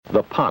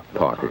The pot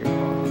party.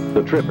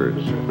 The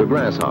trippers, the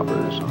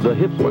grasshoppers, the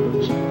hip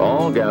ones,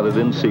 all gathered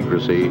in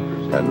secrecy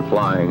and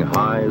flying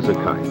high as a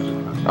kite.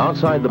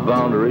 Outside the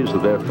boundaries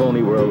of their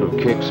phony world of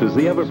kicks is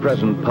the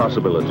ever-present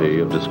possibility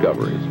of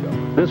discovery.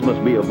 This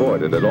must be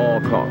avoided at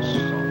all costs,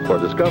 for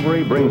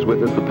discovery brings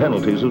with it the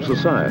penalties of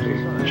society: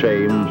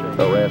 shame,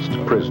 arrest,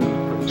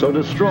 prison. So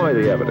destroy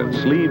the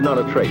evidence, leave not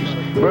a trace,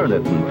 burn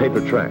it in paper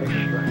trash.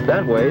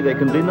 That way they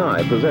can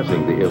deny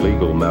possessing the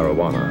illegal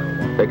marijuana.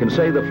 They can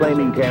say the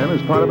flaming can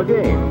is part of a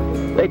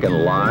game. They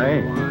can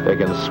lie, they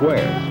can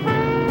swear.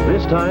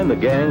 This time the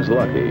gang's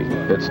lucky.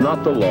 It's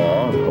not the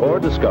law, or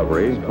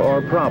discovery,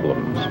 or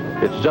problems.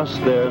 It's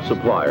just their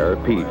supplier,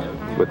 Pete,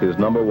 with his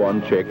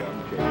 #1 chick,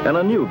 and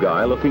a new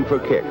guy looking for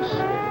kicks.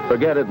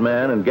 Forget it,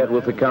 man, and get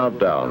with the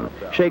countdown.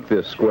 Shake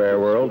this square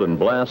world and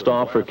blast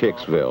off for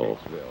Kicksville.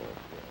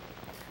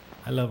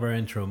 I love our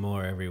intro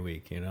more every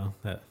week, you know?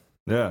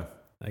 Yeah.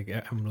 Like,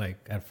 I'm like,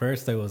 at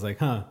first I was like,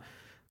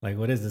 like,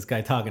 what is this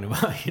guy talking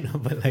about, you know?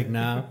 But like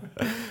now,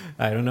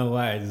 I don't know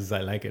why, I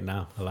like it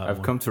now a lot I've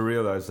more. come to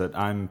realize that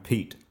I'm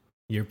Pete.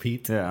 You're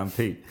Pete? Yeah, I'm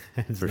Pete.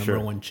 It's for sure.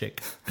 #1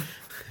 chick.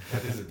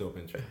 That is a dope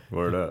intro.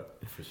 Word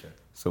up. For sure.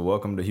 So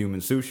welcome to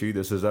Human Sushi.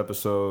 This is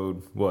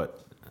episode, what?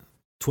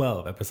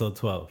 Episode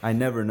 12. I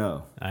never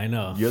know. I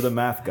know. You're the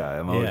math guy.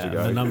 I'm always Yeah, a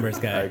guy. the numbers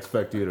guy. I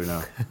expect you to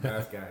know.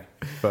 Math guy.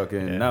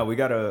 Fucking Yeah. no, we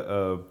got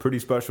a pretty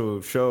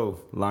special show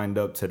lined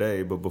up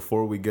today. But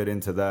before we get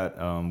into that,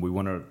 we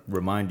want to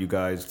remind you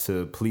guys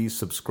to please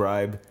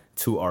subscribe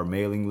to our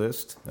mailing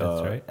list.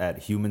 That's right.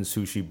 At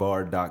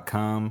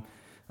humansushibar.com.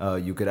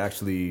 You could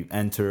actually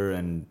enter,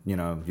 and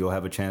you'll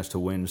have a chance to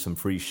win some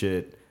free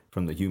shit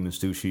from the Human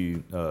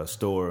Sushi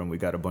store, and we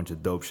got a bunch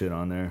of dope shit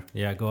on there.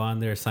 Yeah, go on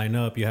there, sign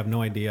up. You have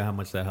no idea how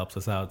much that helps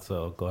us out,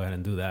 so go ahead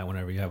and do that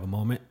whenever you have a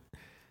moment.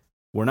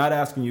 We're not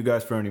asking you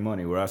guys for any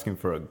money. We're asking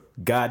for a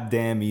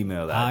goddamn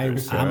email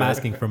address. I'm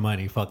asking for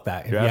money. Fuck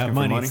that. If You're you asking have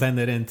for money, money? send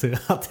it in too.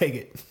 I'll take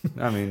it.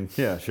 I mean,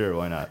 yeah, sure,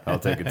 why not? I'll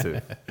take it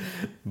too.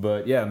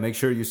 But yeah, make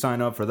sure you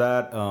sign up for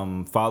that.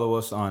 Follow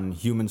us on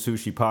Human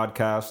Sushi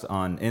Podcast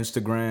on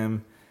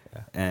Instagram,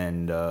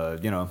 and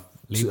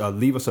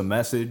leave us a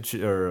message,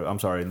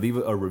 leave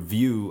a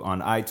review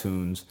on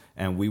iTunes,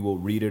 and we will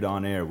read it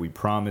on air. We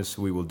promise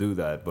we will do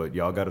that. But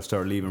y'all got to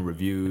start leaving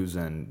reviews,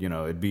 and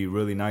it'd be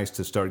really nice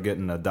to start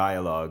getting a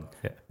dialogue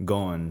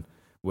going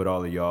with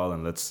all of y'all,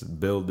 and let's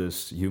build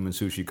this Human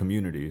Sushi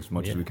community as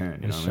much as we can.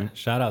 You know what I mean?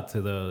 Shout out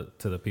to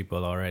the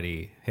people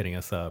already hitting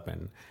us up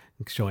and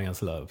showing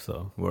us love.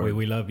 So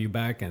we love you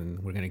back, and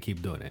we're gonna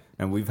keep doing it.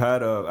 And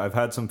I've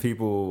had some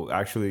people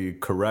actually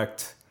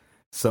correct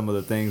some of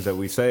the things that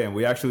we say, and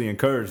we actually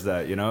encourage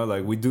that.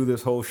 Like, we do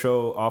this whole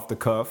show off the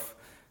cuff.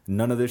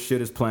 None of this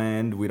shit is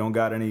planned. We don't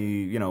got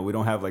any, we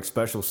don't have like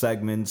special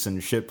segments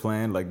and shit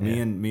planned. Like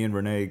me and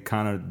Renee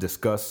kind of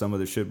discussed some of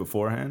the shit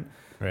beforehand,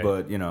 right.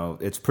 But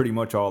it's pretty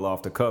much all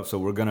off the cuff. So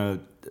we're gonna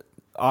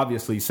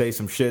obviously say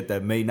some shit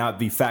that may not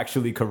be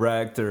factually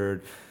correct,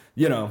 or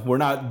we're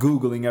not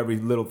Googling every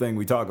little thing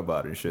we talk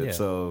about and shit. Yeah.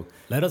 So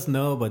let us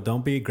know, but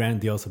don't be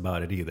grandiose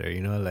about it either.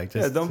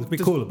 Just be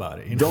cool about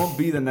it. Don't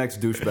be the next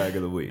douchebag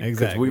of the week.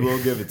 Exactly. We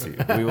will give it to you.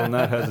 We will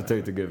not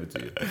hesitate to give it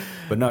to you.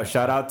 But no,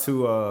 shout out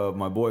to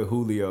my boy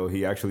Julio.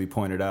 He actually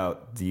pointed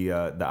out the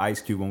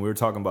Ice Cube when we were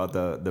talking about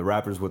the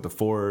rappers with the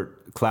 4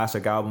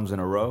 classic albums in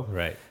a row.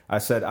 Right. I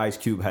said Ice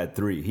Cube had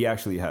 3. He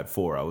actually had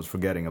 4. I was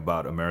forgetting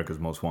about America's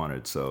Most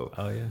Wanted. So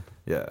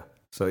yeah.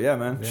 So yeah,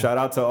 man. Yeah. Shout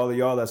out to all of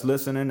y'all that's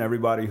listening.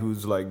 Everybody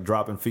who's like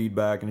dropping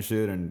feedback and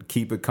shit, and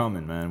keep it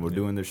coming, man. We're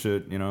doing this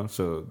shit,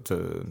 so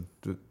to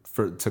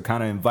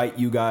kind of invite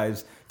you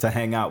guys to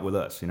hang out with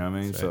us. You know what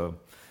I mean? Right. So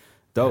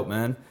dope,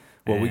 man.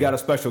 Well, we got a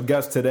special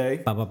guest today.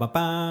 Ba, ba, ba,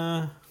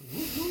 ba.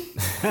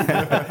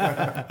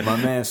 My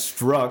man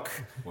Struck.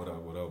 What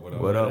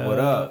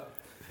up?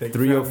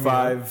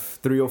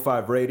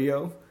 305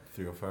 Radio.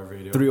 305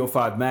 Radio.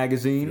 305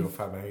 Magazine.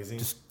 305 Magazine.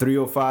 Just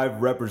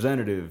 305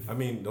 Representative. I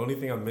mean, the only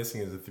thing I'm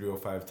missing is a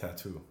 305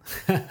 tattoo.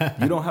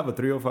 You don't have a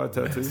 305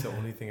 tattoo? That's the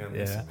only thing I'm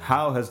missing.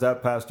 How has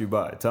that passed you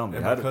by? Tell me.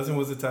 And my cousin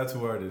was a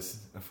tattoo artist.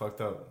 I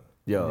fucked up.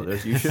 Yo,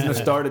 you shouldn't have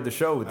started the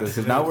show with this,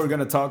 because now we're going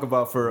to talk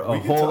about for a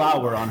whole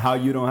hour on how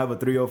you don't have a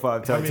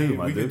 305 tattoo,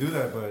 my dude. We could do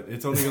that, but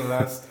it's only going to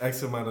last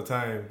X amount of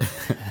time,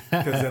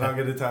 because then I'll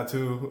get a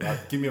tattoo.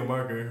 Give me a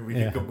marker.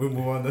 We'll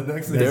move on to the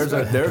next.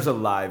 There's a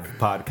live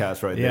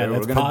podcast right there. Yeah,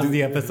 let's pause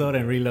the episode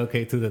and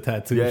relocate to the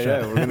tattoo shop.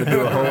 Yeah, we're going to do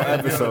a whole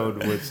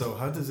episode with... So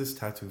how does this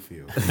tattoo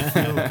feel? Do you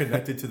feel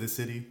connected to the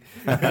city?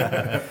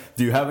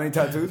 Do you have any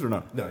tattoos or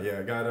no? No, yeah,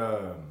 I got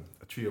a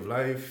Tree of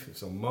Life,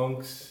 some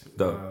monks,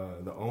 the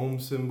Om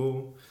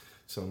symbol,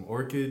 some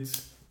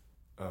orchids.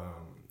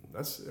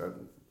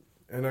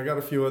 And I got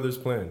a few others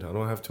planned. I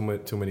don't have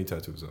too many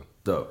tattoos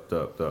though. Dope.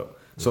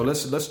 So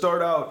let's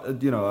start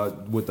out,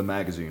 with the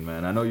magazine,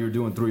 man. I know you're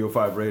doing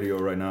 305 Radio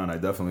right now, and I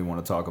definitely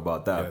want to talk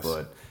about that. Yes.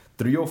 But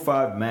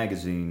 305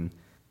 Magazine,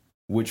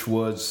 which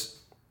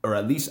was, or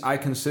at least I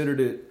considered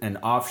it an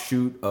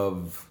offshoot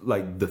of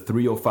like the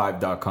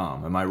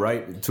 305.com. Am I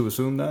right to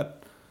assume that?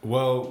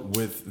 Well,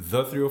 with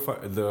the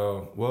 305,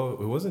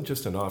 it wasn't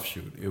just an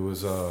offshoot. It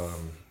was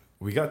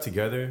we got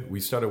together. We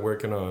started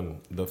working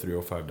on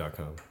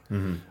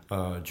the305.com.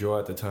 Joe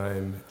at the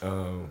time,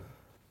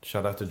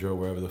 shout out to Joe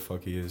wherever the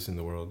fuck he is in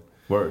the world.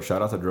 Word,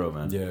 shout out to Dro,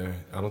 man. Yeah,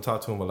 I don't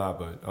talk to him a lot,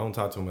 but I don't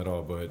talk to him at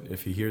all. But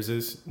if he hears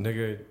this,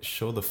 nigga,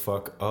 show the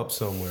fuck up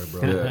somewhere,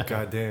 bro. Yeah.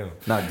 Goddamn.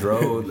 Not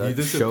Dro.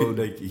 He showed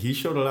like he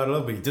showed a lot of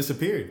love, but he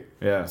disappeared.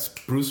 Yeah, It's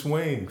Bruce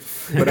Wayne.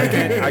 but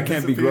I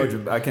can't begrudge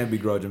him. I can't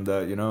begrudge him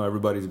that, you know,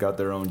 everybody's got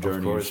their own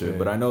journey course, and shit. man.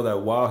 But I know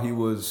that while he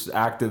was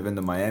active in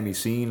the Miami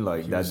scene,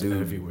 like that was dude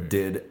everywhere.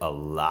 did a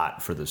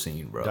lot for the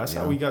scene, bro. That's you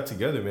how know? we got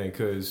together, man.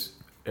 Because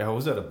I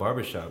was at a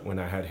barbershop when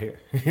I had hair,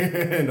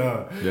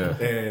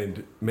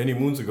 and many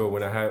moons ago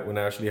when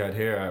I actually had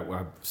hair,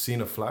 I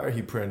seen a flyer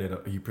he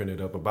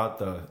printed up about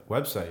the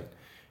website.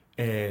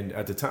 And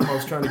at the time, I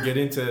was trying to get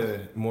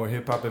into more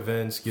hip hop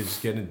events,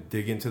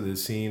 dig into the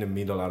scene and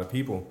meet a lot of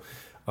people.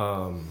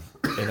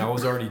 And I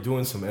was already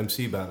doing some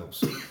MC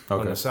battles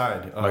on the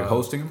side, like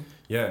hosting him.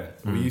 Yeah,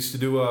 we used to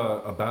do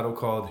a battle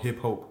called Hip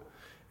Hope,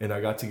 and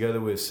I got together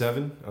with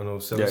Seven. I don't know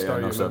Seven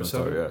Star. You remember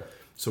Seven? Yeah.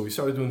 So we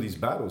started doing these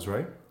battles,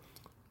 right?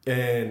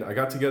 And I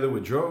got together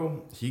with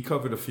Dro. He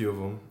covered a few of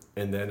them,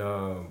 and then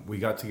we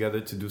got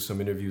together to do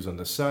some interviews on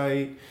the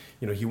site.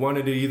 You know, he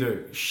wanted to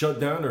either shut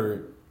down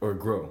or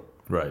grow.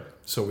 Right.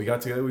 So we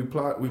got together. We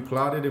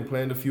plotted and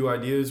planned a few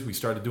ideas. We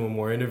started doing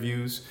more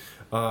interviews.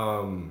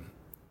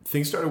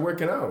 Things started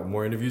working out.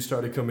 More interviews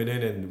started coming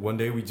in, and one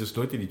day we just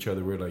looked at each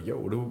other. We were like, "Yo,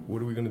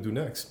 what are we gonna do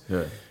next?"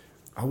 Yeah.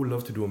 I would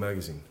love to do a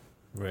magazine.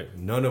 Right.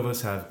 None of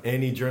us have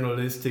any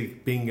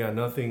journalistic pinga,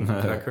 nothing.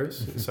 Can I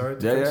curse? Sorry.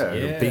 to curse?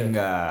 Yeah.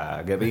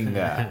 Pinga,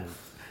 gabinga.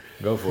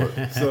 Go for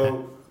it.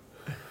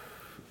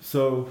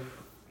 So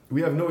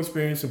we have no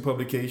experience in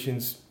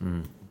publications.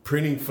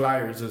 Printing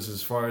flyers is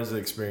as far as the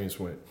experience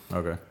went.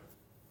 Okay.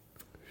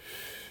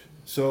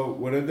 So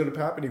what ended up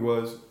happening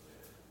was,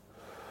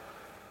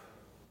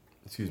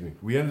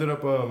 we ended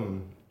up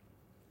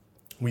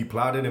we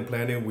plotted and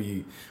planned it.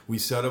 We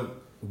set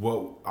up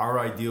what our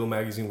ideal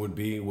magazine would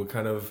be. What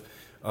kind of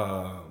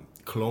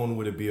clone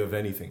would it be of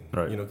anything?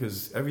 Right. You know,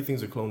 because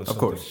everything's a clone of Of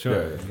something. course. Sure.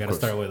 Yeah, You of got to course.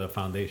 start with a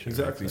foundation.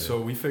 Exactly. Right?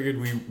 So we figured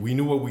we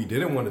knew what we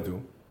didn't want to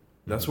do.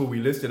 That's what we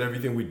listed.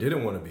 Everything we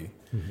didn't want to be.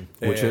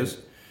 Which And is?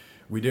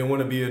 we didn't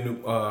want to be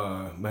in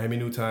Miami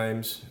New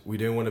Times. We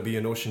didn't want to be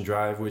in Ocean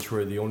Drive, which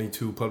were the only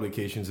two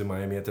publications in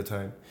Miami at the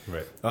time.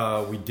 Right.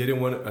 We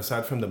didn't want,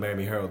 aside from the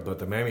Miami Herald, but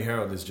the Miami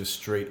Herald is just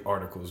straight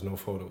articles, no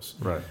photos.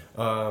 Right.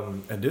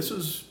 And this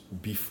was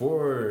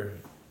before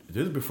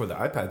the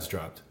iPads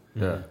dropped.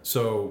 Yeah.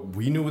 So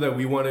we knew that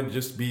we wanted to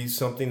just be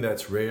something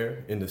that's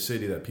rare in the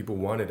city that people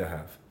wanted to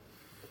have.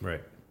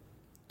 Right.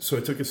 So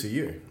it took us a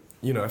year.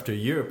 You know, after a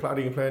year of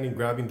plotting and planning,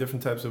 grabbing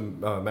different types of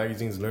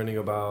magazines, learning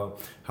about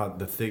how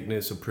the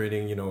thickness of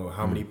printing, you know,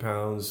 how many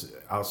pounds,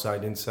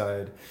 outside,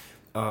 inside,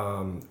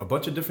 a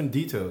bunch of different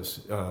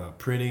details,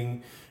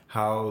 printing,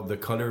 how the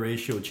color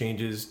ratio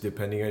changes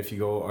depending on if you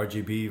go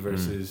RGB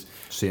versus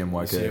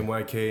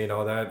CMYK and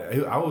all that.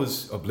 I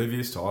was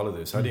oblivious to all of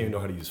this. I didn't even know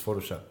how to use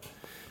Photoshop.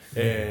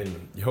 And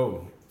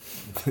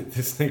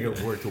this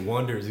nigga worked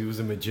wonders. He was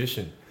a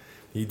magician.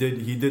 He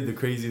did the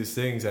craziest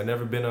things. I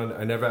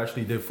never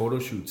actually did photo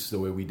shoots the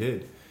way we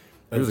did.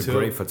 He was a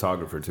great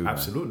photographer too.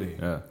 Absolutely.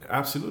 Man. Yeah.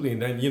 Absolutely.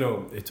 And then, you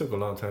know, it took a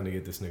long time to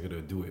get this nigga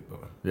to do it, bro.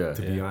 Yeah.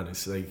 To be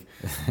honest.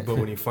 But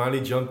when he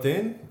finally jumped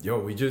in,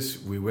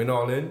 we went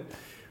all in.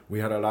 We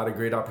had a lot of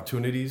great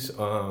opportunities.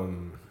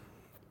 On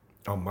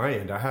my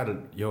end,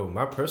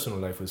 my personal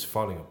life was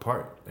falling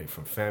apart, like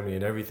from family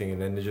and everything.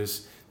 And then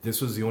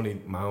this was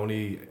my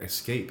only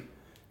escape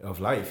of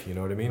life, you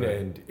know what I mean? Right.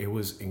 And it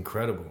was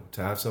incredible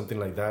to have something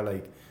like that,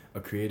 like a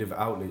creative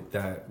outlet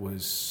that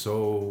was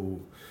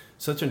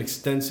such an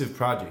extensive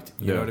project,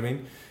 you know what I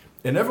mean?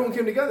 And everyone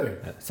came together.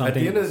 At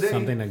the end of the day,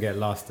 something to get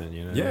lost in,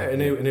 you know? yeah,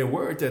 and it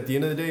worked. At the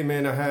end of the day,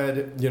 man, I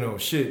had,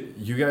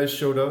 you guys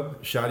showed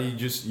up. Shadi,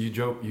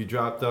 you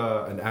dropped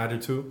an ad or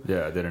two.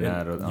 Yeah, I did an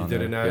ad. You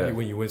did an ad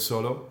when you went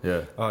solo.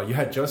 Yeah. You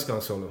had Just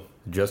Gone Solo.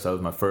 That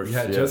was my first. You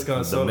had Just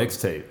Gone Solo. The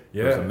mixtape.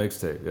 Yeah. It was a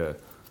mixtape, yeah.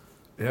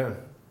 Yeah.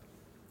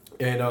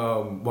 And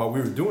while we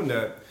were doing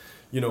that,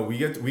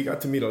 we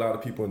got to meet a lot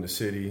of people in the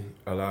city,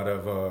 a lot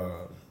of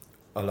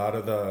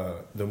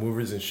the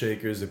movers and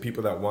shakers, the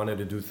people that wanted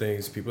to do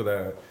things, people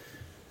that,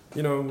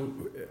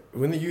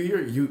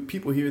 when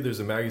people hear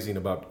there's a magazine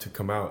about to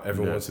come out,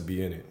 everyone wants to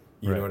be in it.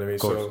 You know what I mean?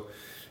 So,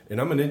 and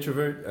I'm an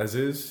introvert as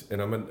is,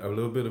 and I'm a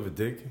little bit of a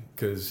dick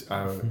because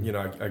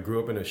I grew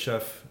up in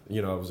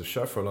I was a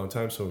chef for a long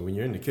time. So when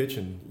you're in the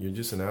kitchen, you're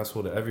just an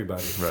asshole to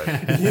everybody. Right.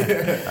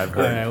 Yeah. I've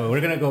heard. All right,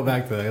 we're gonna go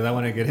back to that because I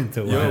want to get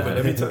into. But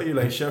let me tell you,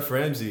 like Chef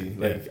Ramsay,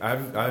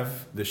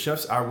 I've the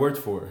chefs I worked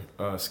for,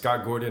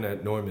 Scott Gordon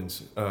at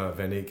Norman's,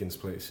 Van Aken's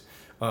place.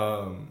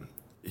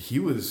 He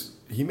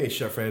made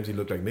Chef Ramsay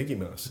look like Mickey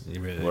Mouse.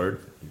 Really?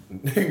 Word.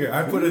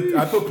 I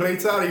put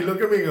plates out. He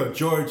looked at me and go,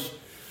 George,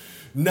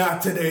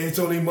 not today. It's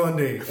only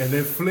Monday, and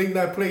then fling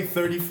that plate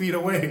 30 feet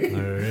away. Oh,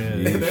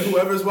 really? And then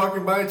whoever's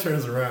walking by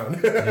turns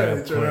around.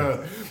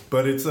 Around.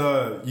 But it's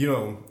I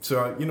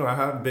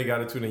have a big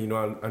attitude, and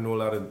I know a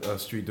lot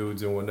of street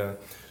dudes and whatnot.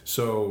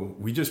 So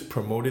we just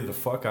promoted the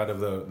fuck out of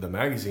the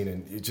magazine,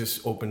 and it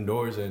just opened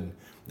doors, and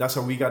that's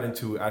how we got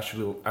into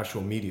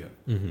actual media.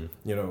 You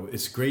know,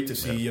 it's great to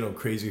see, you know,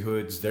 Crazy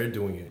Hoods, they're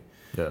doing it.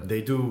 Yeah.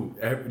 They do,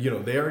 you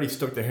know, they already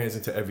stuck their hands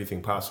into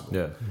everything possible.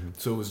 Yeah.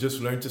 So it was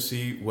just learn to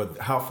see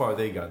how far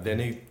they got. Then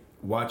they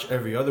watch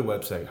every other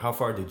website. How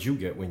far did you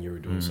get when you were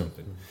doing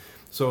something?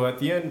 So at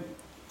the end,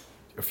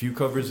 a few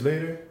covers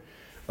later,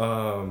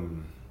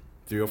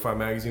 305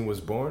 Magazine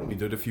was born. We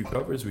did a few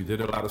covers. We did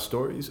a lot of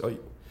stories.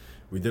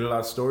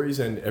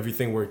 And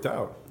everything worked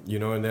out, you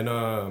know. And then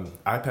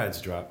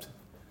iPads dropped.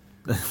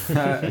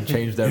 It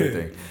changed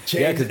everything.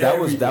 Yeah, because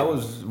that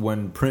was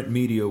when print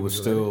media was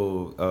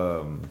still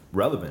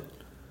relevant.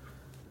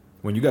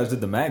 When you guys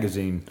did the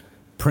magazine,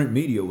 print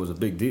media was a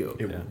big deal.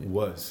 It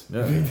was.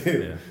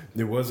 Yeah.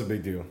 It was a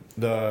big deal.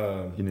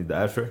 You need the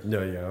ashtray?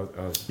 No, yeah.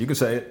 You can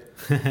say it.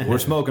 We're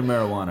smoking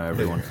marijuana,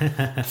 everyone.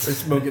 We're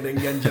smoking the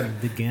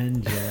ganja. The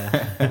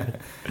ganja.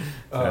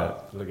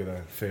 Look at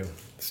that. Fail.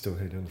 Still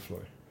hit on the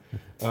floor.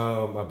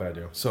 My bad,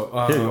 yo. So,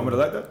 Here, you want me to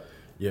like that?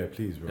 Yeah,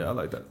 please, bro. Yeah, I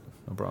like that.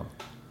 No problem.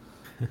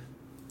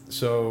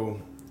 So,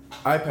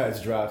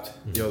 iPads dropped.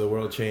 Yo, the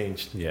world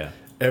changed. Yeah.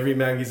 Every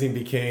magazine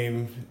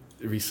became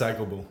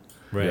recyclable.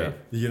 Right. Yeah.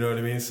 You know what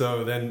I mean?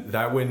 So then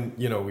when,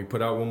 you know, we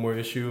put out one more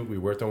issue, we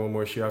worked on one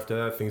more issue after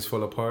that, things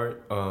fell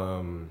apart.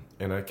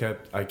 And I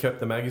kept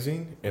the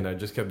magazine, and I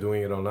just kept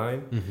doing it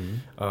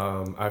online.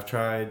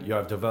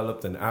 I've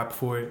developed an app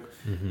for it.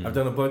 I've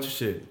done a bunch of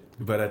shit.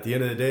 But at the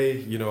end of the day,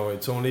 you know,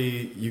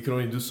 you can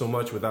only do so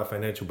much without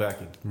financial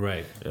backing.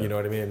 Right. You know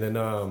what I mean? And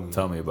then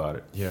Tell me about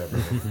it. yeah,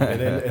 bro.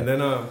 and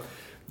then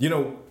you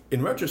know,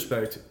 in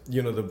retrospect,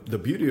 you know, the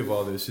beauty of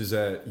all this is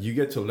that you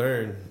get to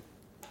learn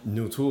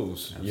new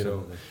tools. Absolutely. You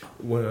know,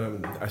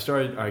 when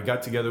I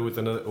got together with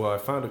I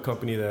found a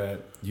company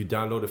that you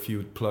download a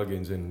few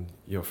plugins and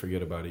you'll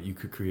forget about it. You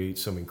could create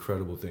some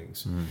incredible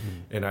things.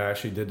 And I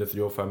actually did the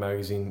 305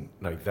 magazine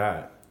like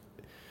that.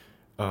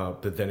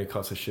 But then it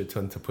cost a shit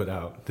ton to put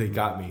out. They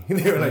got me.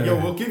 They were like,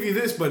 yo, we'll give you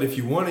this, but if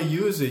you want to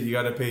use it, you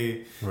got to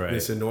pay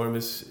this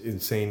enormous,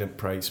 insane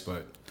price.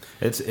 But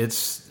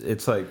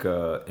it's like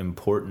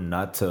important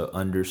not to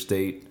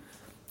understate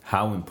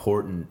how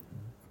important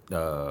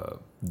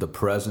the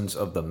presence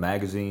of the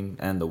magazine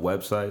and the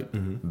website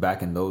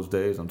back in those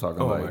days. I'm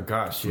talking my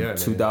gosh, yeah,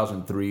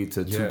 2003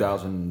 to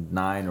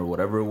 2009 or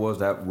whatever it was,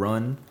 that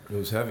run. It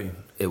was heavy.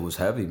 It was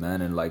heavy,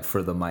 man. And like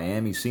for the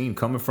Miami scene,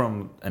 coming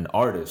from an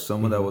artist,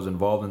 someone that was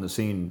involved in the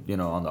scene, you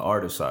know, on the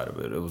artist side of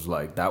it, it was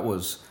like that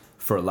was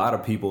for a lot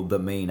of people the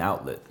main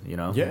outlet, you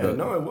know? Yeah,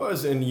 no, it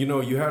was. And, you know,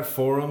 you had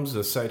forums.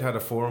 The site had a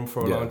forum for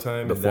a long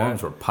time. The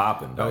forums were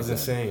popping. That was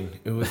insane.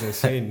 It was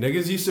insane.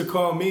 Niggas used to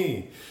call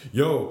me,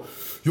 yo,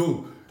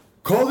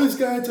 call this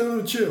guy and tell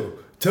him to chill.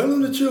 Tell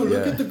him to chill.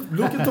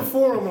 Look at the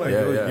forum. Like,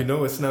 you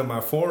know, it's not my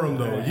forum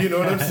though. You know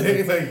what I'm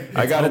saying? Like,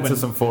 I got into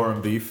some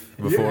forum beef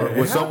before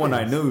with someone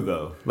I knew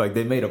though. Like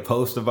they made a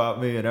post about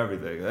me and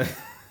everything.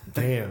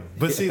 Damn.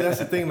 But see, that's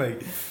the thing.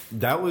 Like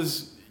that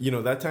was, you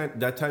know, that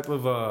type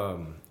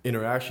of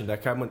interaction,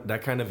 that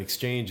kind of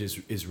exchange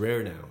is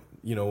rare now.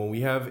 You know, when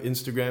we have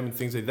Instagram and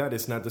things like that,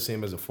 it's not the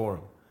same as a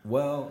forum.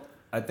 Well,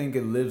 I think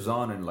it lives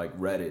on in like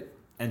Reddit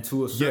and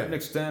to a certain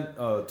extent,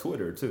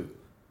 Twitter too.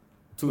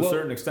 To a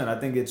certain extent, I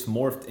think it's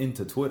morphed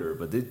into Twitter,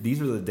 but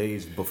these are the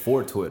days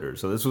before Twitter.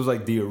 So this was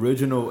like the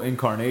original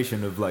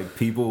incarnation of like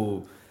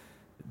people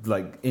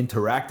like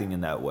interacting in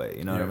that way.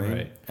 You know what I mean?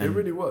 Right. And it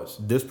really was.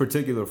 This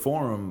particular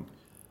forum,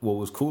 what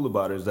was cool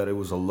about it is that it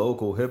was a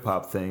local hip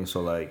hop thing.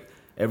 So like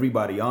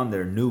everybody on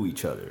there knew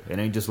each other. It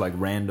ain't just like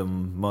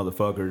random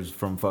motherfuckers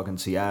from fucking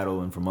Seattle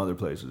and from other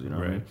places. You know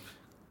what I mean?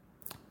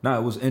 No,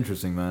 it was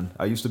interesting, man.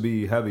 I used to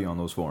be heavy on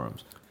those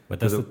forums. But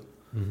that's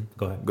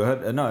Go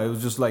ahead. No, it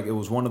was just like it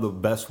was one of the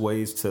best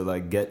ways to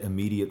like get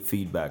immediate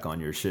feedback on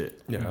your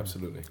shit. Yeah,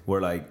 absolutely.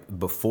 Where like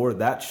before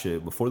that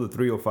shit, before the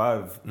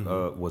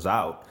 305 was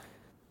out,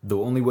 the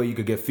only way you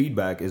could get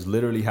feedback is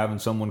literally having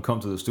someone come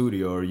to the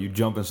studio or you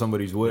jump in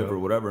somebody's whip or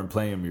whatever and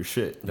play them your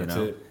shit. That's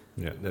it.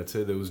 Yeah, that's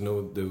it. There was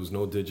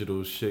no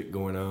digital shit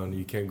going on.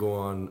 You can't go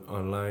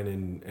online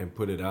and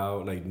put it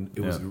out. Like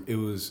it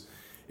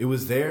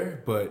was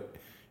there, but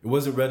it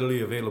wasn't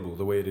readily available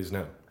the way it is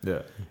now.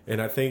 Yeah.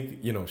 And I think,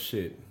 you know,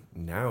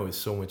 now it's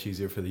so much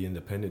easier for the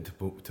independent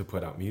to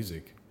put out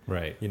music.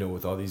 Right. You know,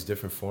 with all these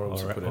different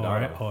forums to put it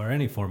out. Or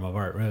any form of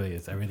art, really.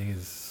 Everything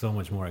is so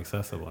much more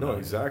accessible. No,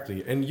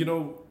 exactly. And, you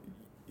know,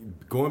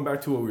 going back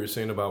to what we were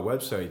saying about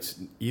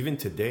websites, even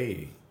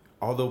today,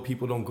 although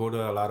people don't go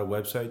to a lot of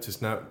websites,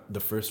 it's not the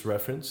first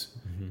reference.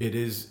 It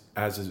is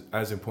as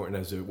important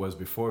as it was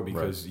before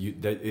because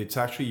it's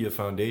actually the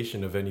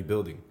foundation of any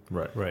building.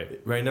 Right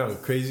now,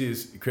 crazy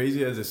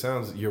as it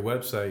sounds, your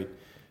website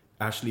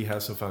actually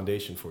has some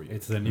foundation for you.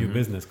 It's the new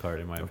business card,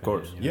 in my opinion. Of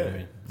course. You know what I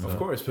mean? Of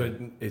course. But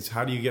it's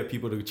how do you get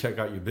people to check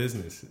out your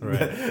business? Right.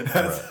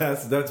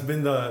 That's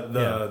been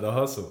the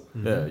hustle.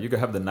 Yeah, you could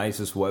have the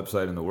nicest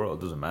website in the world.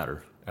 It doesn't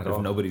matter. If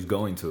nobody's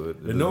going to it.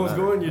 If no one's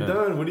going, you're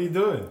done. What are you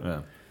doing?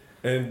 Yeah.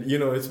 And, you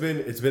know, it's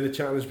been a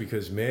challenge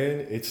because,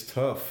 man, it's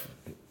tough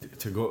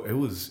to go.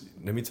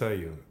 Let me tell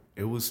you,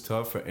 it was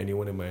tough for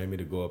anyone in Miami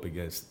to go up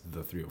against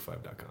the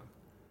 305.com.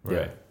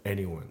 Right.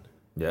 Anyone.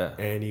 Yeah.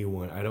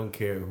 Anyone. I don't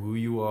care who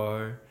you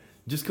are.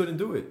 Just couldn't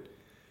do it.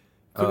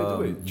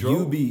 Couldn't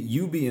do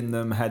it. UB and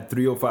them had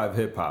 305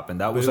 hip hop, and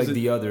that was like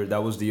the other.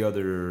 That was the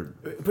other.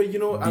 But you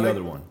know, the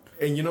other one.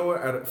 And you know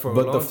what? For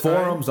but a long the time,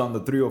 forums on the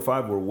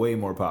 305 were way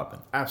more popping.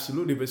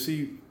 Absolutely. But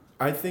see,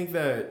 I think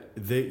that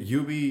the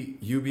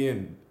UB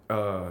and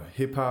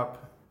hip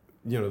hop,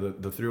 you know,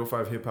 the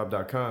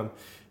 305hiphop.com,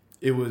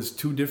 it was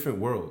two different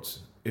worlds.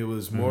 It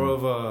was more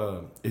of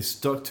a, it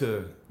stuck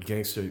to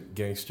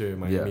gangster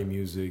Miami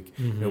music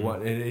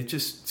and it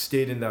just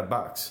stayed in that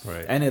box.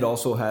 Right. And it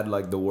also had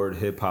like the word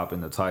hip hop in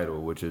the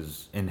title, which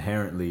is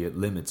inherently it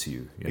limits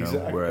you, you know.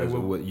 Exactly. Whereas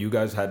what you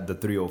guys had the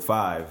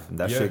 305, and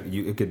that Yeah. shit,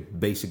 it could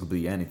basically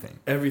be anything.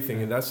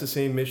 Everything. And that's the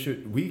same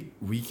issue.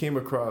 We came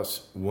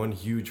across one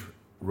huge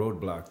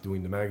roadblock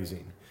doing the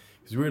magazine.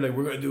 Because we were like,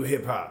 we're going to do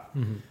hip hop.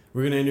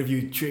 We're going to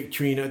interview Trick,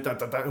 Trina,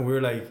 and we were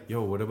like,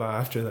 yo, what about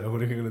after that?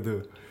 What are we going to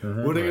do?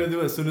 What are we going to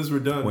do as soon as we're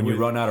done? When you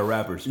run out of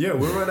rappers. Yeah,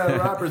 we're running out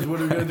of rappers. What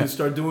are we going to do?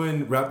 Start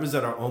doing rappers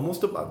that are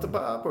almost about to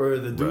pop, or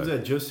the dudes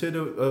that just hit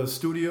a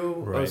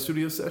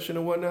studio session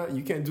or whatnot?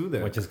 You can't do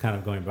that. Which is kind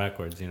of going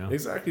backwards, you know?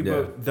 Exactly, Yeah.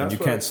 but that's you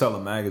what can't sell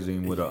a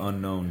magazine with an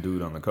unknown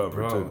dude on the cover,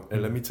 bro. too.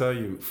 And let me tell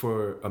you,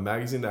 for a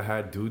magazine that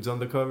had dudes on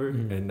the cover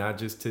and not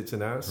just tits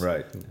and ass,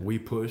 Right. we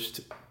pushed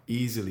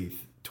easily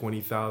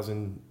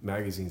 20,000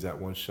 magazines at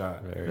one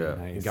shot. Very Yeah.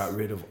 nice. And got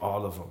rid of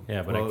all of them.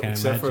 Yeah, but I can't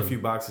except for a imagine. few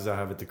boxes I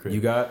have at the crib.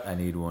 You got? I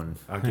need one.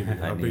 I'll give you.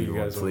 I'll bring you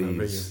guys one.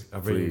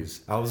 I'll bring you.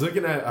 I was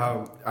looking at.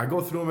 I go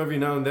through them every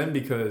now and then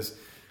because,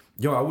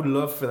 I would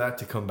love for that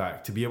to come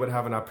back, to be able to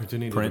have an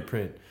opportunity to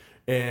print.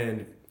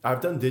 And I've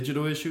done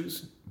digital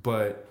issues,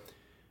 but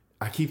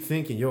I keep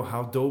thinking,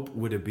 how dope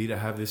would it be to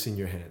have this in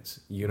your hands?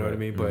 You know what I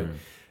mean? But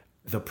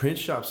the print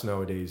shops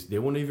nowadays, they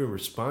won't even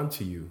respond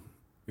to you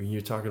when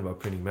you're talking about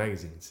printing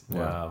magazines.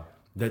 Wow.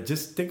 That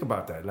just think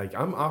about that. Like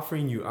I'm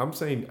offering you, I'm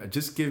saying,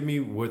 just give me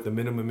what the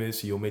minimum is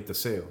so you'll make the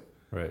sale.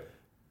 Right.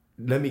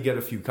 Let me get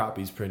a few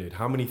copies printed.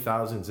 How many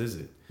thousands is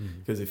it?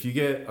 Because if you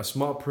get a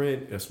small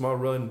print, a small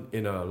run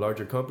in a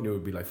larger company, it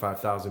would be like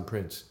 5,000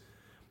 prints.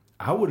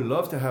 I would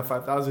love to have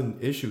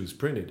 5,000 issues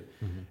printed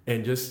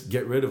and just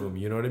get rid of them.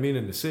 You know what I mean?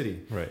 In the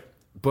city. Right.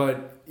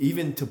 But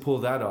even to pull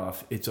that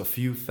off, it's a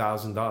few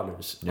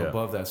 $1,000s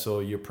above that. So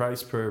your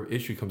price per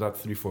issue comes out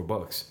to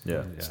 $3-4.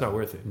 Yeah. It's not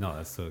worth it. No,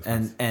 that's so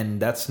expensive. And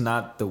that's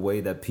not the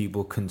way that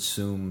people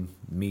consume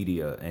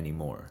media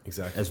anymore.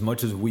 Exactly. As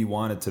much as we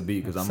want it to be,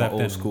 because I'm an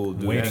old school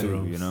dude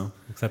too, you know?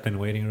 Except in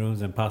waiting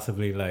rooms and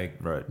possibly like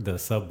Right. the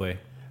subway.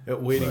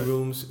 Waiting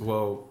rooms.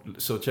 Well,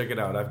 so check it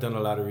out. I've done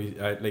a lot of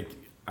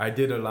I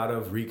did a lot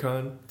of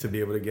recon to be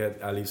able to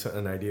get at least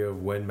an idea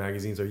of when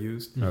magazines are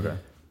used. Okay.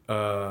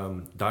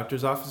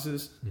 Doctors'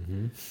 offices,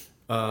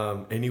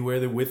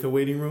 anywhere with a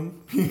waiting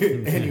room,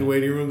 any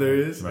waiting room there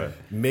is, Right.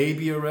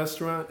 maybe a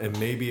restaurant and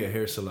maybe a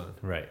hair salon.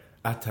 Right.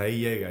 Hasta ahí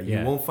llega.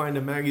 You won't find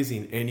a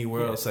magazine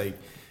anywhere else. Like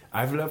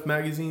I've left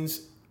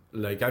magazines,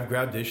 like I've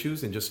grabbed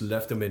issues and just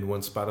left them in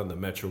one spot on the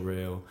metro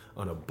rail,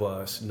 on a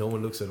bus. No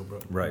one looks at them, bro.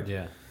 Right.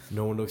 Yeah.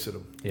 No one looks at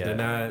them. Yeah. They're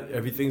not.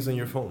 Everything's on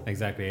your phone.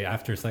 Exactly.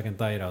 After second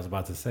thought, I was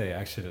about to say,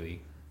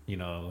 actually,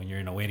 when you're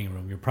in a waiting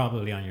room, you're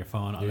probably on your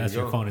phone unless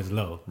your phone is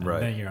low. And Right.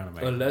 then you're on a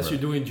magazine. Unless you're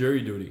doing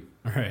jury duty.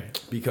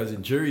 Right. Because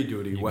in jury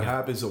duty, what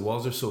happens? The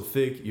walls are so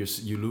thick, you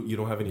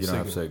don't have any You don't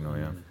signal. have signal,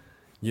 yeah.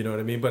 You know what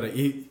I mean? But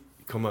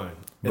come on.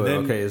 But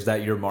okay, is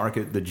that your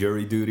market, the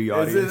jury duty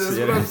That's audience?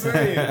 what I'm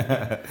saying.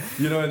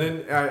 And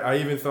then I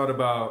even thought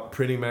about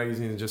printing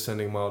magazines and just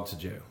sending them all to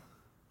jail.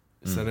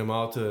 Send them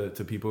all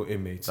to people,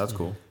 inmates. That's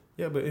cool.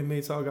 Yeah, but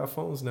inmates all got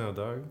phones now,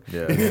 dog.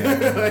 Yeah.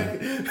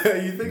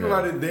 You think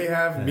about it, they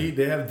have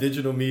they have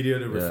digital media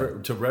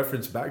to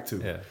reference back to.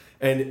 Yeah.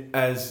 And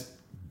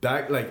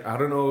I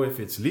don't know if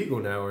it's legal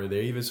now or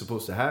they're even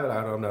supposed to have it.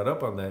 I'm not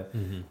up on that.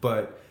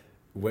 But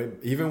when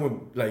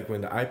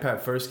the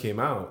iPad first came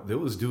out, there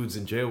was dudes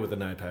in jail with an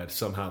iPad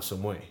somehow,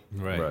 some way.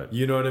 Right.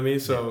 You know what I mean?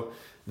 So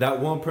that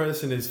one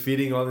person is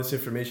feeding all this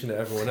information to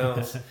everyone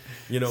else.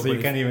 So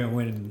you can't even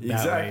win that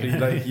exactly. way.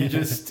 Like you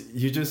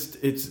just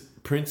it's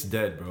print's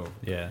dead, bro.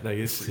 Yeah. Like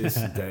it's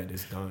dead.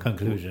 It's done.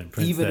 Conclusion.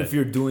 Even if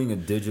you're doing a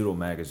digital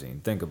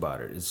magazine, think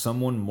about it. Is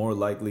someone more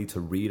likely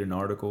to read an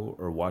article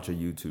or watch a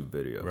YouTube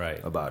video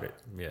about it?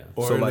 Yeah.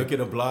 Or look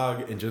at a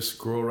blog and just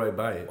scroll right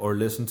by it. Or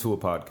listen to a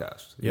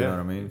podcast. You know what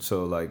I mean?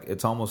 So like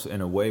it's almost in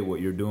a way what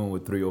you're doing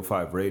with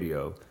 305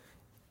 Radio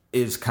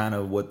is kind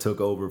of what took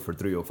over for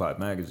 305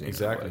 Magazine.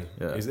 Exactly.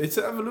 Yeah. It's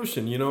an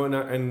evolution,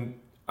 and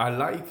I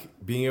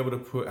like being able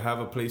to have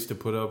a place to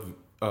put up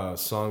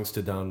songs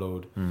to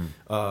download,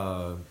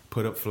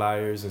 put up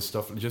flyers and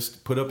stuff.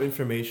 Just put up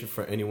information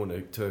for anyone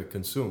to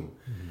consume.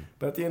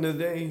 But at the end of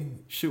the day,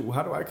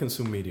 how do I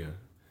consume media?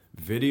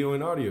 Video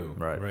and audio.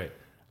 Right.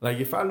 Like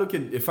if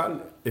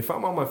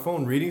I'm on my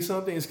phone reading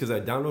something, it's because I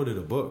downloaded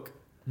a book.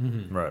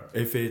 Right.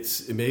 If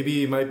it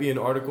might be an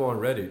article on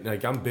Reddit.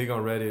 Like I'm big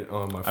on Reddit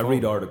on my phone. I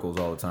read articles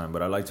all the time,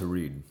 but I like to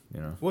read,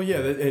 Well,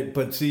 yeah,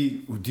 but see,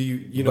 do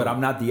you But I'm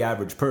not the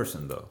average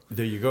person, though.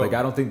 There you go. Like,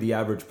 I don't think the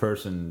average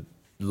person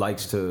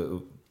likes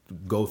to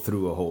go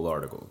through a whole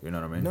article. You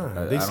know what I mean? No,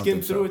 I they don't skim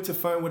think through so. it to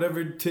find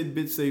whatever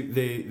tidbits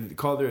they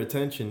call their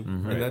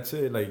attention, and that's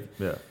it. Like,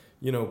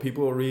 you know,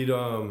 people will read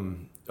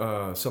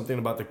something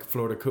about the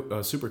Florida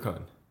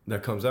SuperCon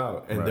that comes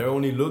out, and they're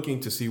only looking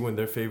to see when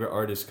their favorite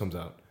artist comes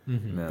out,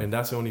 and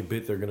that's the only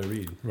bit they're gonna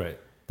read. Right.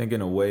 I think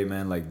in a way,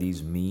 man, like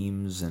these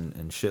memes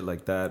and shit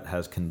like that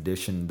has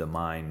conditioned the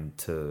mind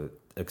to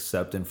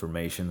accept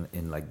information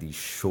in like these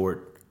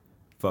short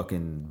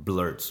fucking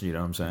blurts, you know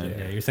what I'm saying?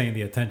 Yeah, you're saying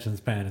the attention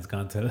span has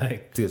gone to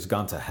like It's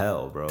gone to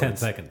hell, bro. 10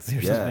 seconds or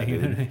Yeah, something.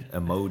 You know what I dude.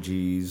 mean?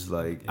 Emojis,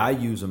 like I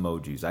use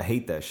emojis. I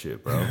hate that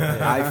shit, bro.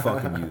 I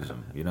fucking use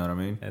them. You know what I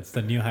mean? It's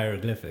the new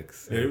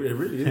hieroglyphics. It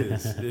really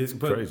is. It's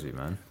Crazy,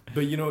 man.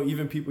 But you know,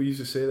 even people used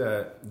to say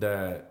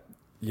that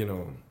you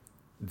know,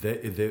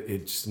 that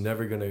it's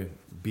never gonna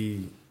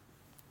be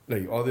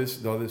like all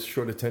this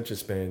short attention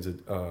spans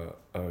a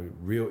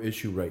real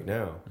issue right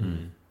now.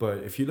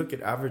 But if you look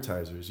at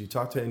advertisers, you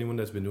talk to anyone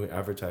that's been doing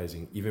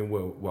advertising, even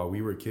while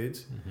we were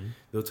kids,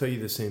 they'll tell you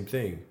the same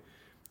thing.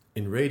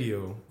 In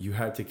radio, you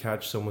had to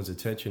catch someone's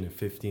attention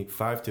in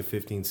 5 to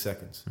 15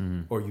 sequence,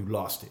 or you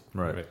lost it.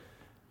 Right.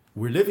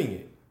 We're living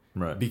it,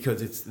 Right.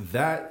 because it's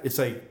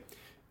like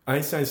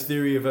Einstein's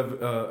theory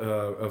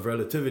of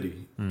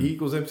relativity. E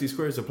equals mc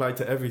squared is applied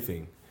to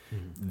everything.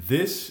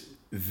 This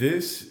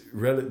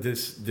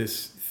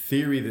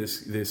theory,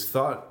 this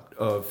thought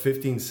of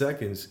 15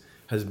 seconds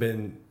has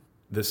been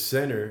the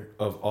center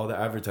of all the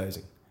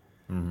advertising.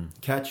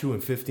 Catch you in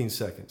 15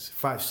 seconds,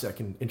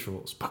 5-second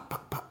intervals, pop,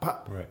 pop, pop,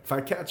 pop. Right. If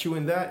I catch you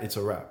in that, it's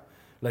a wrap.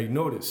 Like,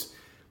 notice,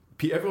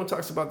 everyone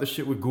talks about the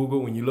shit with Google.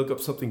 When you look up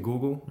something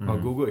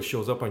on Google, it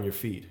shows up on your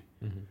feed.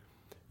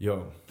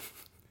 Yo,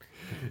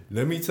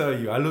 let me tell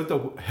you, I looked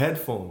up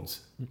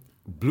headphones,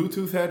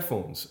 Bluetooth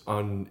headphones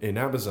in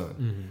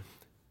Amazon.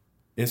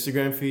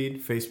 Instagram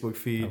feed, Facebook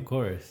feed. Of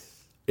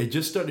course. It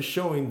just started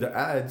showing the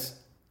ads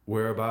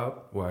were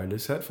about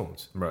wireless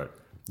headphones. Right.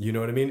 You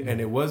know what I mean?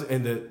 And it was,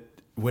 and the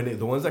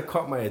ones that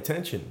caught my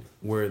attention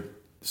were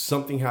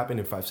something happened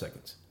in 5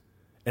 seconds,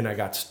 and I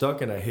got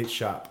stuck and I hit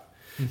shop.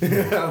 I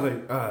was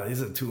like,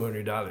 these are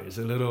 $200,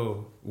 a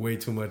little way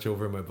too much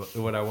over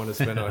what I want to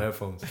spend on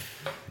headphones.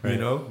 Right. You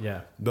know?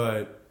 Yeah.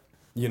 But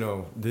you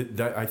know,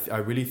 I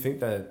really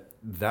think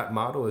that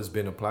model has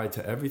been applied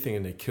to everything,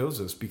 and it kills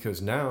us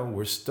because now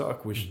we're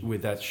stuck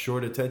with that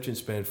short attention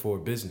span for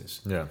business.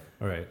 Yeah.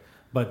 All right.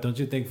 But don't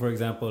you think, for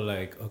example,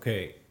 like,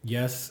 okay,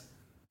 yes,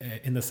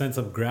 in the sense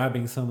of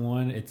grabbing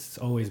someone, it's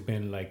always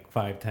been like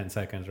 5-10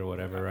 seconds or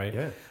whatever, right?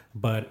 Yeah.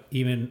 But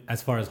even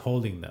as far as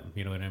holding them,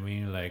 you know what I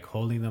mean? Like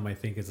holding them, I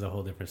think is a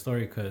whole different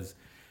story because,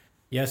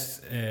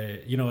 yes,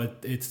 you know,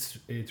 it's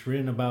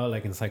written about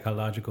like in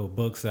psychological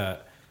books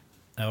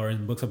or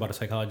in books about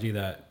psychology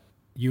that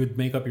you would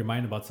make up your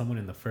mind about someone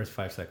in the first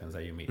 5 seconds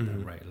that you meet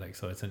them, right? Like,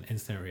 so it's an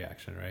instant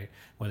reaction, right?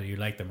 Whether you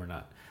like them or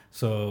not.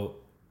 So,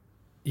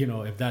 you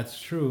know, if that's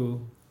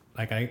true,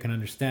 like I can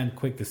understand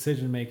quick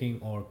decision making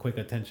or quick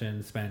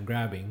attention span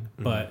grabbing,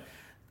 but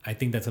I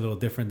think that's a little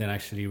different than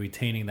actually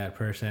retaining that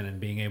person and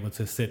being able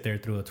to sit there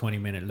through a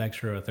 20-minute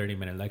lecture or a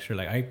 30-minute lecture.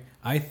 Like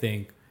I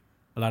think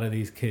a lot of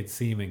these kids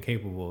seem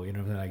incapable, you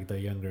know, like the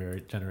younger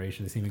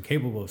generation seem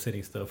incapable of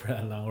sitting still for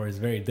that long, or it's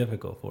very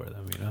difficult for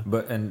them, you know.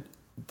 But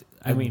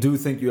I mean, do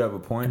think you have a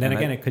point. And then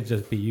again, it could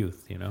just be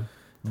youth, you know.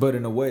 But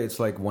in a way, it's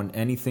like when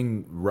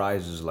anything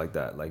rises like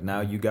that, like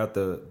now you got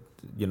the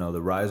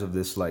rise of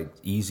this like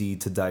easy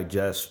to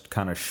digest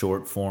kind of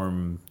short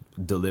form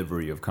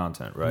delivery of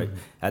content, right?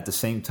 At the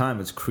same time,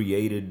 it's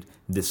created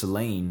this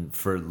lane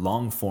for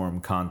long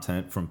form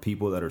content from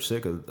people that are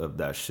sick of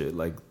that shit.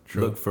 Like,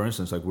 look, for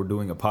instance, like we're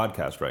doing a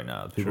podcast right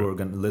now. People are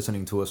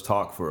listening to us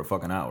talk for a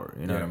fucking hour.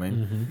 You know what I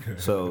mean?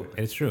 So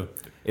it's true.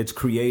 It's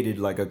created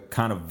like a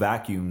kind of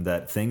vacuum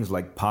that things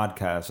like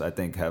podcasts, I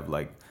think,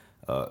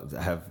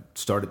 have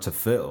started to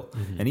fill.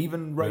 And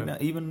even now,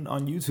 even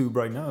on YouTube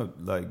right now,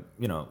 like,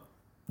 you know,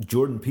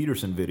 Jordan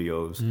Peterson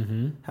videos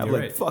have You're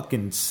like right.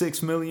 fucking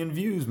 6 million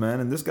views, man.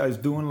 And this guy's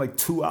doing like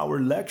 2-hour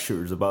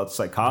lectures about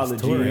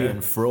psychology touring,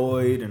 and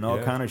Freud and all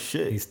kind of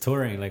shit. He's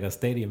touring like a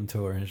stadium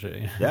tour and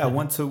shit. Yeah, I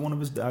went to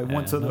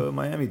the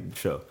Miami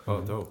show.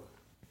 Oh, dope.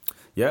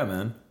 Yeah,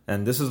 man.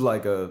 And this is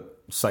like a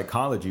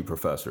psychology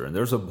professor, and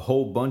there's a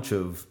whole bunch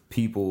of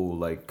people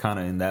like kind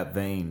of in that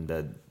vein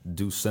that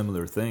do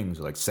similar things,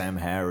 like Sam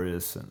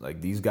Harris, and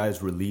like these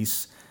guys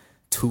release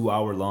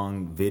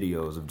 2-hour-long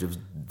videos of just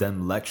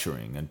them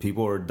lecturing, and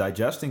people are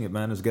digesting it,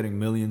 man. It's getting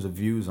millions of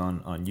views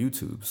on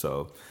YouTube.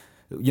 So,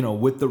 you know,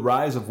 with the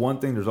rise of one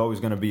thing, there's always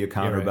going to be a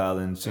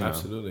counterbalance. You know.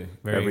 Absolutely.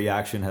 Every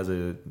action has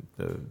a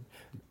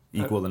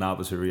equal and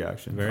opposite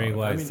reaction. Very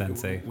wise, I mean,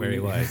 Sensei. Very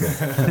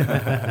wise.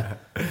 I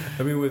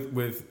mean,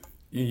 with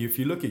if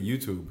you look at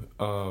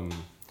YouTube,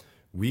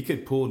 we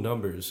could pull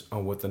numbers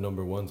on what the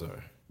number ones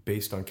are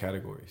based on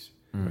categories,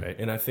 right?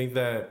 And I think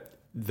that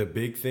the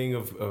big thing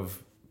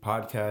of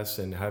podcasts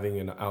and having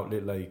an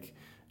outlet like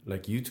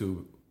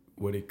YouTube,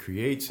 what it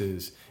creates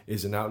is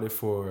an outlet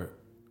for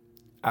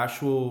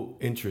actual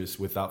interest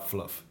without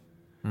fluff.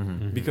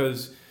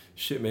 Because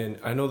shit, man,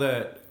 I know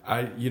that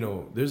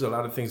there's a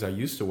lot of things I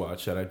used to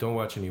watch that I don't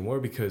watch anymore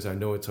because I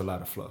know it's a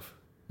lot of fluff.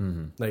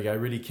 Like I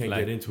really can't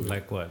get into it.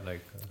 Like what?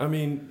 Like I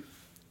mean,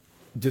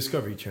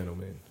 Discovery Channel,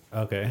 man.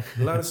 okay,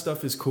 A lot of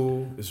stuff is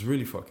cool. It's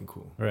really fucking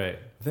cool. right?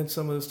 Then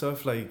some of the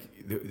stuff like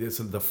it's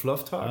the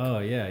fluff talk. Oh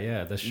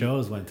yeah. The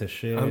shows went to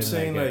shit. I'm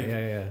saying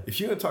yeah. if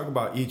you're gonna talk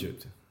about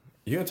Egypt,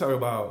 you're gonna talk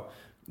about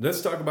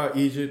let's talk about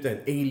Egypt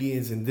and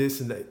aliens and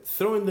this and that.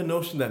 Throw in the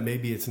notion that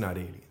maybe it's not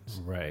aliens.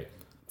 Right.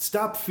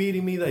 Stop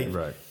feeding me like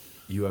Right.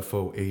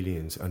 UFO,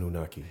 aliens,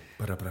 Anunnaki.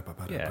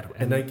 Yeah,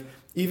 And like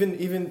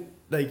even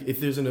like if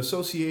there's an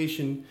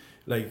association,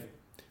 like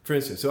for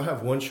instance, they'll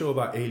have one show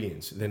about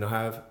aliens, then they'll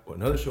have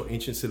another show,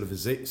 ancient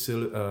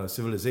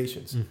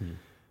civilizations. Mm-hmm.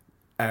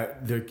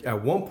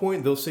 At one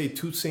point, they'll say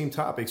two same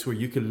topics where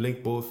you can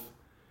link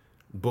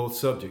both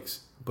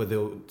subjects, but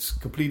they'll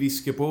completely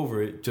skip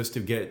over it just to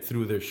get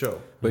through their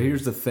show. But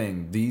here's the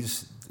thing: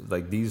 these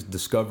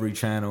Discovery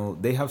Channel,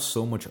 they have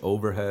so much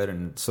overhead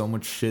and so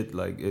much shit.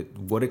 Like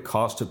what it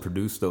costs to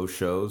produce those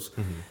shows,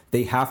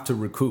 they have to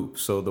recoup.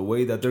 So the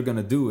way that they're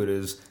gonna do it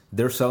is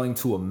they're selling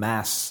to a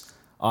mass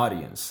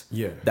audience.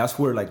 Yeah. That's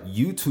where like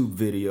YouTube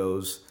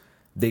videos,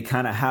 they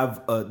kind of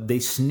have they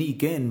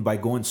sneak in by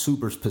going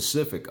super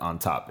specific on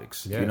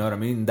topics. Yeah. You know what I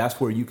mean? That's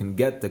where you can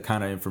get the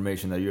kind of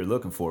information that you're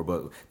looking for.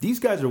 But these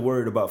guys are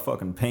worried about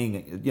fucking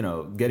paying,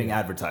 getting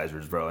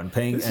advertisers, bro, and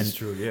paying This is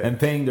true, yeah. and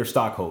paying their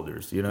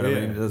stockholders. You know what I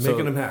mean? So-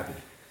 Making them happy.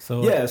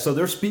 So yeah, so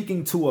they're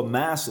speaking to a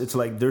mass. It's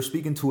like they're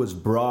speaking to as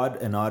broad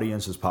an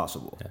audience as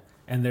possible. yeah.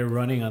 And they're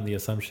running on the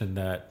assumption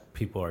that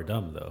people are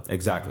dumb, though.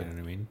 Exactly. You know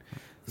what I mean?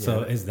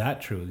 So Yeah. is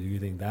that true? Do you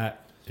think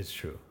that is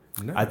true?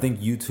 No. I think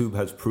YouTube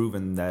has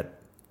proven that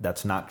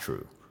that's not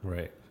true.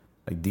 Right.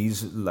 Like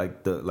these,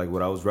 like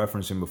what I was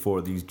referencing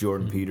before, these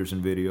Jordan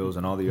Peterson videos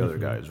and all the other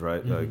guys,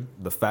 right? Like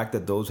the fact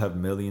that those have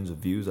millions of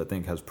views, I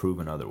think, has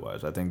proven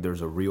otherwise. I think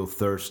there's a real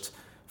thirst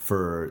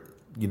for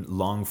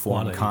long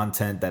form Quality.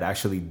 content that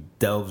actually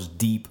delves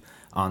deep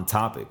on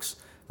topics.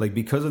 Like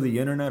because of the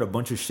internet, a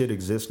bunch of shit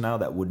exists now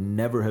that would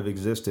never have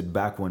existed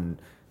back when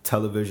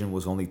television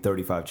was only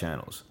 35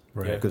 channels.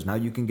 Right. Because now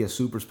you can get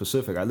super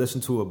specific. I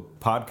listened to a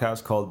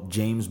podcast called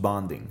James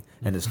Bonding,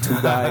 and it's two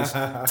guys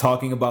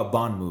talking about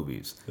Bond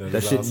movies. That That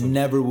is shit awesome.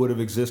 never would have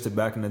existed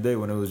back in the day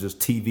when it was just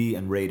TV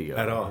and radio.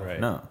 At all. Right.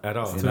 No. At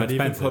all. It's Not too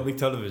even expensive. public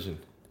television.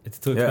 It's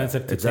too Yeah,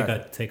 expensive to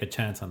exactly. take a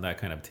chance on that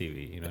kind of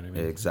TV. You know what I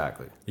mean?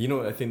 Exactly.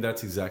 I think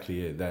that's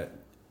exactly it. That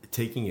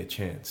taking a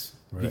chance.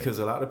 Right. Because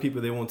a lot of people,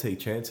 they won't take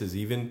chances,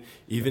 even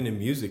in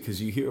music. Because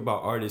you hear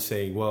about artists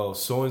saying, "Well,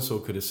 so and so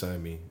could have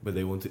signed me, but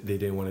they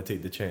didn't want to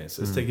take the chance."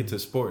 Let's take it to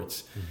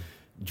sports.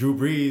 Drew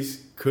Brees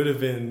could have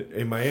been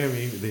in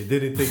Miami. They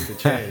didn't take the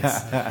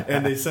chance,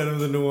 and they sent him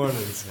to New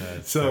Orleans.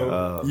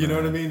 So you know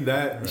what I mean?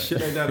 That shit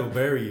like that will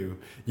bury you,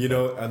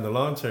 on the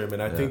long term.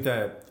 And I think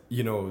that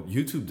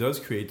YouTube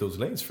does create those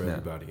lanes for Yeah.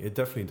 everybody. It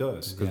definitely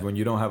does. Because when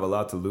you don't have a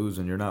lot to lose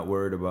and you're not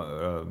worried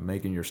about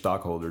making your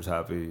stockholders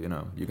happy,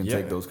 you can Yeah.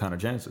 take those kind of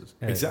chances.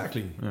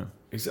 Exactly. Yeah.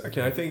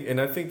 Exactly. I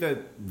think that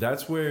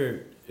that's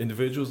where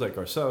individuals like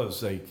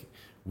ourselves, like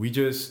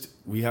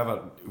we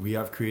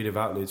have creative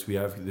outlets. We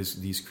have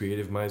these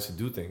creative minds to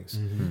do things.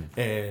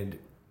 And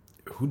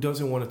who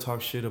doesn't want to talk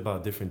shit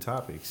about different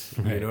topics?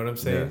 You know what I'm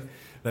saying?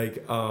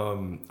 Like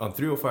on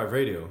 305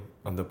 Radio,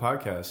 on the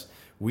podcast,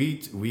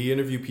 we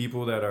interview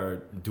people that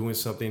are doing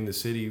something in the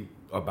city,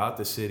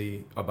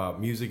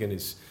 about music, and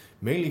it's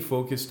mainly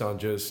focused on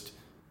just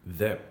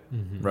them.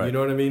 Right. You know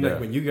what I mean? Yeah. Like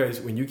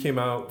when you came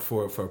out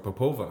for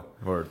Popova,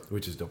 Word.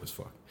 which is dope as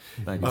fuck.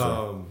 Thank you,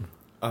 sir.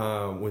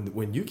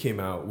 When you came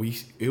out,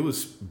 it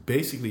was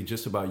basically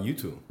just about you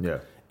two Yeah.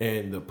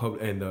 and the pub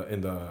and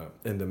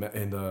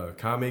the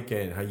comic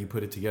and how you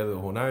put it together, the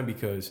whole nine.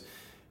 Because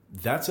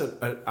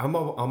I'm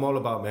all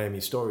about Miami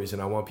stories,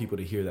 and I want people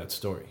to hear that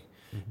story.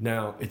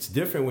 Now it's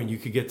different when you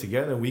could get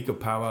together and we could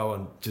powwow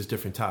on just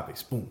different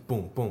topics. Boom,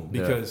 boom, boom.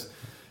 Because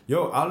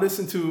I'll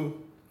listen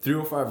to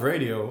 305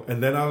 Radio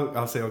and then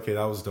I'll say, okay,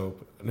 that was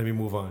dope. Let me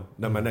move on.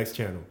 Now my next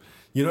channel.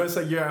 It's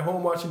like you're at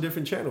home watching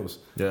different channels.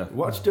 Yeah.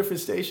 Watch different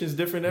stations,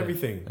 different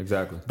everything.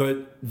 Exactly.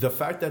 But the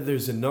fact that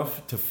there's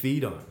enough to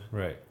feed on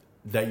Right.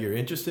 that you're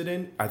interested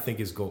in, I think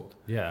is gold.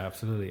 Yeah,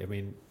 absolutely. I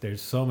mean, there's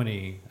so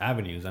many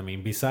avenues. I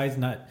mean, besides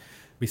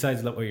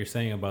what you're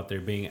saying about there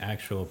being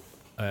actual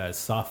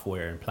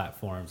software and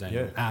platforms and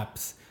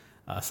apps,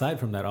 aside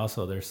from that,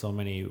 also there's so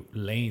many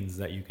lanes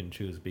that you can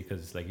choose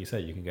because, like you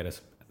said, you can get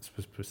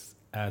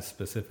as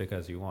specific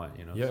as you want.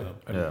 Yeah.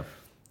 So,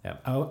 yeah.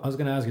 I was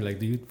gonna ask you, like,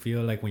 do you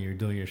feel like when you're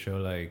doing your show,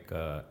 like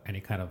any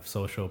kind of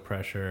social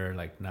pressure,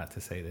 like not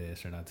to say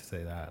this or not to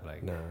say that,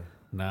 like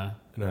nah,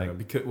 like,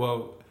 because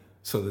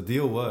so the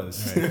deal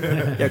was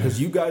Yeah,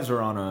 because you guys are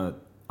on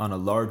a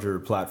larger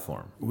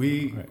platform. all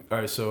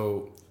right.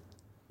 So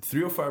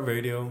 305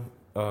 Radio.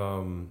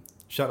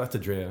 Shout out to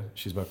Drea.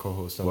 She's my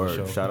co-host on the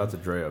show. Shout out to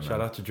Drea, man. Shout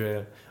out to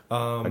Drea.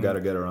 I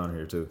gotta get her on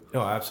here too.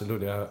 No,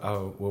 absolutely.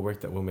 We'll work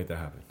that. We'll make that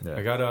happen. Yeah.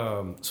 I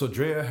got so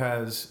Drea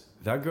has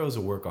that girl's a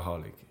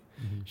workaholic.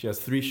 She has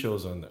 3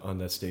 shows on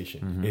that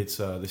station. It's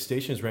the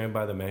station is ran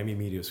by the Miami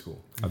Media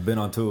School. I've been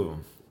on 2 of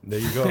them. There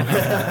you go.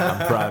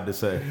 I'm proud to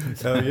say.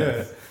 Hell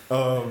yeah.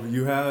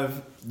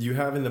 You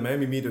have in the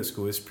Miami Media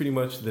School, it's pretty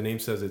much, the name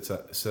says it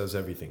says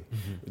everything.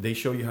 Mm-hmm. They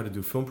show you how to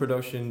do film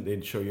production. They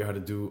show you how to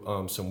do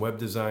some web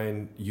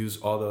design, use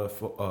all the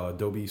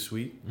Adobe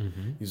Suite,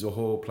 use the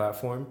whole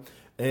platform.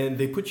 And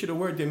they put you to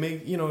work. They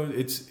make,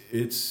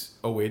 it's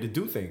a way to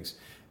do things.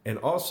 And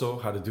also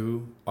how to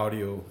do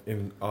audio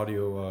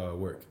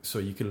work. So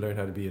you can learn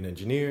how to be an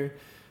engineer.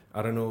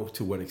 I don't know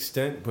to what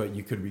extent, but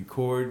you could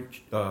record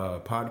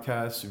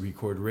podcasts,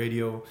 record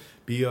radio,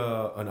 be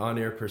an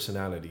on-air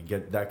personality,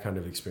 get that kind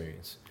of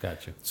experience.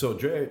 Gotcha. So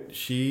Dre,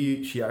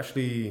 she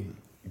actually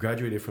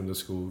graduated from the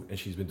school, and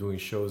she's been doing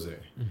shows there.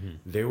 Mm-hmm.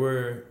 They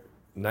were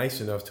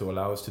nice enough to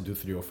allow us to do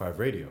 305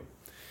 radio.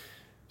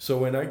 So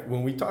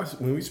when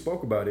we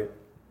spoke about it,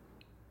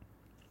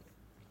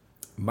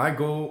 my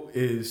goal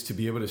is to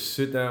be able to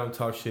sit down,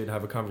 talk shit,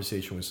 have a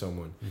conversation with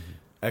someone. Mm-hmm.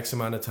 X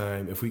amount of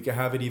time. If we could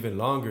have it even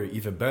longer,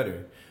 even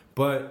better.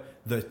 But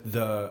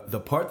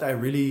the part that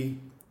really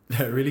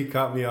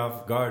caught me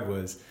off guard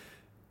was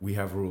we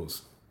have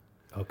rules.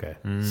 Okay.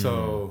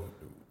 So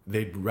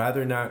they'd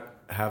rather not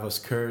have us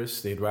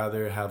curse. They'd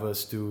rather have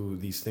us do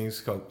these things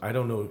called, I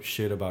don't know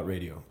shit about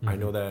radio. Mm-hmm. I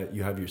know that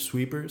you have your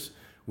sweepers,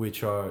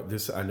 which are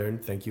this I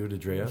learned. Thank you to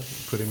Drea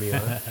putting me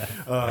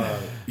on.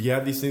 You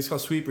have these things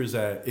called sweepers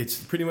that it's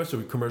pretty much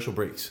the commercial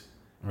breaks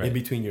in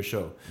between your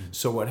show. Mm-hmm.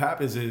 So what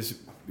happens is,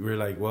 we're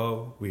like,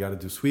 well, we got to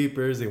do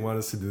sweepers. They want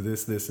us to do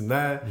this, this, and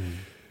that. Mm.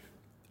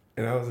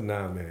 And I was like,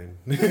 nah, man.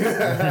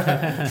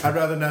 I'd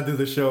rather not do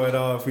the show at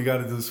all if we got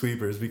to do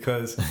sweepers,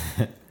 because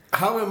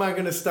how am I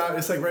going to stop?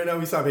 It's like right now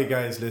we stop. Hey,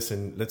 guys,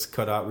 listen, let's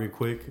cut out real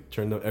quick.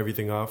 Turn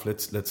everything off.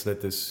 Let's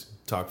let this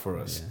talk for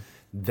us. Yeah.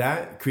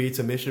 That creates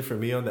a mission for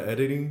me on the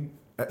editing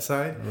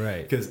side.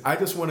 Right. Because I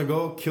just want to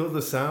go kill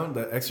the sound,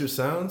 the extra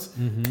sounds,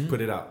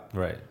 put it out.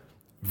 Right.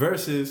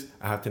 Versus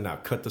I have to now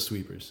cut the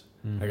sweepers.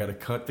 I gotta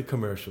cut the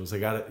commercials. I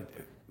gotta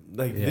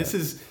this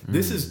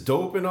is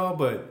dope and all,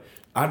 but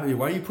why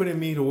are you putting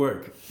me to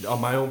work on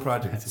my own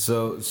project?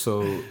 So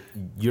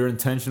your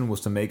intention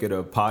was to make it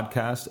a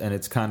podcast, and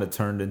it's kind of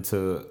turned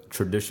into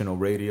traditional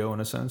radio in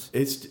a sense.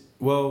 It's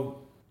I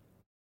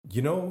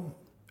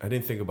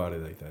didn't think about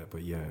it like that,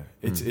 but yeah,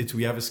 it's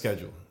we have a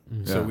schedule,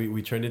 so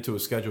we turned into a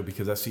schedule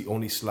because that's the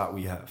only slot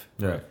we have.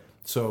 Yeah.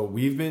 So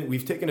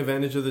we've taken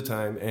advantage of the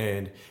time,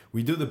 and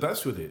we do the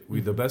best with it.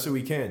 We the best that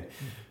we can.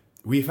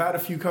 We've had a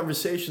few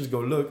conversations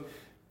go, look,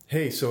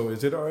 hey, so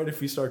is it all right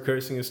if we start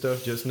cursing and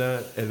stuff? Just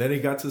not. And then it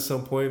got to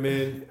some point,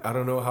 man, I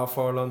don't know how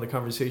far along the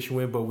conversation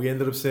went, but we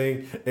ended up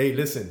saying, hey,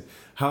 listen,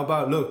 how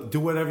about, look,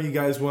 do whatever you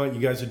guys want. You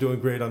guys are doing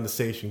great on the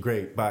station.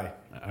 Great. Bye.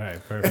 All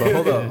right, perfect.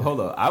 But hold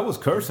up. I was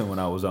cursing when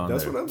I was on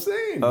That's there. What I'm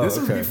saying. This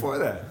was before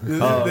that.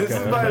 This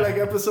is by like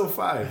episode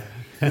 5.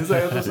 This is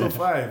like episode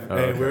 5,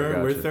 and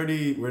we're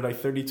 30. We're like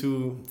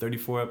 32,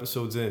 34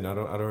 episodes in. I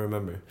don't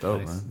remember. Oh,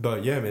 nice.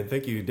 But yeah, man,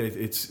 thank you.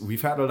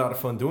 We've had a lot of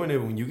fun doing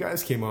it. When you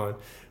guys came on,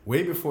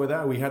 way before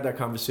that, we had that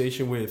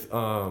conversation with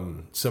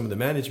some of the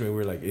management. We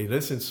were like, hey,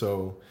 listen,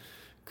 so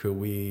could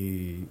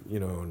we,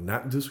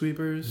 not do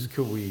sweepers?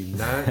 Could we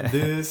not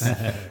this?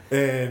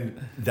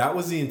 And that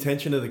was the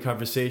intention of the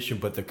conversation.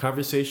 But the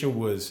conversation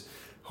was.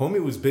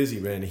 Homie was busy,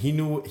 man.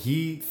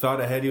 He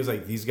thought ahead. He was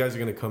like, these guys are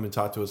going to come and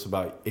talk to us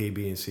about A,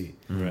 B, and C.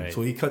 Right.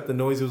 So he cut the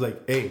noise. He was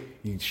like, hey,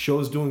 your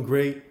show's doing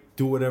great.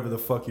 Do whatever the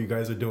fuck you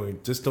guys are doing.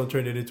 Just don't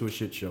turn it into a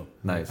shit show.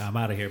 Nice. I'm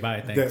out of here.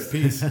 Bye. Thanks.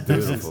 Peace.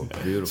 Beautiful.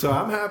 So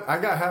I'm happy. I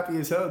got happy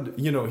as hell,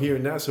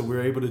 hearing that. So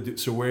we're able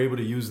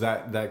to use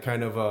that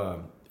kind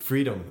of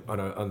freedom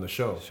on the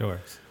show. Sure.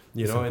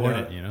 It's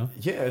important,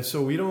 Yeah.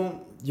 So we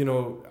don't,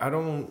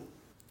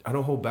 I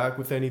don't hold back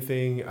with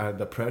anything.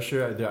 The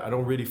pressure, I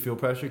don't really feel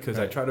pressure because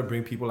I try to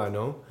bring people I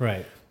know.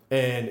 Right.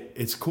 And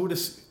it's cool to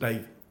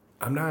like.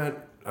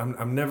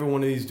 I'm never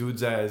one of these dudes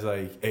that is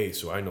like, hey,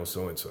 so I know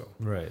so and so.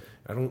 Right.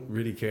 I don't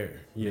really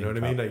care. You know what I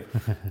mean? Like,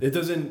 it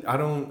doesn't. I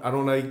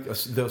don't like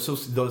the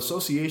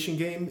association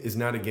game is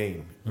not a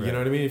game. Right. You know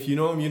what I mean? If you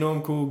know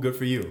him, cool, good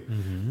for you.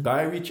 Mm-hmm. But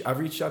I've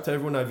reached out to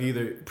everyone I've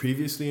either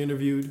previously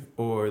interviewed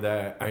or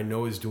that I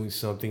know is doing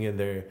something in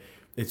there.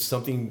 It's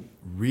something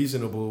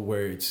reasonable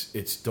where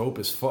it's dope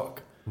as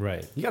fuck.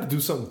 Right. You got to do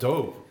something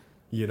dope,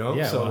 Yeah,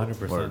 so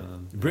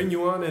 100%. Bring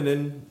you on and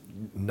then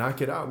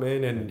knock it out,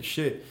 man. And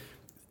shit.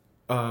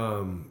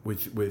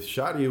 With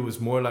Shadi, it was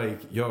more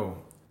like,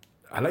 yo,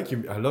 I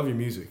love your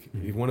music.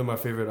 You're one of my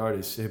favorite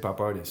artists, hip hop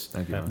artists.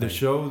 Thank you. The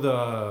show,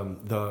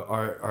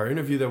 our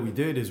interview that we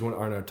did is on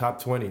our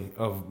top 20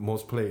 of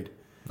most played.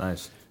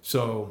 Nice.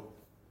 So.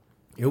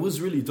 It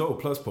was really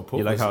dope. Plus, Popo.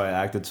 You like how I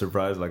acted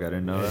surprised, like I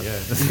didn't know that?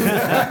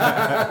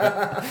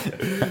 Yeah.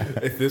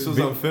 If this was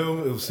on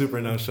film, it was super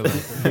nonchalant.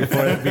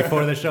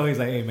 Before the show, he's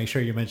like, "Hey, make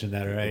sure you mention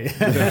that, all right?"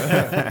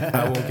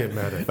 I won't get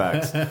mad at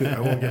facts. I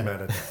won't get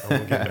mad at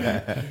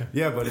that.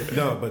 Yeah, but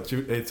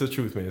it's the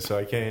truth, man. So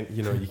I can't,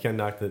 you can't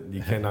knock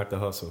the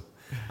hustle.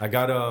 I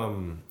got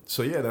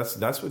So yeah,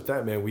 that's with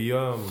that, man. We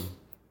I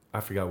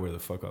forgot where the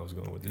fuck I was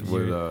going with this.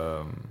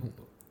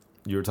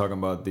 You were talking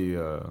about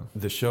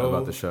the show.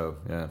 About the show,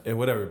 yeah. And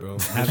whatever, bro.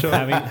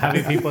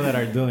 having people that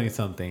are doing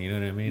something, you know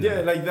what I mean?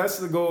 Yeah, like that's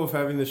the goal of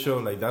having the show.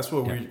 Like that's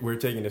what we're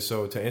taking it.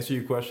 So to answer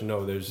your question,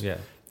 no,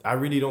 I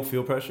really don't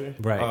feel pressure.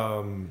 Right.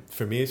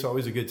 For me, it's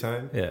always a good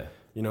time. Yeah.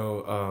 You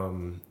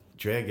know,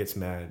 Drea gets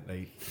mad.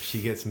 Like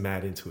she gets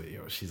mad into it.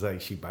 Yo, she's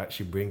like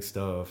she brings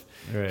stuff.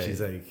 Right. She's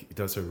like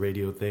does her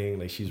radio thing.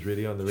 Like she's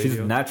really on the radio.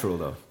 She's natural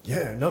though.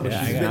 Yeah, no, but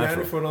she's been at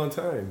it for a long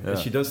time. Yeah. And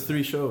she does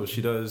 3 shows.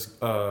 She does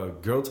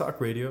Girl Talk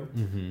Radio,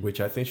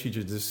 which I think she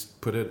should just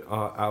put it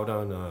out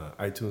on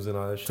iTunes and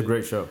all that shit. It's a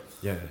great show.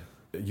 Yeah.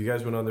 You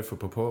guys went on there for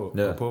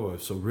Popova,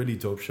 so really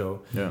dope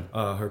show. Yeah.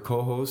 Her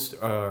co-hosts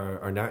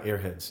are not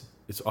airheads.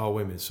 It's all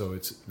women, so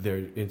it's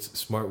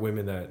smart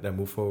women that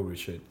move forward with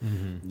shit.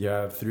 You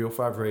have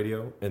 305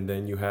 Radio, and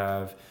then you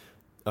have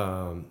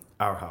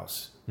Our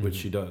House, which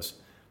she does.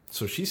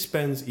 So she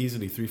spends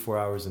easily 3-4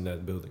 hours in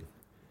that building.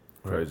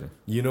 Crazy.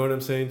 You know what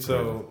I'm saying?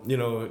 So, you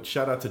know,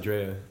 shout out to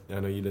Drea. I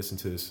know you listen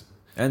to this.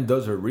 And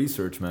does her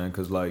research, man,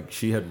 because like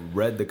she had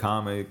read the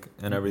comic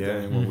and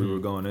everything when we were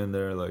going in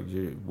there. Like,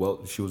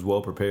 she was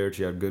well prepared.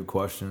 She had good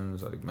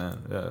questions. Like,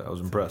 man, yeah, I was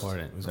impressed.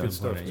 It was good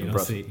stuff.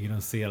 You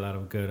don't see a lot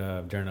of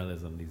good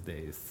journalism these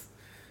days.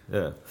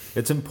 Yeah,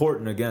 it's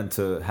important again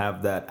to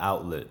have that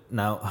outlet.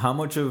 Now, how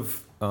much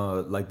of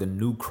like the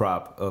new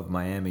crop of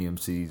Miami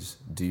MCs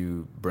do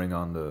you bring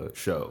on the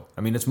show?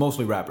 I mean, it's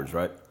mostly rappers,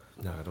 right?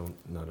 No, I don't.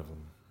 None of them.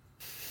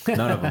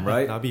 None of them,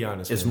 right? I'll be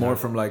honest. It's more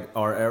from like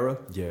our era.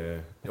 Yeah,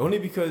 only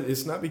because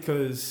it's not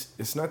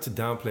to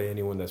downplay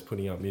anyone that's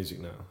putting out music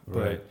now.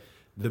 Right. But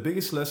the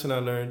biggest lesson I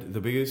learned,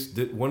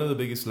 one of the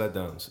biggest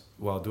letdowns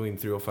while doing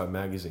 305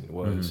 magazine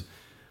was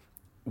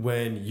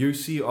when you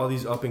see all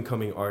these up and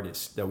coming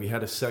artists. That we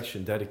had a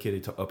section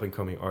dedicated to up and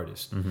coming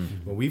artists.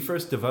 When we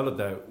first developed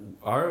that,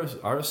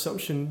 our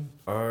assumption,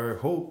 our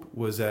hope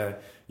was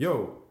that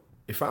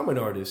if I'm an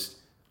artist,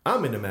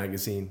 I'm in a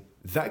magazine.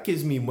 That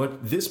gives me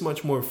this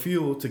much more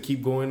fuel to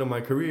keep going on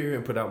my career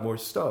and put out more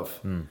stuff.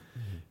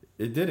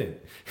 It didn't.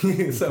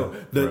 So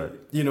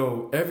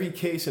every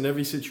case and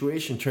every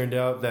situation turned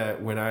out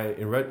that when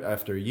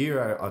after a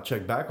year I'll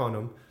check back on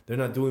them, they're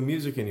not doing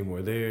music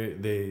anymore.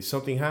 They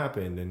something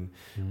happened and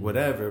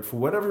whatever, for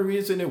whatever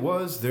reason it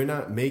was, they're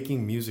not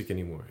making music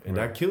anymore, and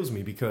that kills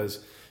me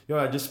because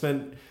I just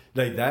spent.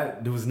 Like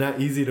that, it was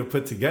not easy to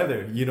put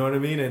together. You know what I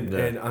mean?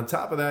 And on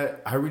top of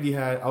that, I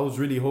was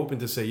really hoping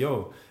to say,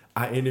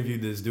 I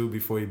interviewed this dude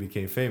before he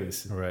became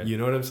famous. Right. You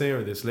know what I'm saying?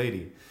 Or this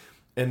lady.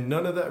 And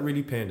none of that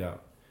really panned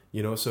out.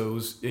 So it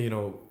was,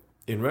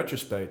 in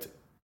retrospect,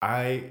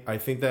 I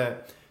think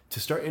that to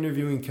start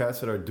interviewing cats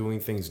that are doing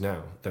things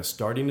now, that's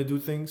starting to do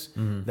things,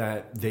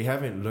 that they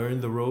haven't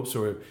learned the ropes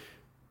or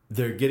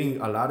they're getting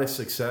a lot of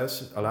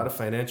success, a lot of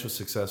financial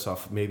success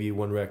off maybe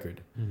one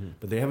record,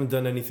 but they haven't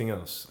done anything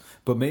else.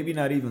 But maybe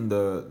not even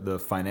the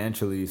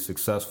financially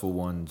successful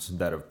ones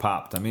that have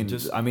popped. I mean,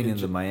 in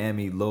the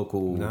Miami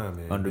local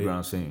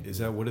underground scene.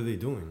 What are they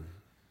doing?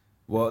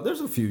 Well,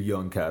 there's a few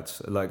young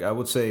cats. Like I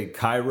would say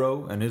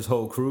Cairo and his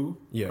whole crew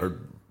are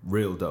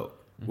real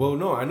dope. Well,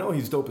 no, I know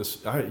he's dope as...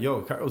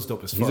 Cairo's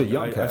dope as fuck. He's a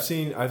young cat.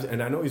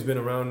 And I know he's been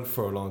around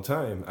for a long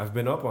time. I've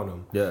been up on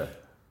him. Yeah.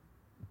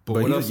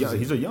 But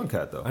he's a young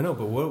cat, though. I know,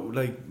 but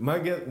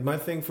my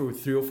thing for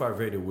 305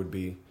 Radio would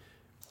be,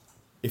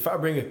 if I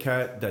bring a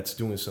cat that's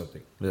doing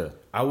something,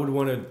 I would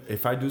want to.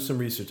 If I do some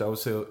research, I would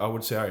say, all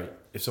right.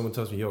 If someone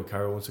tells me,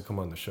 Cairo wants to come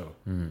on the show,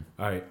 all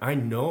right, I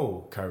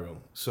know Cairo,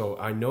 so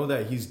I know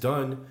that he's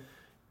done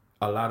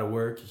a lot of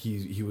work.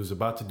 He was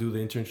about to do the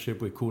internship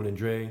with Cool and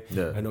Dre.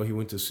 Yeah. I know he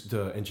went to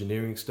the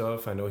engineering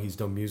stuff. I know he's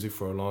done music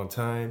for a long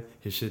time.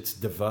 His shit's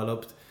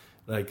developed.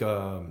 Like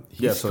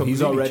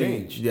he's already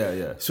changed.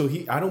 Yeah. So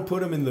I don't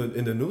put him in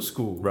the new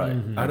school. Right.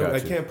 I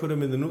can't put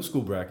him in the new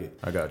school bracket.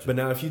 I got you. But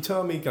now if you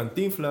tell me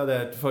Cantinflas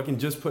that fucking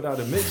just put out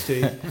a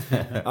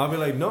mixtape, I'll be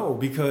like, no,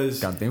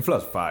 because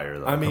Cantinflas fire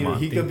though. I mean,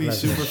 he could be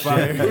super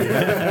fire.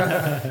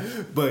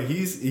 But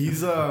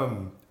he's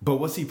but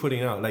what's he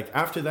putting out? Like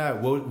after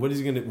that, where is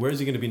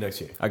he gonna be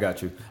next year? I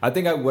got you. I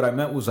think what I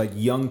meant was like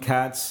young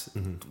cats,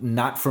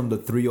 not from the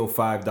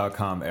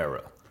 305.com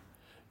era.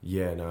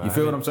 Yeah, no. You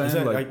feel what I'm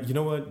saying? Like, you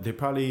know what? They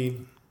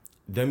probably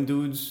them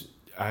dudes.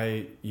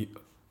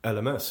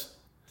 LMS.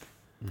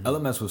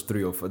 LMS was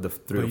 305. The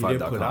 305.com. But he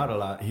didn't put out a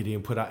lot. He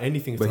didn't put out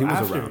anything. But he was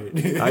after around.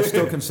 It. I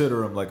still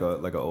consider him like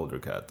an older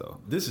cat though.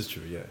 This is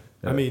true. Yeah.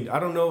 I mean, I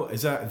don't know.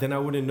 Then I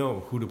wouldn't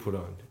know who to put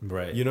on.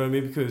 Right. You know what I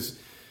mean? Because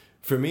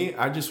for me,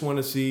 I just want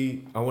to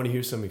see. I want to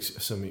hear some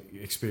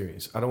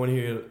experience. I don't want to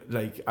hear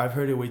like I've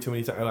heard it way too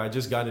many times. I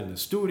just got in the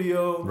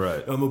studio.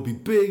 Right. I'm gonna be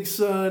big,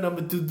 son. I'm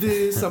gonna do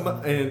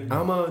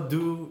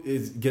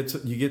this.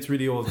 You get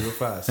really old real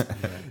fast.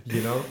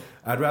 You know.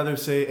 I'd rather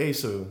say, hey,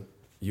 so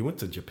you went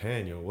to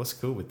Japan, yo. What's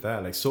cool with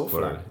that? Like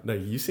Soulfly. Right.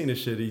 Like you seen this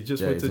shit. He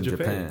just went to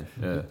Japan.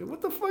 Yeah.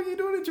 What the fuck you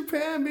doing in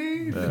Japan,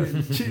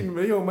 man? Cheating,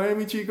 man. Yo,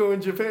 Miami Chico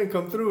in Japan,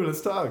 come through.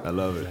 Let's talk. I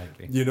love it.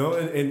 Exactly. You know,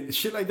 and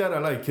shit like that I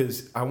like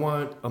because I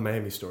want a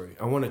Miami story.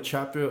 I want a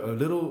chapter, a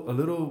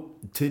little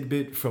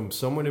tidbit from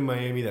someone in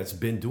Miami that's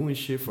been doing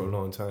shit for a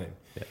long time.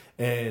 Yeah.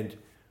 And,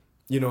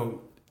 you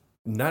know,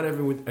 not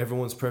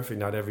everyone's perfect.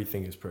 Not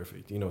everything is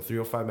perfect.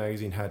 305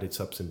 Magazine had its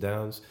ups and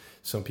downs.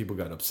 Some people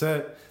got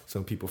upset.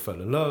 Some people fell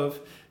in love.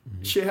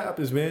 Shit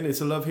happens, man.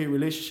 It's a love-hate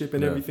relationship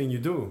in everything you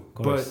do.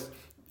 But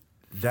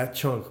that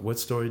chunk, what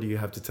story do you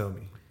have to tell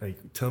me?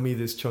 Like, tell me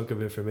this chunk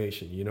of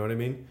information. You know what I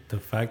mean? The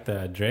fact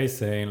that Dre's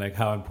saying like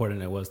how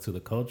important it was to the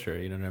culture.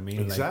 You know what I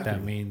mean? Exactly.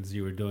 Like that means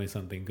you were doing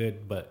something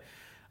good. But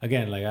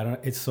again, like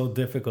it's so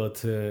difficult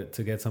to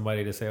get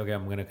somebody to say, okay,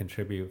 I'm going to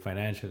contribute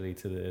financially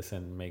to this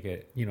and make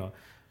it,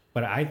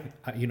 But I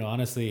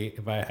honestly,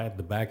 if I had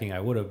the backing,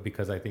 I would have,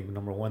 because I think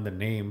number one, the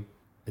name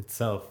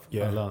itself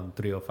alone,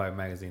 305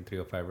 Magazine,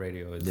 305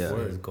 Radio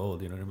is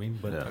gold. You know what I mean?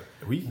 But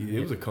it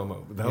was a come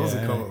up. That was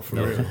a come up for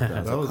real.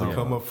 That was a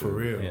come up for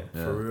real.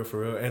 For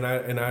real. And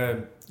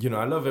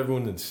I love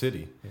everyone in the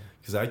city,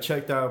 because I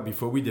checked out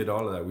before we did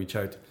all of that. We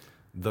checked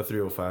the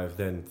 305,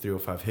 then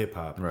 305 Hip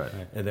Hop, right?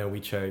 And then we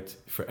checked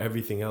for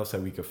everything else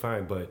that we could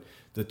find. But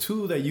the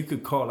two that you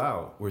could call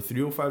out were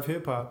 305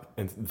 Hip Hop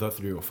and the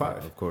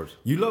 305. Of course,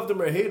 you loved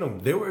them or hate them,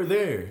 they were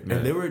there,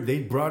 and they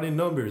brought in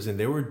numbers and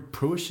they were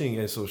pushing.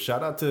 And so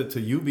shout out to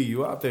UB,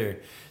 you out there.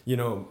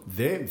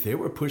 They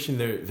were pushing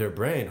their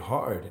brand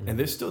hard, and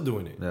they're still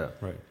doing it. Yeah,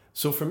 right.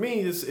 So for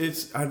me,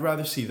 it's I'd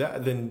rather see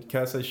that than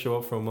cats that show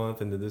up for a month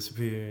and then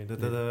disappear,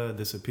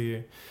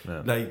 disappear.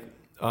 Yeah. Like,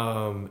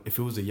 if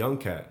it was a young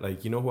cat,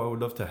 like, who I would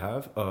love to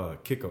have?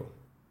 Kiko,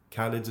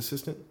 Khaled's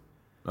assistant.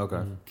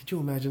 Okay. Could you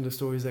imagine the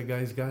stories that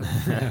guy's got?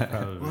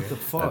 What the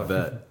fuck? I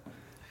bet.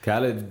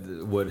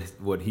 Khaled,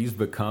 what he's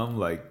become,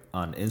 like,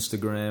 on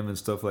Instagram and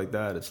stuff like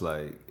that,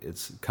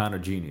 it's kind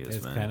of genius, man.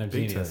 It's kind of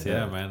genius,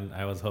 man.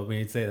 I was hoping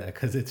you'd say that,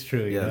 because it's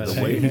true.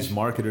 The way he's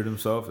marketed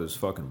himself is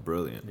fucking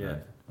brilliant,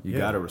 man. You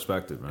gotta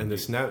respect it, man. And the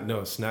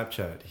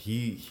Snapchat,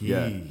 he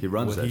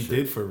runs that what he shit.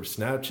 did for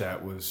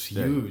Snapchat was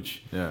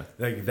huge. Yeah.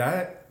 Like,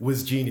 that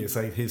was genius.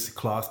 Like, his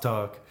cloth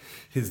talk,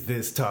 his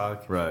this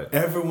talk. Right.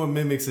 Everyone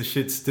mimics the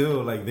shit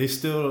still. Like, they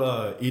still,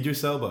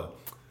 Idris Elba.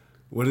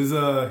 What is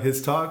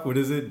his talk? What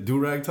is it?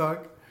 Do-rag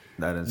talk?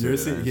 I didn't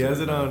see it. He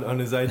has it on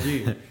his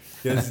IG.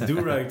 He has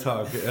do-rag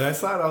talk. And I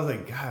saw it, I was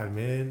like, God,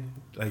 man.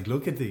 Like,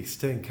 look at the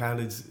extent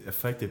Khaled's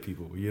affected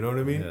people. You know what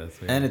I mean? Yeah,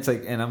 and it's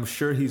like, and I'm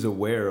sure he's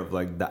aware of,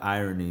 like, the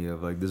irony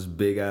of, like, this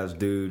big ass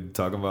dude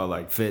talking about,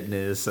 like,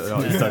 fitness. He's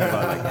talking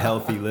about, like,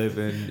 healthy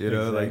living.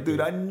 Like,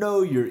 dude, I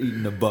know you're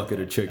eating a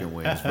bucket of chicken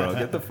wings, bro.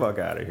 Get the fuck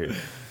out of here.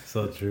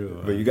 So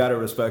true. But you gotta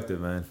respect it,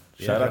 man.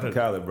 Shout out to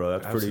Khaled, bro.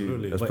 That's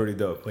pretty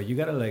dope. But you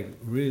gotta, like,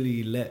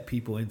 really let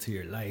people into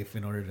your life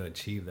in order to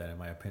achieve that, in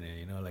my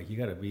opinion. Like, you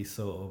gotta be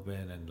so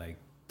open and, like,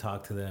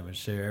 talk to them and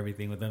share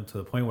everything with them, to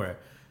the point where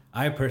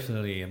I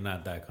personally am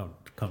not that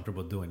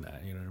comfortable doing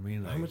that. You know what I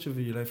mean? Like, how much of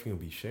your life are you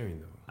gonna be sharing,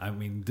 though? I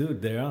mean,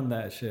 dude, they're on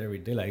that shit every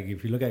day. Like,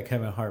 if you look at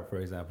Kevin Hart, for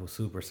example,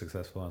 super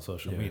successful on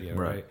social media,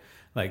 right?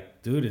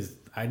 Like, dude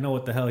I know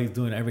what the hell he's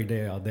doing every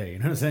day, all day. You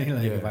know what I'm saying?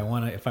 Like,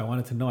 if I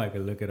wanted to know, I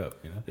could look it up.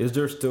 Is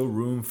there still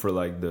room for,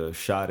 like, the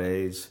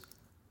Sade's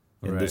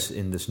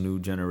in this new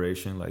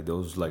generation? Like,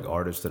 those, like,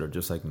 artists that are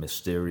just, like,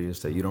 mysterious,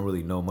 that you don't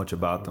really know much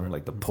about them,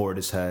 like the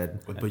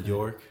Portishead, but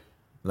York.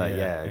 Like,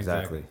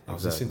 exactly. I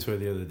was listening to it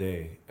the other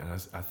day, and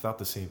I thought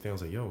the same thing. I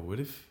was like, yo,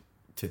 what if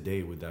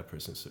today would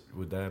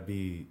that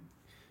be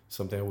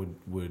something I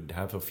would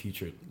have a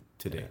future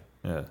today?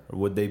 Yeah. Or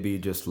would they be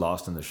just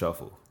lost in the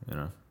shuffle,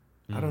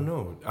 I don't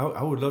know.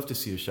 I would love to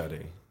see a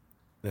Sade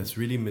that's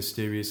really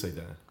mysterious like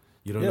that.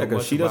 You don't know because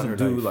much she about doesn't her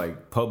do life.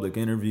 like public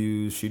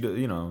interviews. She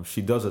does,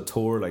 she does a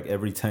tour like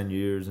every 10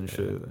 years and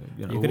shit.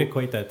 You could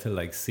equate that to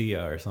like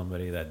Sia or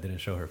somebody that didn't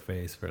show her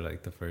face for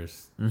like the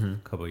first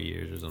couple of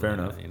years or something. Fair like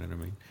enough. That, you know what I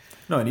mean?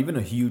 No, and even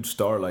a huge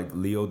star like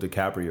Leo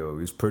DiCaprio,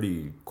 he's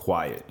pretty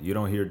quiet. You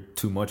don't hear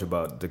too much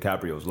about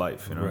DiCaprio's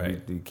life.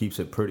 Right. He keeps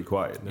it pretty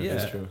quiet. No,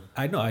 that's true.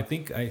 I know. I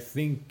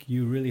think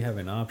you really have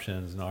an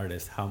option as an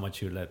artist how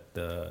much you let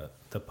the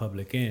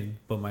public in.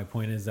 But my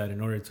point is that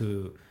in order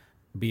to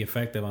be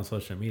effective on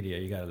social media,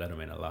 you gotta let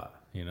them in a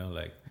lot.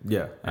 Like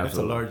that's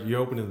a large.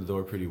 You're opening the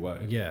door pretty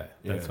wide. Yeah,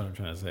 that's what I'm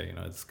trying to say.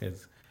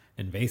 It's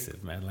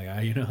invasive, man.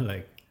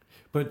 Like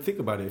But think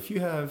about it. If you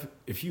have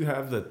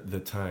the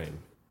time,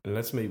 and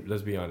let's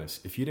be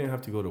honest. If you didn't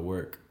have to go to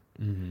work,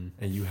 and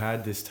you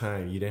had this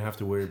time, you didn't have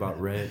to worry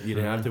about rent. You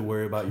didn't have to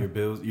worry about your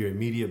bills, your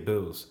immediate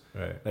bills,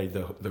 right? Like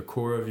the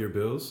core of your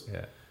bills.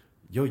 Yeah.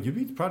 Yo,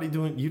 you'd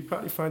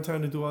probably find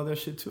time to do all that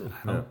shit too.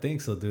 I don't think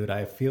so, dude.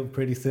 I feel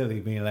pretty silly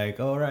being like,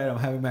 all right, I'm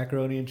having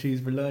macaroni and cheese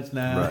for lunch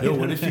now. Right. Yo,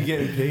 what if you're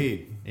getting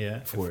paid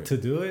for it to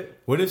do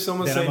it? What if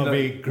someone's saying I'm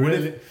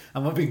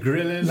gonna be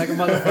grilling like a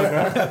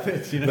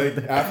motherfucker?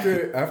 Like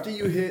after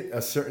you hit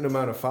a certain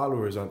amount of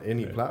followers on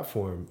any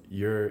platform,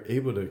 you're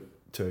able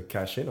to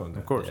cash in on that.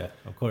 Of course. Yeah,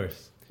 of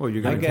course. Well,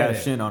 you're going to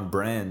cash in on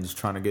brands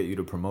trying to get you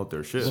to promote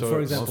their shit. So,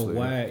 for example,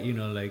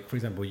 like, for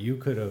example, you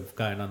could have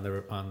gotten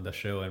on the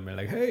show and been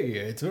like, hey,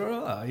 it's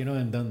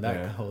and done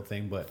that whole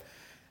thing. But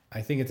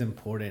I think it's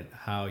important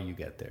how you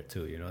get there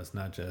too. You know, it's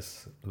not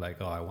just like,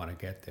 oh, I want to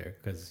get there,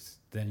 because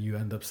then you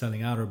end up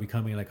selling out or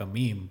becoming like a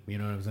meme. You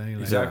know what I'm saying?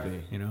 Like,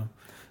 Exactly. You know.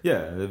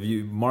 Yeah, if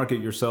you market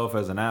yourself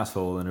as an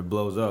asshole and it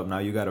blows up, now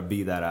you got to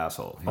be that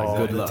asshole. All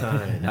Good the luck.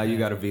 time. Now you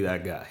got to be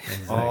that guy.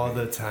 All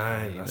the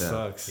time. That Yeah.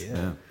 sucks.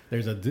 Yeah.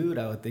 There's a dude,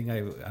 I would think,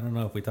 I don't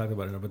know if we talked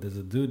about it, but there's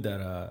a dude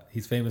that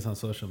he's famous on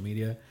social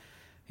media.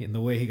 And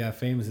the way he got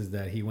famous is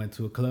that he went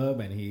to a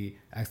club and he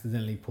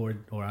accidentally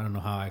poured, or I don't know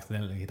how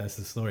accidentally, that's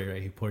the story,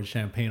 right? He poured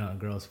champagne on a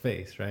girl's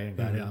face, right? And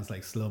got it on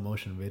like slow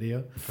motion video.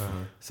 Uh-huh.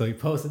 So he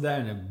posted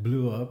that and it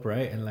blew up,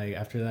 right? And like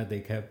after that,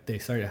 they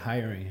started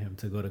hiring him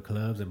to go to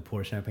clubs and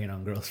pour champagne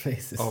on girls'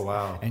 faces. Oh,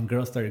 wow. And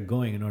girls started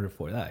going in order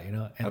for that, you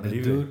know? And I the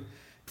believe dude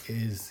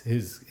is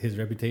his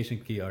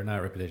reputation or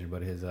not reputation,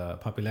 but his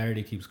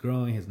popularity keeps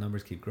growing, his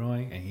numbers keep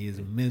growing, and he is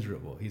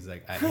miserable. He's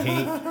like, I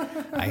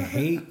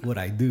hate what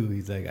I do.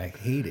 He's like, I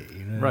hate it,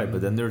 you know. Right,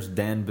 but then there's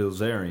Dan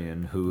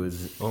Bilzerian, who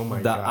is Oh my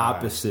the God.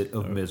 opposite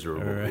of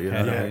miserable. Right. You know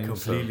what I Yeah, mean?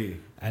 completely.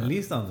 At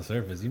least on the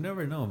surface, you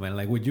never know, man.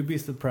 Like, would you be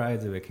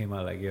surprised if it came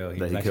out like, yo,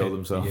 That he killed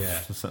himself. Yeah,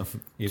 So,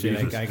 you'd be like,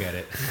 Jesus. I get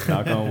it.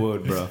 Knock on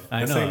wood, bro.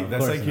 I That's know. like, of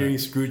that's course like hearing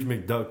Scrooge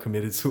McDuck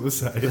committed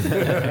suicide.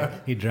 not.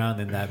 He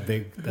drowned in that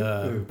big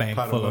bank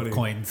Pot of full of money.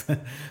 coins.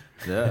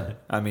 Yeah,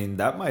 I mean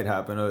that might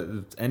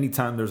happen.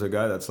 Anytime there's a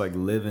guy that's like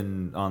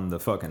living on the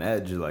fucking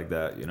edge like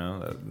that,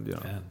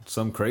 Yeah.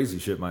 some crazy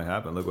shit might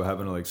happen. Look what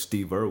happened to like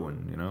Steve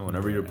Irwin. You know,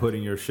 whenever you're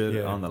putting your shit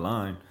Yeah. on the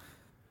line,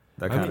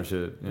 that I kind mean, of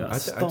shit. Yeah, I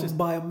Stung just-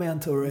 by a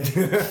manta ray.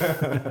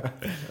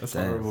 That's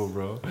Damn. horrible,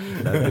 bro.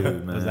 that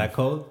dude, man. Was that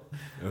cold?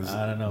 It was-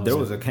 I don't know. There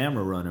was a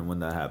camera running when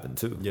that happened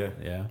too. yeah.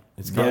 Yeah.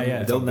 It's They'll, called-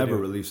 yeah, they'll on never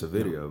video. release a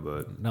video,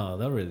 but No,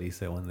 they'll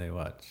release it when they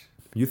watch.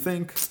 you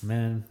think?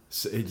 Man.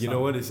 So, you know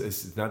what?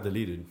 It's not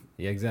deleted.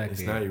 Yeah, exactly.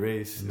 It's not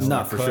erased. No, It's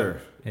not for cut. sure.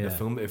 Yeah. The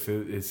film, if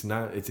it's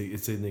not, it's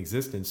in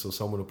existence, so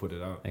someone will put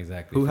it out.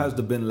 Exactly. Who has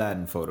the Bin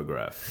Laden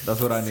photograph? That's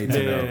what I need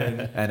to know.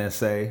 Man.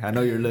 NSA, I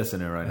know you're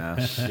listening right now.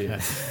 Shit.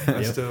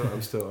 I'm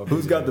still. Up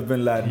Who's to got date. the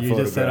Bin Laden You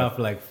photograph? just set off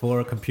like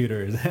 4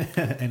 computers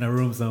in a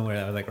room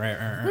somewhere. I was like,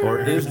 right. Or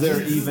is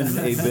there even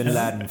a Bin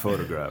Laden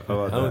photograph? How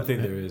I about don't that?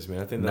 think there is, man.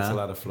 I think that's Nah?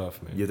 a lot of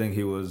fluff, man. You think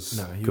he was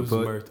Nah, he was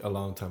kaput? murked a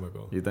long time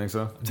ago. You think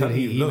so? Did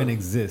he Look, even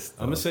exist?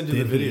 I'm gonna though? send you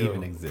Did the he video.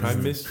 even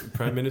exist?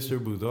 Prime Minister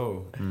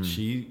Boudreaux,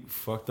 she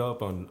fucked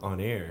up on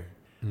air,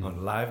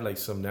 on live, like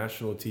some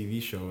national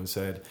TV show, and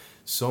said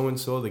so and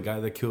so, the guy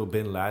that killed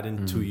Bin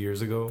Laden 2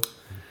 years ago.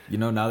 You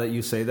know, now that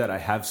you say that, I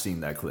have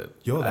seen that clip.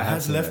 Yo, I that have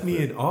has seen left that me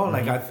clip. in awe.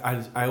 Like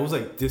I was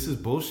like, this is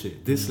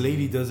bullshit. This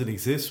lady doesn't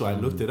exist. So I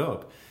looked it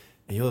up.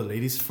 And yo, the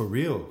lady's for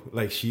real.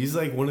 Like she's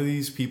like one of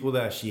these people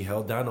that she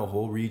held down a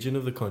whole region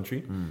of the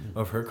country,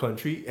 of her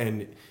country,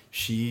 and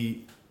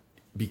she,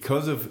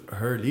 because of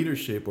her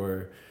leadership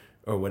or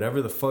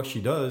whatever the fuck she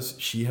does,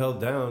 she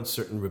held down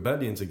certain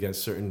rebellions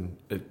against certain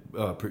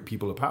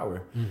people of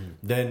power.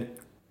 Then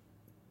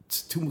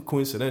it's too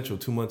coincidental.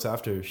 2 months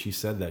after she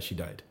said that, she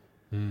died.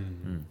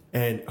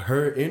 And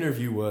her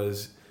interview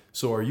was,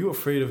 so are you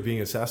afraid of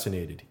being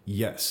assassinated?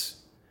 Yes.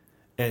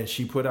 And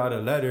she put out a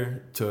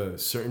letter to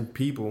certain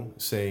people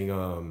saying,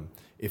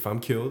 if I'm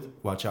killed,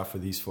 watch out for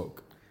these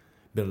folk.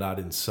 Bin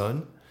Laden's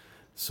son,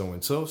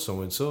 so-and-so,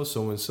 so-and-so,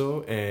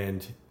 so-and-so,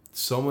 and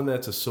someone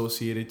that's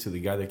associated to the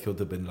guy that killed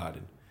the Bin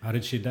Laden. How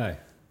did she die?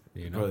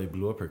 You know, Bro, they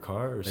blew up her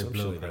car or they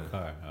something blew like up her that.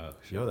 car. Oh,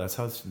 shit. Yo, that's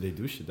how they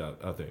do shit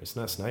out there. It's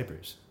not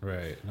snipers.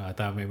 Right. No, I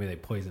thought maybe they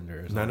poisoned her.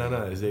 Or No,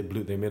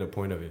 something. they made a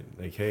point of it.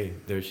 Like, hey,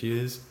 there she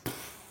is.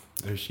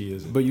 There she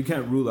is. But you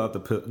can't rule out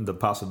the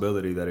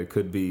possibility that it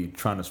could be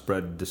trying to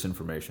spread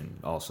disinformation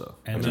also.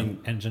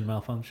 Engine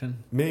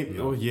malfunction. Maybe.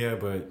 Oh yeah,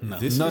 but No.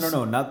 this No, is,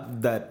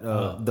 not that.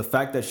 The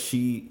fact that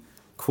she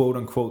quote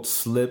unquote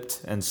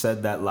slipped and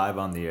said that live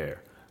on the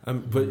air.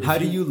 But How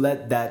do you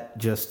let that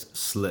just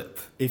slip?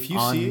 If you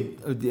on- see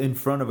in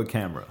front of a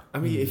camera? I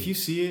mean, if you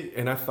see it,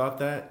 and I thought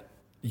that,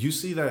 you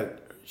see that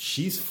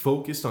she's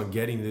focused on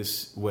getting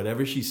this.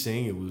 Whatever she's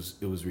saying, it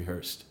was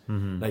rehearsed.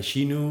 Like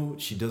she knew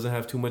she doesn't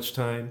have too much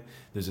time.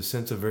 There's a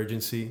sense of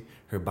urgency.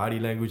 Her body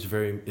language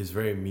is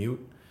very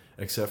mute,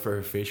 except for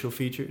her facial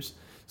features.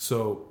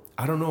 So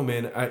I don't know,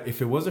 man.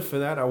 If it wasn't for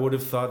that, I would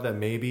have thought that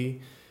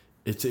maybe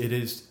it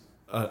is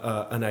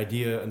an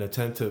idea, an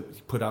attempt to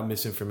put out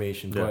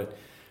misinformation. Yeah. But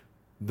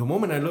the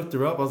moment I looked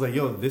her up, I was like,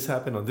 yo, this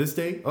happened on this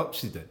day. Oh,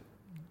 she's dead.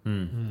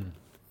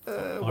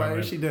 Why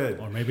is she dead?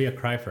 Or maybe a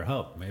cry for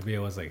help. Maybe it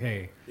was like,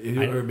 hey,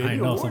 Or maybe I a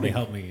know somebody warning.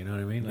 help me. You know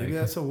what I mean? Maybe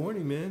Like, that's a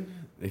warning, man.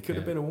 It could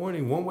have Yeah. been a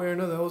warning. One way or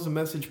another, that was a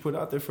message put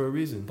out there for a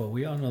reason. but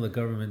we all know the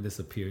government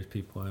disappears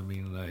people. I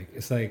mean, like,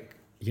 it's like,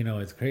 you know,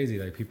 it's crazy.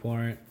 Like, people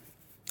aren't.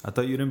 I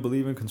thought you didn't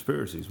believe in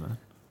conspiracies, man.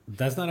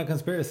 That's not a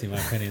conspiracy, in my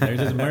opinion. They're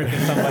just murking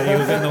somebody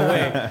who's in the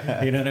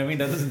way. You know what I mean?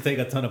 That doesn't take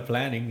a ton of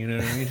planning. You know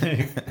what I mean?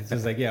 It's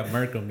just like, yeah,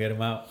 murk them, get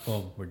them out.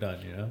 Boom, we're done.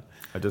 You know?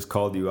 I just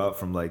called you out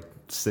from like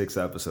 6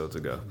 episodes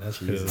ago. That's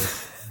cool.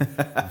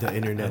 The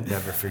internet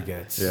never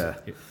forgets. Yeah,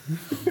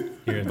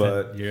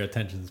 Your your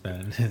attention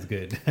span is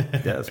good.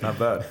 yeah, it's not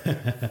bad.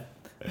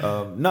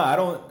 No,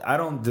 I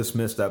don't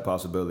dismiss that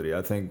possibility.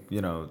 I think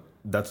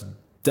that's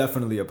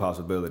definitely a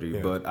possibility,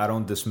 Yeah. but I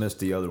don't dismiss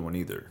the other one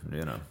either.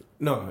 You know.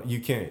 No, you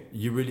can't.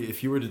 You really,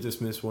 if you were to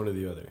dismiss one or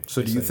the other.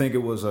 So do it's you like- think it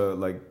was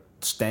like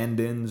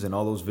stand-ins and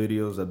all those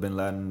videos that Bin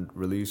Laden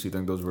released? You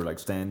think those were like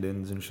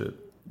stand-ins and shit?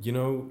 You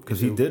know, Because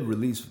he did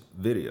release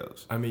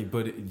videos. I mean,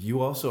 but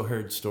you also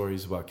heard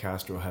stories about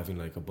Castro having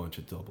like a bunch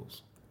of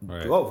doubles.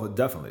 Right. Oh,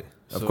 definitely,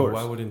 of So course.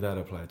 why wouldn't that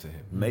apply to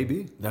him?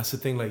 Maybe, That's the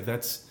thing. Like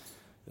that's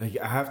like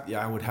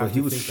I would have. but he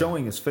to was think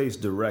showing his face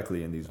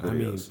directly in these that. I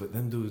mean, videos. but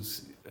them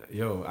dudes,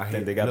 yo, I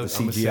think they got the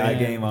I'ma CGI say-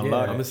 game on Yeah.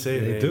 lock. I'm gonna say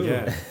They that, do.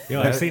 yeah.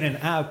 Yo, I've seen an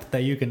app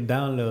that you can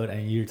download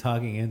and you're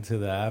talking into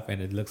the app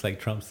and it looks like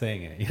Trump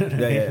saying it. You know what I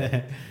mean?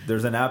 Yeah.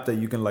 There's an app that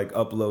you can like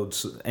upload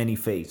any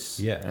face.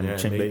 Yeah. and Yeah,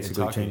 change, and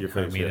basically talking. change your I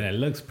face. mean, yeah. and it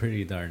looks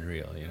pretty darn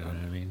real. You know what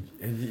I mean?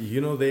 And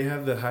you know they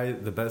have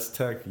the best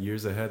tech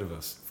years ahead of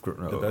us. The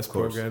best of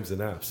course. programs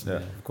and apps. Yeah,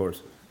 of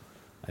course.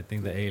 I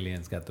think the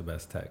aliens got the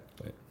best tech,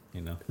 but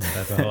you know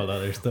that's a whole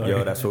other story.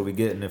 Yo, that's where we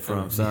getting it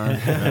from, son.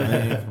 You know what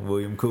I mean?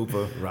 William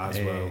Cooper.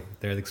 Roswell. Hey,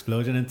 there's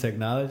explosion in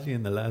technology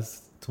in the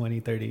last 20,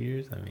 30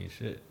 years. I mean,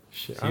 shit.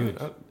 Shit, It's huge.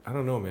 I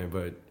don't know, man,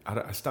 but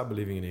I stopped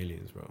believing in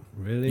aliens, bro.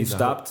 Really? You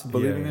stopped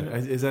believing in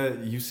it? Is that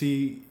you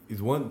see?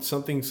 Is one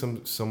something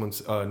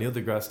someone's Neil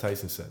deGrasse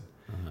Tyson said.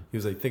 He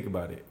was like, think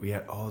about it. We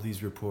had all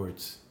these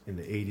reports in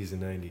the 80s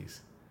and 90s,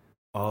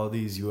 all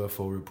these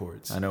UFO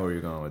reports, I know where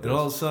you're going with and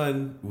all this. of a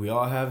sudden we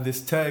all have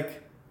this tech.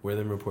 Where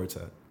them reports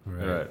at?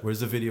 Right. Where's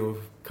the video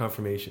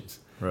confirmations?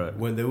 Right.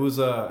 When there was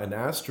an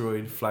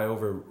asteroid fly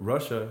over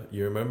Russia,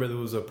 you remember there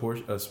was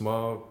a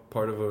small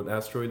part of an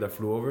asteroid that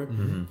flew over,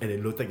 and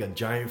it looked like a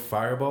giant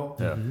fireball.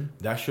 Yeah.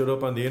 That showed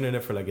up on the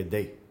internet for like a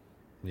day.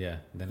 Yeah.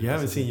 Then You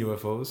haven't this seen is-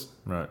 UFOs.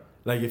 Right.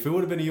 Like if it would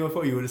have been a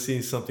UFO, you would have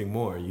seen something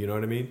more. You know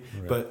what I mean?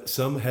 Right. But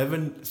some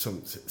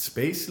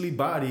spacely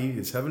body,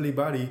 this heavenly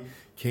body,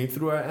 came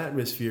through our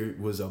atmosphere. It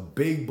was a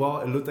big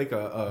ball. It looked like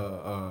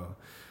a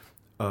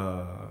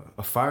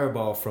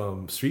fireball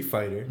from Street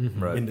Fighter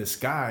Right. in the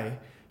sky,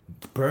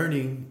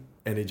 burning,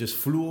 and it just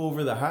flew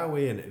over the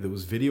highway. And there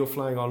was video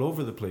flying all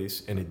over the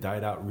place, and it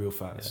died out real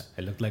Yeah, fast.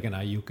 it looked like an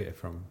Ayuke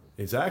from.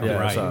 Exactly. Yeah,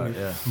 I Right. saw it,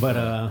 yeah.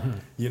 But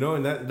You know,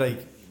 and that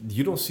like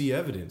you don't see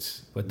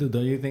evidence. but dude,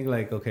 don't you think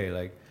like okay,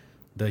 like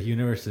the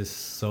universe is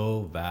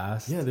so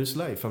vast? Yeah, there's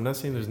life. I'm not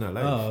saying there's not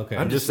life. Oh, okay.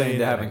 I'm just saying they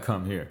that- haven't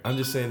come here. I'm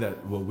just saying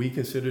that what we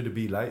consider to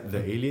be light,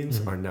 the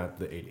aliens are not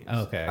the aliens.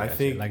 Okay. I got you.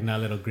 think like not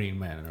little green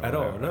man or at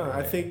all. whatever, No,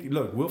 I right. think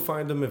look, we'll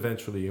find them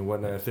eventually and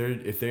whatnot. If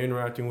they're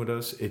interacting with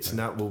us, it's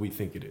not what we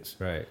think it is.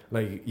 Right.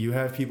 Like you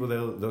have people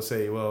they'll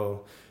say,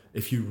 well,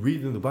 if you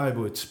read in the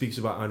Bible, it speaks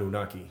about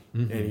Anunnaki,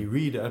 and you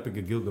read the Epic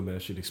of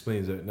Gilgamesh, it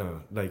explains that.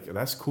 No, like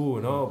that's cool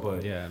and all,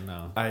 but Yeah.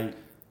 No.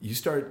 you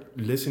start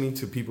listening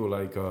to people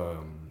like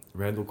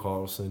Randall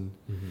Carlson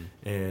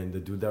and the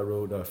dude that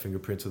wrote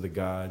Fingerprints of the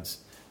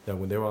Gods, that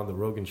when they were on the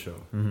Rogan show,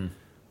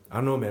 I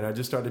don't know, man, I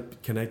just started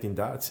connecting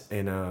dots,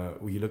 and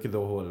when you look at the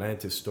whole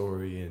Atlantis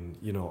story and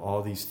you know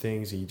all these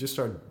things, and you just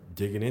start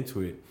digging into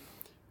it.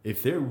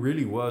 If there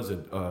really was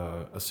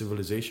a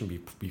civilization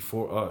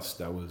before us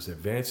that was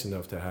advanced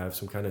enough to have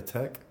some kind of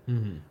tech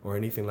or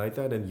anything like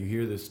that, and you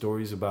hear the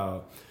stories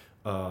about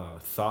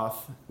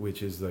Thoth,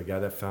 which is the guy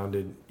that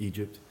founded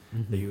Egypt,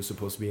 that he was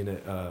supposed to be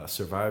a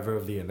survivor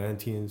of the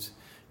Atlanteans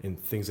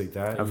and things like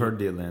that. I've heard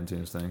the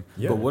Atlanteans thing.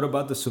 Yeah. But what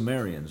about the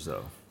Sumerians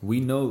though? We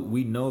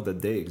know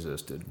that they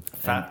existed.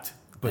 Fact.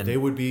 But they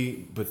would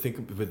be. But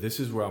this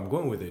is where I'm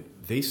going with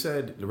it. They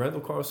said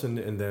Randall Carlson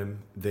and them.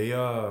 They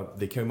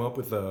came up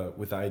with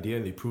the idea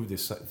and they proved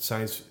this.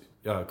 Science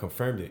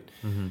confirmed it.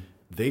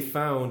 They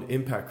found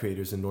impact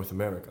craters in North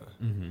America.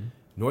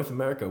 North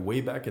America,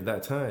 way back at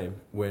that time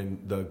when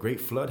the Great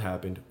Flood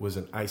happened, was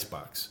an ice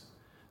box.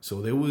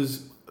 So there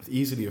was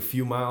easily a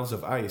few miles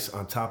of ice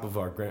on top of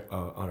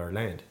on our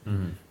land.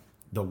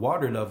 The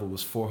water level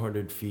was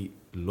 400 feet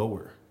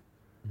lower.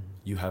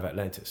 You have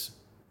Atlantis.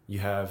 You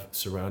have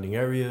surrounding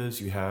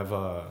areas. You have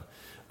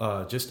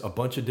just a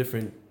bunch of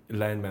different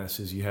land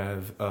masses. You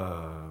have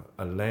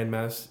a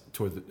landmass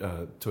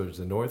towards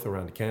the north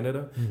around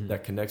Canada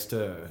that connects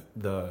to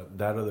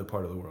that other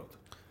part of the world.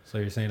 So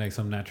you're saying like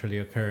some naturally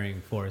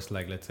occurring force,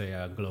 like let's say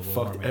a global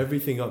Fucked warming.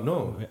 everything up.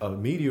 No, a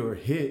meteor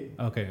hit,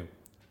 Okay.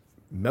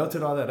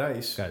 melted all that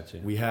ice. Gotcha.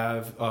 We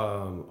have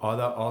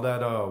all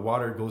that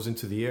water goes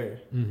into the air.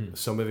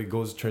 Some of it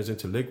turns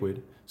into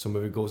liquid. Some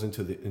of it goes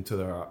into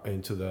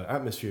the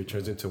atmosphere,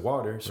 turns into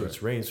water. So Right.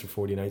 it rains for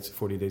 40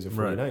 days and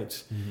 40 Right.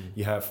 nights.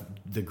 You have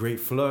the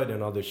Great Flood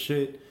and all this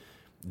shit.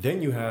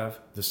 Then you have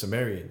the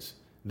Sumerians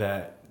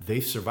that they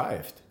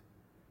survived.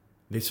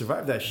 They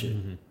survived that shit,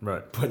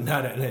 Right. but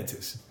not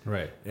Atlantis.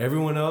 Right.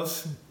 Everyone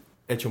else,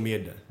 hecho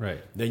mierda.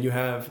 Right. Then you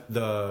have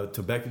the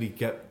Tobekli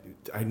Gep.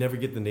 I never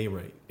get the name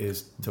right.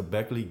 Is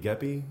Tobekli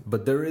Gepi?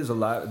 But there is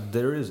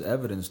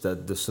evidence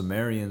that the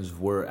Sumerians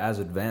were as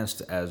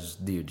advanced as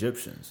the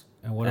Egyptians.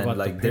 And what about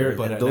the like pyramids?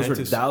 But those are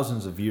Atlantis-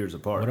 thousands of years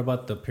apart. What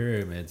about the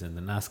pyramids and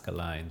the Nazca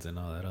lines and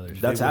all that other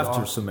shit? That's They would after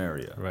all-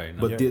 Sumeria. Right.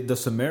 But Yeah. the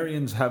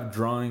Sumerians have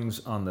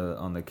drawings on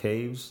the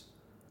caves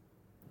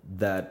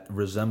that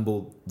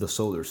resemble the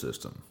solar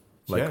system,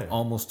 like Yeah.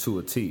 almost to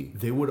a T.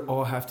 They would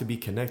all have to be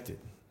connected.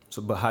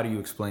 So, but how do you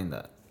explain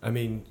that? I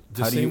mean,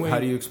 How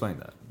do you explain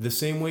that? the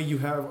same way you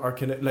have our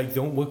connect, like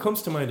what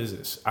comes to mind is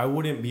this. I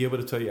wouldn't be able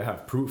to tell you I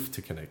have proof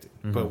to connect it,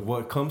 but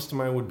what comes to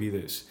mind would be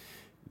this: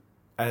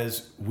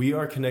 as we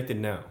are connected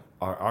now,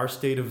 our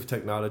state of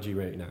technology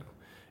right now.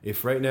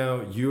 If right now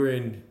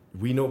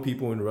we know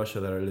people in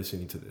Russia that are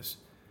listening to this,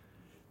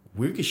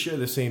 we could share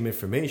the same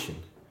information.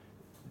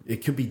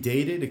 It could be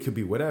dated, it could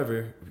be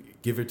whatever,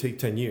 give or take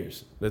 10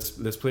 years.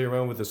 Let's play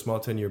around with a small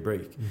 10-year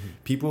break.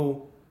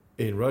 People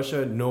in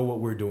Russia know what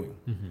we're doing.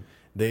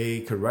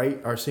 They could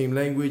write our same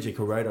language. They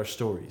could write our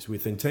stories.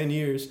 Within 10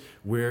 years,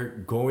 we're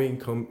going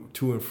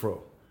to and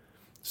fro.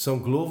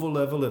 Some global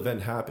level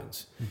event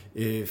happens.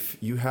 If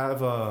you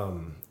have,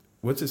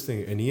 what's this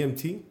thing, an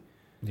EMT?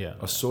 Yeah.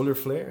 A solar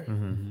flare?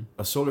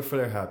 A solar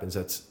flare happens.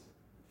 That's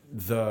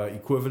the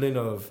equivalent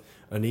of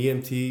an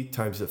EMT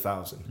times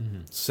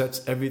 1,000.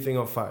 Sets everything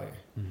on fire.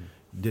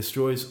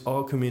 Destroys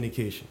all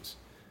communications.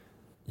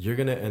 You're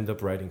going to end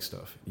up writing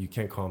stuff. You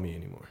can't call me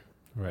anymore.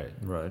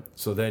 Right.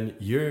 So then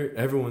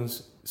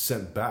everyone's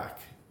sent back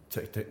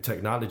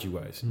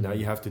technology-wise. Now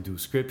you have to do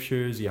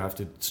scriptures. You have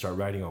to start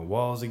writing on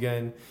walls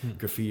again.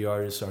 Graffiti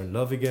artists are in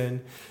love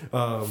again.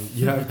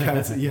 You have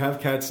cats. You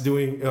have cats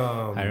doing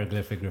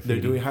Hieroglyphic graffiti.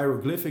 They're doing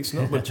hieroglyphics.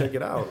 No, but check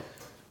it out.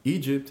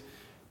 Egypt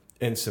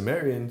and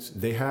Sumerians,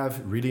 they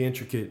have really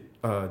intricate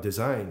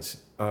designs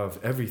of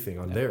everything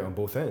on there on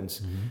both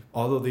ends.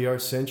 Although they are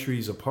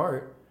centuries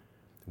apart,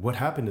 what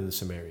happened to the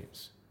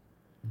Sumerians?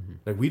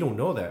 Like, we don't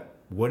know that.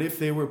 What if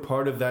they were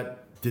part of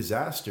that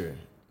disaster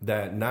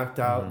that knocked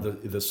out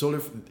the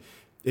solar?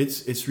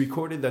 It's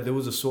recorded that there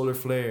was a solar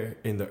flare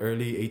in the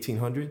early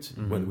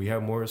 1800s when we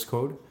have Morse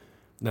code,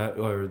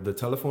 or the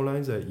telephone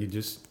lines that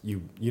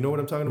you know what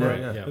I'm talking about?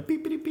 Yeah. The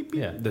beep, beep, beep,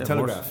 beep. Yeah. The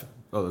telegraph.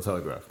 Oh, the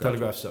telegraph. Gotcha.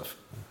 Telegraph stuff.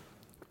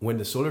 When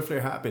the solar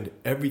flare happened,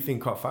 everything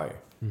caught fire.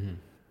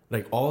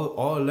 Like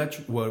all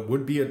electric, what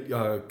would be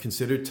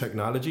considered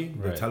technology,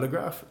 the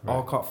telegraph,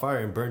 all caught fire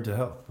and burned to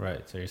hell.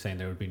 Right. So you're saying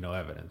there would be no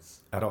evidence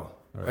At all.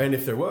 Right. And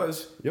if there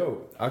was,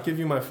 I'll give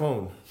you my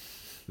phone.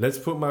 Let's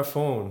put my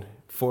phone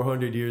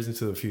 400 years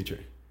into the future.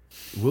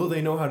 Will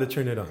they know how to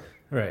turn it on?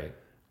 Right.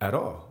 At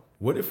all.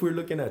 What if we're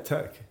looking at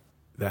tech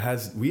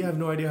we have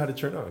no idea how to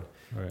turn on?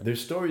 Right.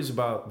 There's stories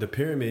about the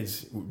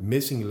pyramids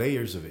missing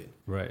layers of it.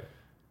 Right.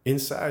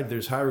 Inside,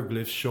 there's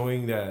hieroglyphs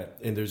showing that,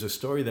 and there's a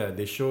story that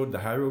they showed the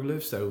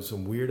hieroglyphs that was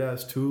some weird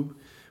ass tube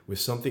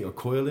with a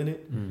coil in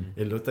it.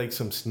 It looked like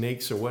some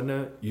snakes or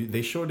whatnot.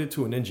 They showed it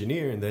to an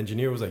engineer, and the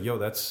engineer was like,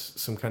 that's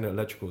some kind of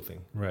electrical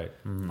thing. Right.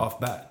 Off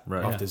bat,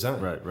 Right. off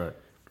design. Right.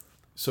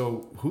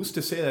 So who's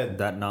to say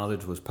that?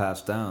 Knowledge was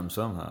passed down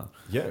somehow.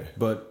 Yeah.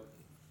 But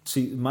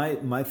see,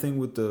 my thing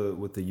with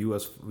the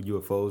US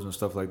UFOs and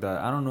stuff like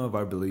that, I don't know if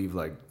I believe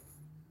like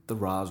the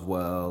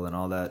Roswell and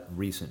all that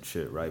recent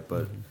shit, right?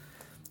 But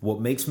what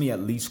makes me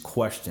at least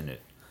question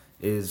it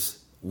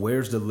is,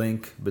 where's the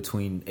link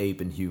between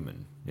ape and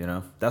human? You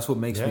know, that's what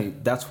makes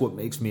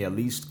me at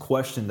least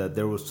question that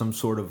there was some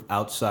sort of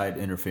outside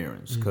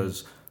interference,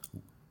 because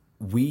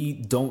we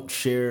don't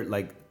share,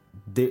 like,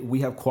 we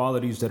have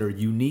qualities that are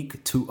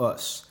unique to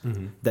us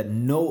that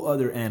no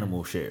other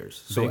animal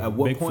shares. So at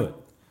what point?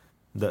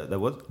 That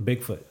what?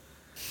 Bigfoot.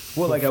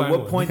 Well, like, at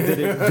what point did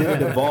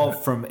it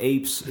evolve from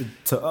apes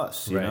to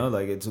us? You know,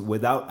 like, it's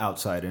without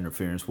outside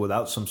interference,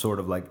 without some sort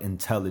of like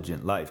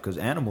intelligent life, because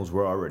animals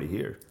were already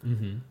here.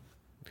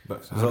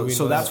 But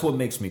So that's what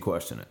makes me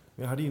question it.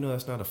 How do you know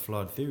that's not a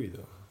flawed theory,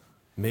 though?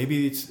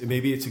 Maybe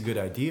it's a good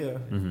idea.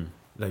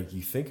 Like,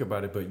 you think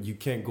about it, but you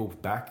can't go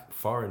back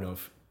far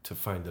enough to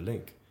find the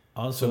link.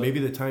 Also, So maybe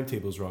the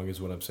timetable's wrong, is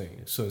what I'm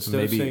saying. So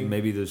instead of saying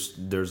maybe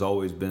there's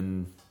always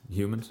been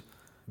humans.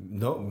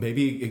 no,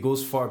 maybe it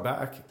goes far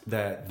back,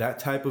 that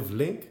type of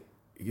link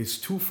is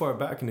too far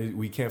back, and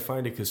we can't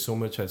find it because so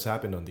much has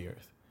happened on the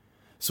earth.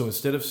 So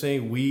instead of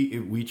saying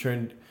we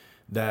turned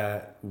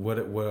that,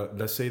 what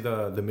let's say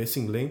the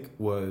missing link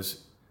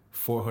was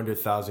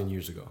 400,000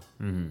 years ago,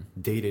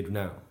 dated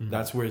now.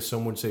 That's where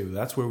someone would say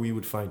that's where we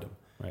would find them,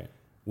 right.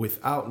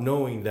 without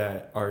knowing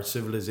that our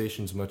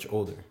civilization's much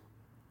older.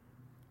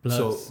 Plus,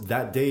 So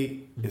that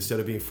date, instead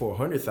of being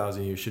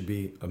 400,000 years, should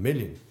be 1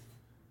 million.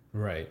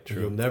 right.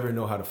 You'll True. never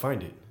know how to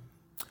find it.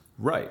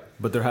 Right,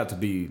 but there had to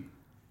be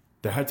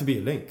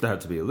a link.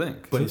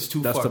 But it's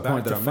too That's far the back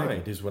point to that I'm find,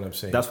 making. is what I'm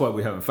saying. That's why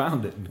we haven't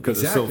found it,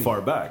 because it's so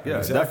far back. Yeah,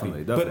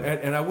 Exactly. definitely.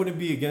 But and I wouldn't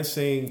be against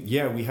saying,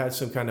 we had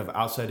some kind of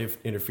outside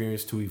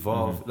interference to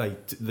evolve.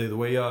 Like the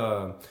way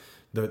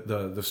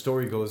the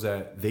story goes,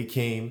 that they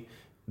came,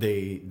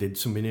 they did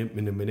some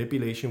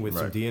manipulation with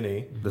some Right. DNA.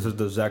 This is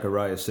the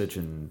Zachariah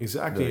Sitchin.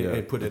 Exactly,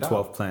 and put the it out.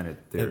 12th planet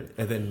theory.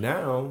 And then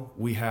now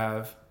we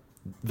have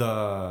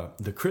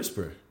the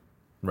CRISPR,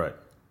 Right.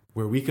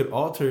 where we could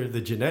alter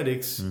the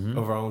genetics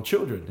of our own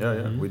children.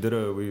 Yeah.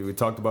 We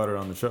talked about it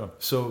on the show.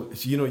 So,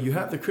 you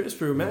have the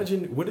CRISPR. Imagine,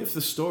 what if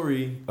the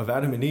story of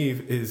Adam and Eve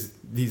is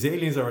these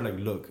aliens are like,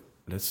 look,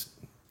 let's,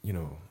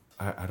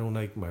 I don't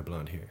like my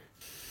blonde hair.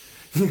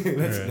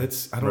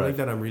 I don't like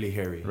that. I'm really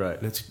hairy.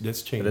 Right. Let's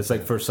change. And it's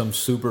like for some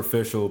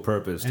superficial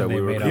purpose And that they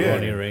we were made creating. a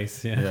holy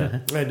race. Yeah.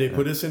 And they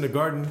put us in the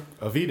Garden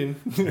of Eden.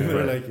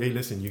 They're like, hey,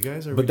 listen, you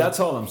guys are. But that's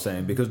all I'm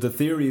saying, because the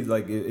theory,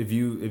 like if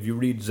you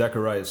read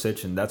Zecharia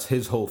Sitchin, that's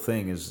his whole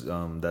thing is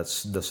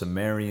that's the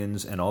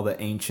Sumerians and all the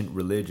ancient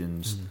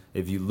religions.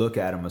 If you look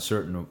at them a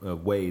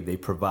certain way, they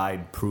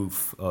provide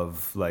proof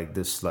of like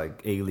this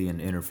like alien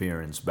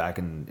interference back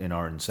in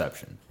our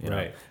inception, you know?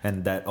 Right.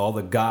 And that all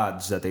the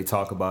gods that they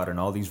talk about in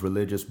all these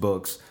religious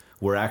books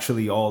were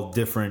actually all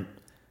different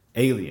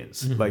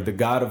aliens. Like the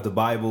God of the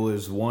Bible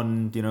is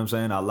one, you know what I'm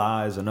saying?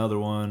 Allah is another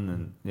one,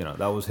 and you know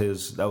that was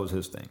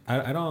his thing.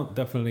 I don't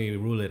definitely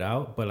rule it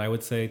out, but I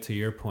would say to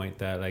your point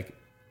that like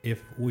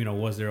if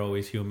was there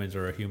always humans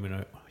or a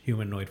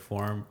humanoid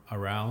form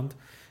around?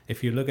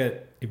 If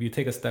you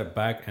take a step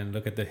back and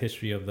look at the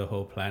history of the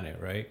whole planet,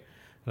 right?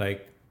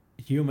 Like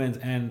humans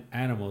and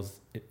animals,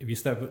 if you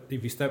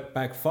step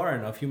back far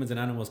enough, humans and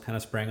animals kind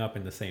of sprang up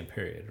in the same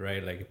period,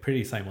 right? Like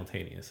pretty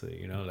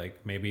simultaneously, like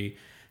maybe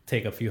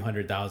take a few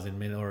 100,000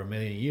 million or a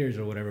million years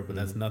or whatever, but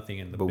that's nothing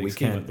in the But big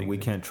scheme of things. we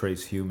can't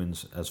trace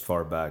humans as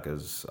far back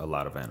as a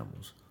lot of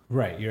animals.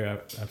 Right, you're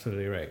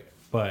absolutely right.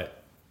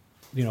 But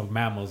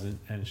mammals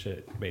and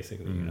shit,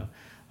 basically.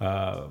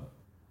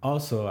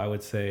 Also, I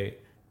would say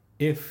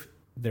if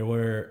there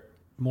were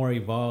more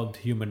evolved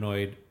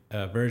humanoid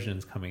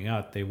versions coming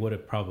out, they would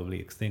have probably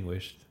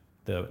extinguished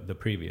the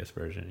previous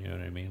version. You know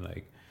what I mean?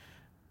 Like,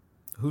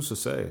 who's to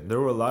say? There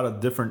were a lot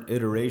of different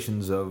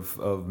iterations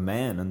of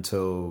man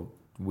until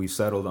we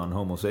settled on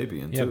Homo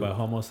sapien. Yeah, too. but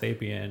Homo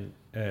sapien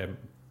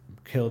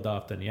killed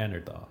off the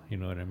Neanderthal. You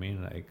know what I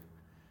mean? Like,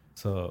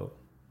 so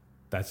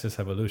that's just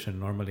evolution.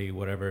 Normally,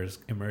 whatever is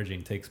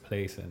emerging takes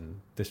place and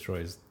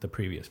destroys the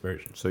previous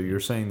version. So you're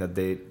saying that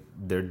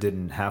there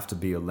didn't have to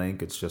be a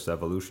link; it's just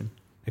evolution.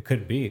 It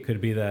could be. It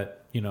could be that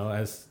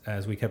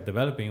as we kept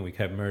developing, we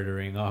kept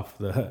murdering off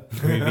the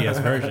previous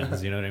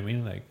versions. You know what I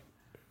mean? Like,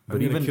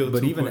 but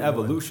even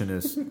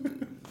evolutionists,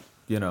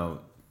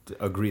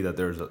 agree that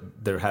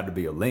there had to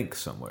be a link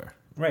somewhere.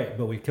 right?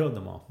 But we killed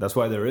them all. That's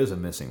why there is a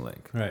missing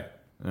link. Right.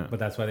 Yeah. But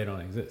that's why they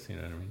don't exist. You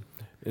know what I mean?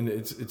 And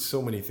it's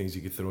so many things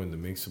you could throw in the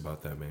mix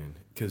about that, man.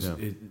 Because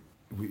Yeah.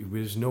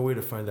 there's no way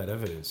to find that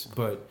evidence.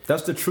 But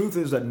That's the truth,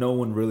 is that no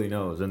one really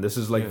knows, and this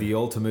is like the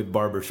ultimate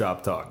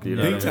barbershop talk. You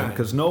know Big what I mean? time.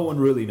 Because no one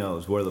really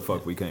knows where the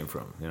fuck we came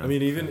from. You know? I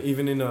mean,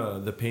 even in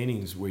the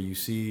paintings where you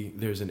see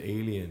there's an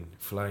alien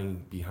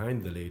flying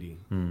behind the lady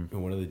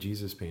in one of the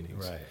Jesus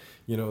paintings.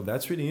 Right.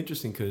 That's really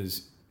interesting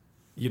because,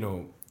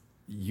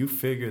 you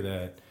figure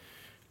that,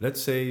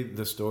 let's say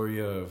the story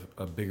of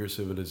a bigger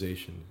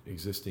civilization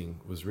existing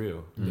was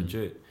real,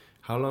 legit.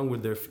 How long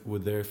would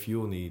their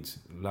fuel needs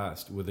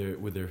last? Would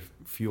their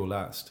fuel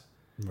last?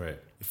 Right.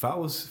 If I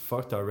was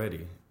fucked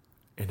already,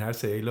 and I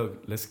say, hey,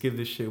 look, let's give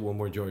this shit one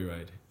more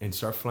joyride and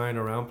start flying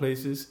around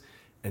places,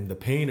 and the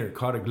painter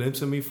caught a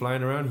glimpse of me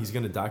flying around, he's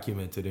gonna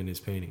document it in his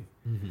painting.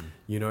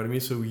 You know what I mean?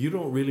 So you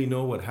don't really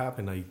know what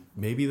happened. Like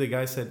maybe the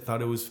guy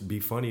thought it would be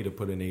funny to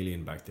put an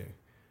alien back there.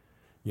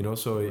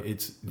 So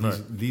it's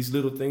these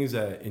little things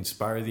that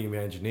inspire the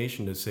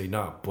imagination to say,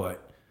 nah, but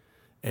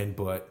and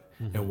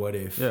what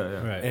if?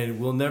 Yeah. Right. And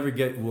we'll never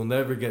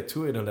get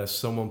to it unless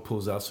someone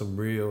pulls out some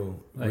real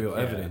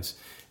evidence.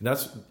 And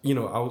that's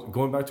I was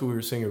going back to what we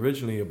were saying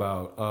originally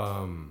about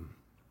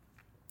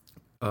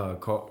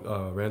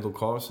Randall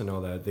Carlson and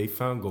all that. They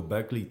found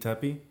Göbekli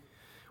Tepe,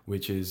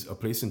 which is a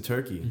place in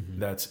Turkey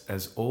that's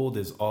as old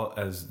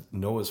as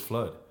Noah's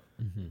flood,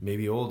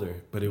 maybe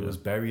older, but it was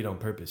buried on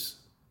purpose.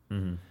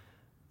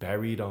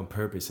 Buried on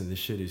purpose, and this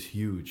shit is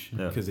huge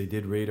because they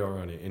did radar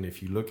on it. And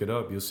if you look it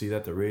up, you'll see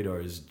that the radar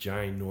is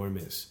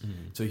ginormous.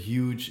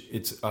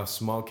 It's a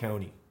small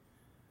county.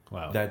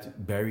 Wow. That's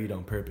buried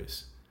on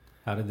purpose.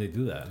 How did they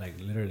do that? Like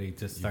literally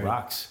just start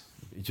Rocks.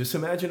 Just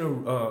imagine a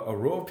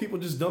row of people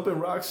just dumping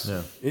rocks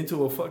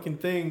into a fucking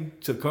thing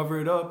to cover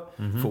it up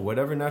for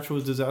whatever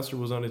natural disaster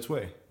was on its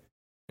way.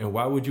 And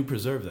why would you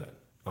preserve that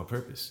on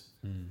purpose?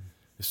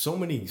 There's so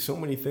many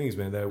things,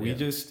 man, that we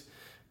just,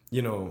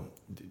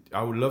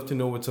 I would love to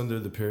know what's under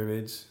the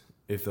pyramids.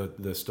 If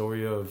the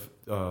story of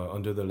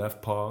under the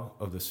left paw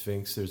of the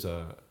Sphinx, there's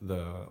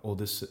the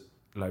oldest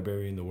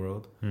library in the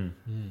world.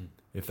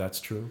 If that's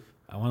true.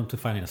 I want them to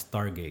find a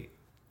Stargate.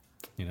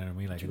 You know what I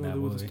mean? Like You in know that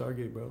there movie. was a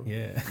Stargate, bro.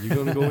 Yeah. You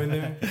gonna go in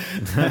there?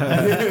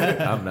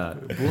 I'm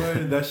not. Boy,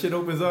 that shit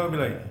opens up. Be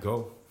like,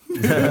 go.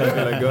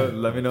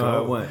 Let me know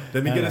how it went.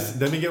 Let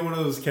me get one of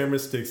those camera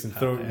sticks and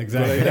throw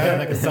exactly. go like that,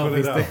 Like a pull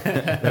it selfie out.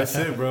 stick. That's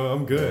it, bro.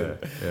 I'm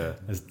good. Yeah.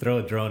 Let's throw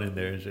a drone in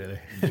there and shit.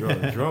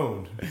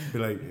 Drone. Be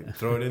like,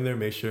 throw it in there.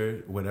 Make sure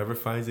whatever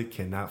finds it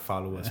cannot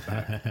follow us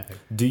back.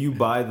 Do you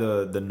buy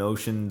the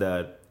notion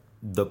that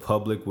the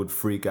public would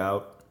freak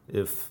out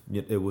if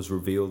it was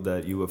revealed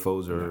that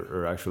UFOs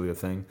are actually a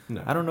thing?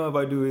 No. I don't know if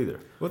I do either.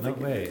 Well, No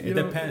way. It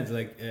depends.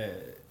 Like,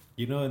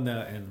 in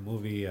the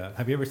movie,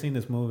 have you ever seen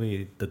this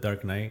movie, The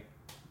Dark Knight?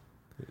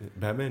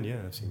 Batman, yeah,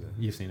 I've seen that.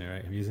 You've seen it,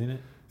 right? Have you seen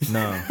it?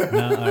 No.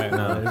 No. All right.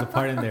 No. There's a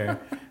part in there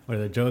where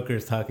the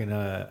Joker's talking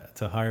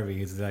to Harvey.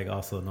 He's like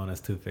also known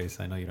as Two-Face.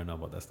 I know you don't know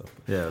about that stuff.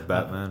 Yeah,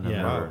 Batman.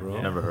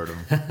 Never heard of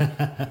him.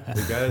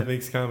 The guy that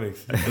makes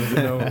comics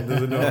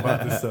doesn't know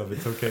about this stuff.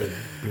 It's okay,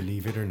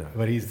 believe it or not.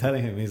 But he's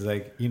telling him, he's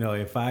like,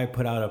 if I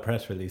put out a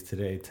press release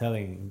today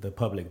telling the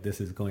public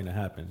this is going to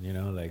happen,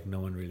 like no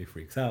one really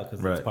freaks out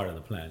because it's part of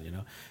the plan,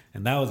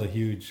 And that was a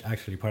huge,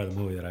 actually, part of the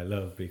movie that I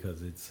love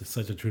because it's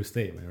such a true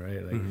statement,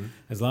 right? Like,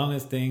 as long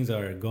as things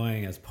are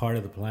going as part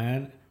of the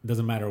plan, it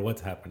doesn't matter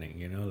what's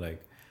happening,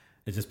 like,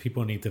 it's just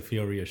people need to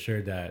feel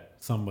reassured that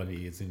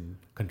somebody is in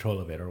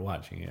control of it or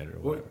watching it or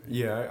whatever.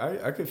 Yeah,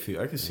 I could see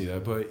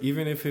that. But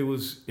even if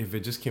it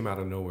just came out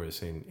of nowhere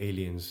saying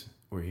aliens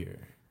were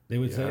here, they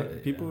would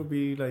say people would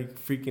be like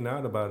freaking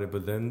out about it.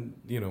 But then,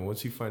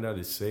 once you find out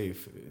it's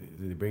safe,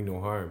 they bring no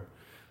harm.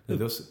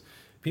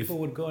 People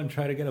would go and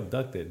try to get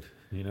abducted.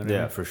 You know what I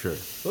mean? For sure.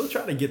 They'll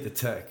try to get the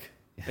tech.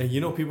 And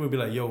people would be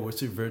like, yo,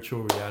 what's your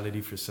virtual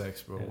reality for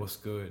sex, bro? What's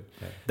good?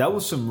 That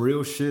was some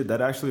real shit. That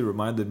actually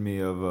reminded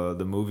me of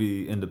the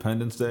movie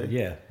Independence Day.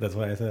 Yeah, that's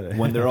why I said it.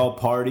 When they're all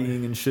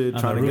partying and shit,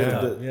 trying to get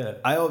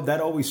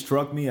that always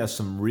struck me as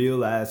some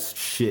real ass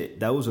shit.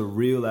 That was a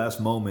real ass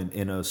moment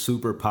in a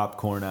super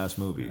popcorn ass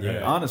movie.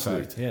 Yeah,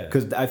 honestly.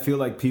 Because I feel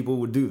like people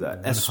would do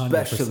that, 100%.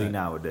 especially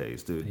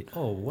nowadays, dude.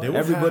 Oh, what?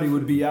 Everybody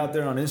would be out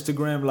there on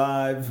Instagram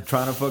Live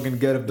trying to fucking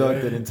get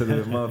abducted into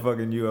the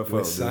motherfucking UFO.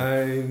 With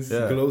signs,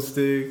 glow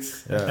sticks.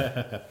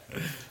 Yeah,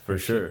 for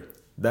sure.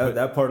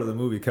 That part of the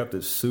movie kept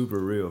it super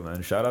real,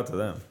 man. Shout out to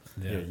them.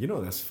 Yeah,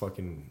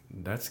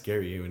 that's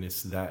scary when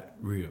it's that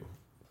real.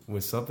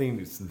 When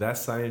something that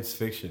science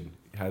fiction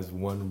has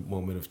one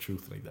moment of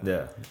truth like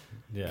that.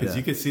 Yeah. Because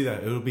you could see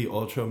that it'll be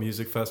Ultra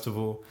Music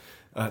Festival.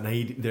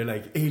 They're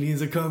like,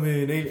 aliens are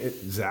coming.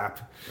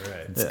 Zap.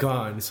 Right. It's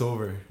gone. It's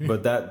over.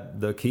 But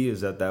the key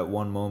is that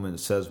one moment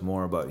says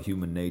more about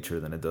human nature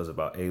than it does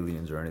about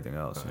aliens or anything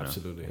else.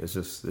 Absolutely. It's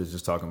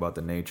just talking about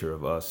the nature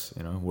of us.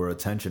 We're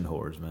attention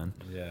whores, man.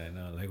 Yeah, I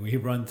know. Like we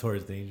run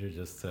towards danger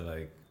just to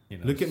like,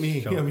 look at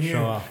me. I'm here.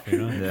 Show off.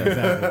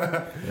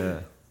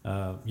 Exactly.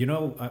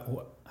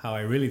 How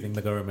I really think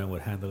the government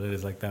would handle it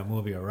is like that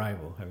movie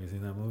Arrival. Have you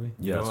seen that movie?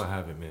 Yes. No, I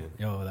haven't, man.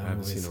 Yo, that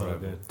movie is so Arrival.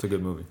 good. It's a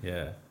good movie.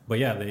 Yeah, but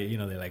yeah, they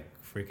like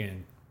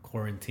freaking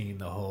quarantine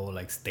the whole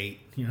like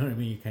state. You know what I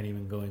mean? You can't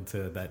even go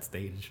into that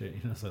state and shit.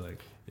 So like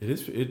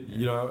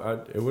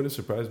it wouldn't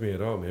surprise me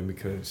at all, man.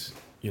 Because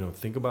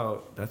think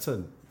about that's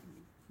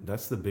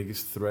the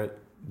biggest threat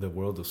the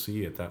world will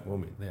see at that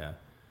moment. Yeah.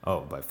 Oh,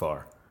 by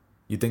far.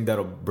 You think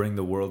that'll bring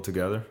the world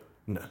together?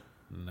 No.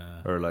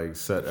 Nah. Or like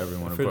set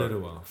everyone for apart? A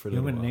little while.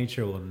 Human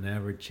nature will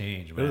never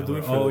change, man.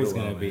 We're always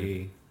going to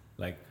be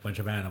like a bunch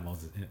of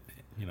animals,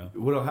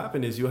 What'll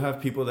happen is you'll have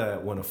people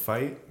that want to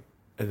fight,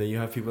 and then you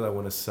have people that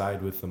want to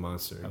side with the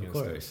monster against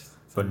us.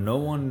 But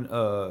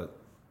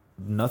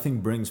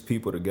nothing brings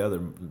people together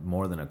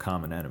more than a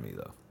common enemy,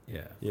 though.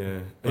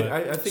 Yeah. But,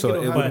 I think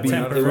so it would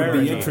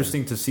be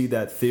interesting to see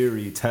that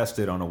theory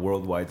tested on a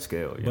worldwide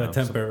scale. But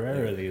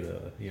temporarily,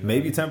 though.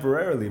 Maybe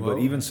temporarily, but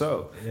even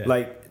so. Yeah.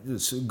 Like,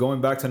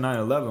 going back to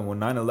 9/11, when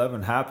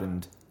 9/11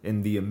 happened,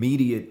 in the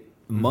immediate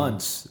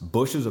months,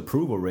 Bush's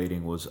approval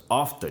rating was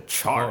off the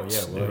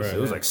charts. Oh, yeah, it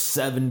was like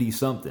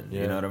 70-something.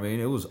 Yeah. You know what I mean?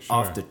 It was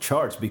off the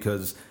charts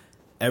because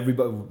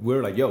everybody, we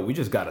were like, yo, we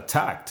just got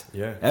attacked.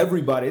 Yeah.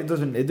 Everybody, it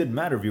didn't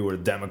matter if you were a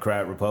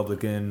Democrat,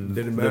 Republican,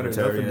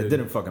 Libertarian. It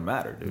didn't fucking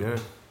matter, dude.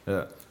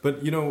 Yeah. But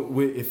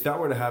if that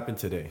were to happen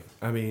today,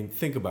 I mean,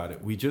 think about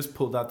it. We just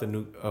pulled out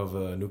of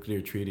a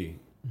nuclear treaty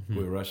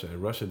with Russia,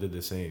 and Russia did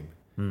the same.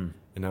 And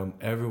now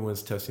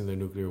everyone's testing their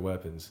nuclear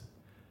weapons.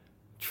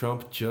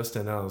 Trump just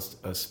announced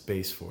a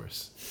space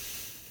force.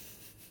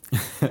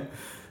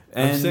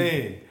 I'm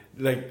saying.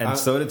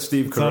 So did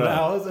Steve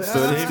Carell.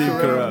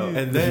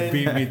 And then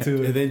beat me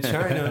too. And then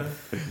China,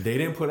 they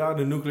didn't put out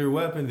a nuclear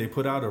weapon. They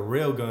put out a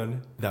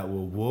railgun that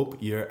will whoop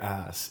your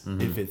ass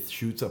if it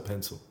shoots a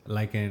pencil.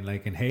 Like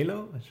in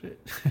Halo?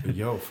 Shit.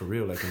 Yo, for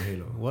real, like in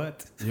Halo.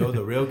 What? Yo,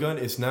 the railgun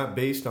is not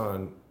based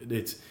on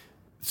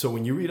So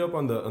when you read up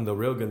on the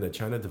railgun that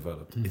China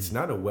developed, it's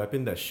not a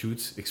weapon that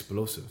shoots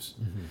explosives.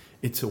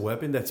 It's a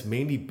weapon that's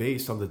mainly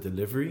based on the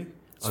delivery.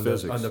 On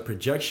the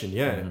projection,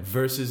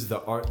 versus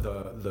the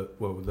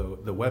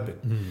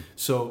weapon.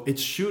 So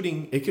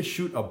it could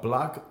shoot a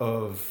block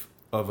of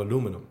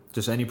aluminum.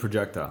 Just any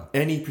projectile.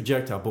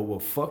 But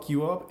what fuck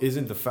you up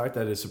isn't the fact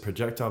that it's a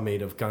projectile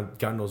made of God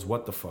knows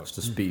what the fuck. It's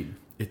the speed.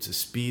 It's the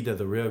speed of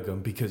the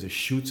railgun because it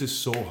shoots it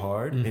so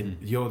hard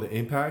and the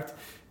impact,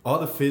 all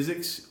the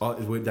physics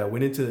that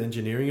went into the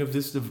engineering of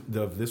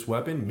this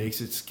weapon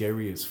makes it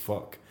scary as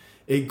fuck.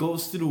 It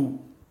goes through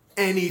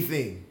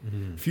anything.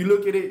 If you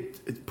look at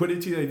it, put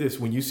it to you like this: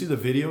 when you see the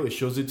video, it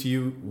shows it to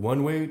you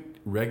one way,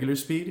 regular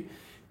speed,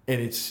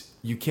 and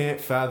you can't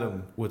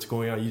fathom what's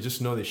going on. You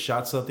just know they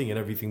shot something and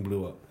everything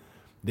blew up.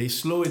 They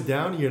slow it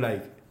down, and you're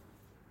like,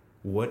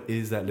 what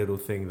is that little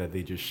thing that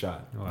they just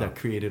shot that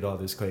created all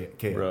this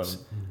chaos?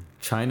 Bro,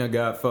 China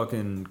got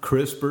fucking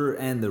CRISPR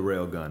and the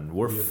railgun.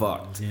 We're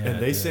fucked. Yeah, and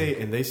they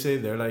say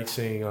they're like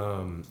saying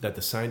that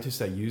the scientists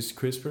that used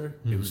CRISPR,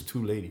 it was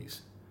two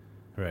ladies.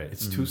 Right.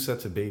 It's two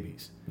sets of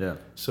babies. Yeah.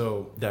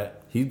 So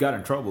that He got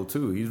in trouble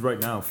too. He's right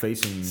now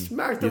facing.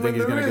 smacked You them think in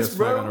he's the gonna wrist, get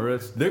smacked bro. on the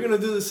wrist? They're gonna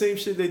do the same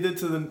shit they did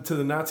to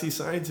the Nazi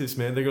scientists,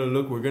 man. They're gonna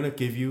look. We're gonna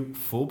give you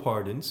full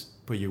pardons,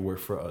 but you work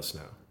for us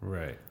now.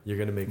 Right. You're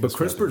gonna make. But us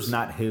CRISPR's weapons.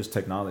 not his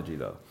technology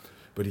though.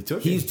 But he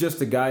took He's it. just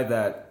the guy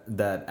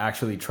that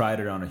actually tried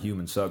it on a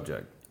human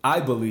subject. I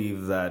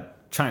believe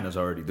that China's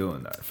already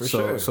doing that. For so,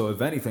 sure. So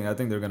if anything, I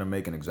think they're going to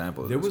make an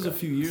example of There this was a guy.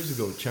 few years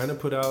ago, China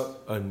put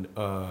out an.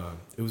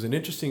 It was an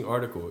interesting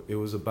article. It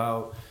was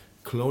about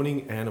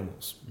cloning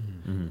animals.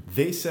 Mm-hmm.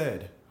 They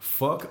said,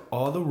 "Fuck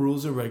all the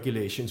rules and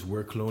regulations.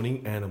 We're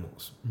cloning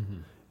animals.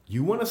 Mm-hmm.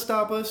 You want to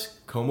stop us?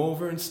 Come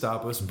over and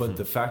stop us. But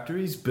the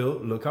factory's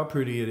built. Look how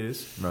pretty it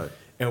is. Right.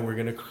 And we're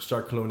gonna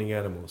start cloning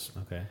animals."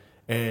 Okay.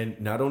 And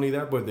not only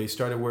that, but they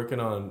started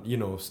working on,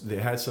 they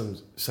had some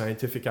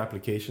scientific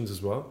applications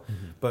as well.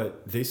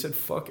 But they said,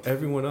 fuck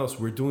everyone else.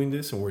 We're doing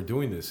this and we're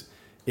doing this.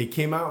 It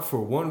came out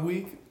for 1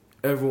 week.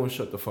 Everyone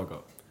shut the fuck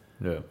up.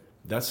 Yeah.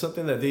 That's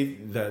something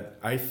that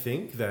I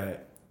think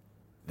that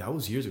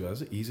was years ago. That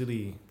was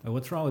easily,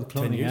 What's wrong with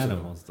 10 cloning years ago.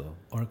 animals though,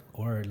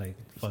 or like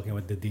fucking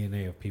with the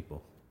DNA of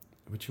people?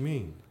 what you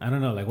mean? I don't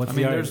know. Like, what's I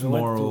mean, the there's what-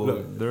 moral.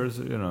 look.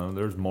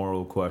 There's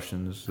moral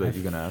questions that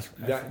you can ask.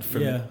 That,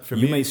 yeah. for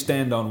You me, may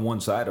stand on one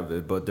side of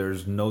it, but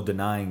there's no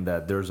denying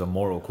that there's a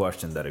moral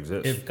question that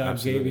exists. If God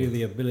Absolutely. gave you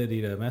the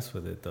ability to mess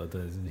with it, though,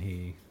 doesn't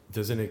He?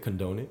 doesn't it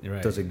condone it?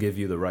 Right. Does it give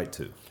you the right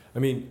to? I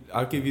mean,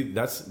 I'll give you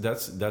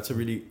that's a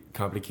really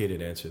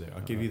complicated answer there.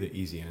 I'll give you the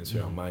easy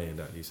answer on my end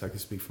at least. I can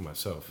speak for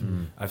myself.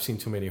 I've seen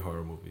too many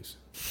horror movies.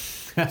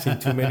 I've seen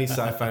too many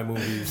sci-fi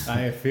movies.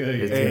 I feel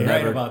you. It's You're right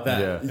never- about that.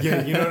 Yeah.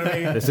 Yeah, you know what I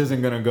mean? This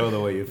isn't gonna go the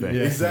way you think.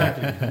 Yeah.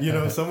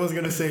 Exactly. Someone's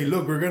gonna say,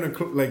 "Look, we're gonna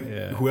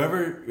Yeah.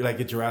 whoever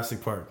like at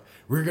Jurassic Park,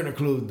 we're gonna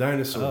clone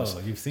dinosaurs." Oh,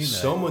 you've seen that.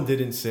 Someone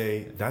didn't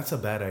say that's a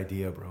bad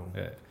idea, bro.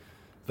 Yeah.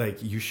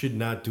 Like you should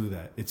not do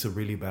that. It's a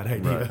really bad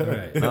idea. Right.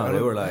 Right. No,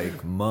 they were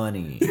like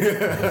money.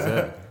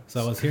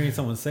 So I was hearing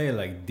someone say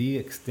like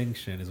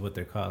de-extinction is what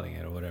they're calling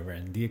it or whatever,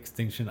 and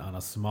de-extinction on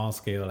a small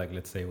scale, like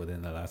let's say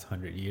within the last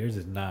 100 years,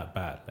 is not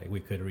bad. Like we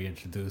could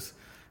reintroduce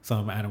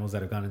some animals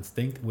that have gone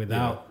extinct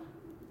without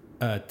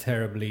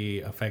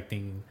terribly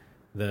affecting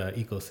the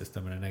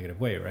ecosystem in a negative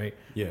way, right?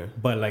 Yeah.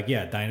 But like,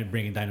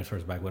 bringing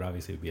dinosaurs back would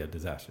obviously be a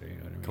disaster. You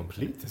know what I mean?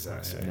 Complete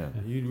disaster. Right,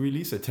 Yeah. You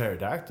release a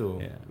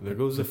pterodactyl. Yeah. There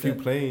goes a But few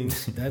that-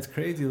 planes. That's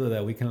crazy though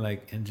that we can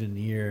like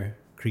engineer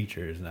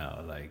creatures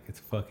now. Like it's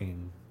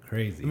fucking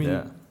crazy. I mean,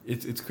 Yeah.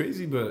 it's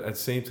crazy, but at the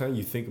same time,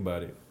 you think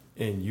about it,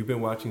 and you've been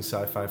watching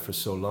sci-fi for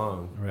so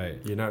long, right.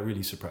 you're not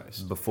really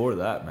surprised. Before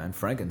that, man,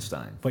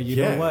 Frankenstein. But you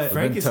know what?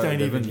 Frankenstein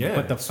They've even, been- yeah.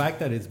 But the fact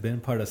that it's been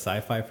part of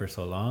sci-fi for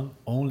so long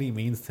only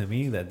means to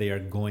me that they are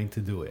going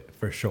to do it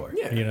for sure.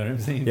 Yeah. You know what I'm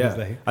saying? Yeah, It's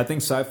like, I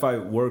think sci-fi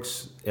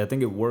works. I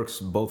think it works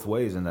both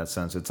ways in that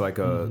sense. It's like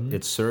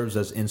it serves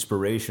as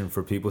inspiration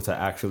for people to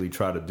actually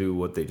try to do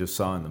what they just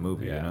saw in the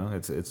movie. Yeah. You know,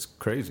 it's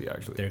crazy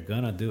actually. they're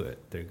gonna do it.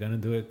 They're gonna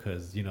do it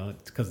because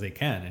they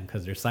can and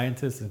because they're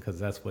scientists and because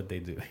that's what they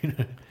do.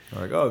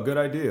 They're like, oh, good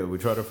idea. We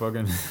try to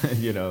fucking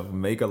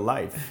make a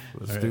life.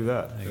 Let's Right. do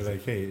that. They're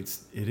like, hey,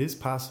 it is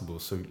possible,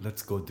 so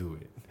let's go do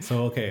it.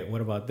 So okay,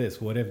 what about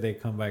this? What if they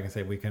come back and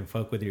say we can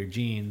fuck with your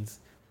genes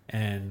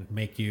and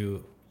make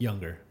you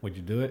younger? Would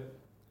you do it?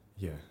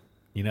 Yeah.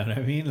 You know what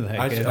I mean? Like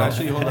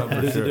Actually, hold on.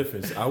 But there's Sure. a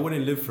difference. I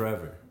wouldn't live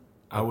forever.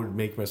 I would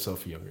make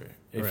myself younger,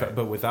 Right.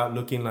 but without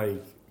looking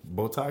like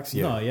Botox.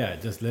 Yeah. No, yeah,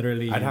 just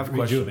literally I'd have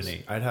rejuvenate.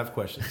 questions. I'd have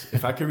questions.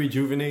 If I could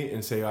rejuvenate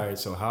and say, all right,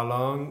 so how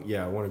long?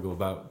 Yeah, I want to go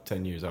about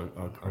 10 years. I'm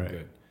Right.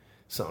 good.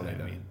 Something like I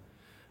that. mean,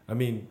 I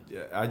mean,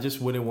 I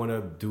just wouldn't want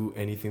to do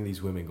anything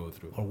these women go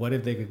through. or what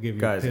if they could give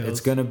you Guys, pills?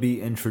 it's gonna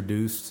be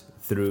introduced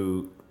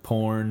through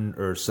porn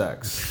or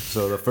sex.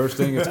 So the first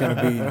thing it's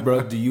gonna be,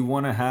 bro, do you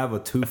want to have a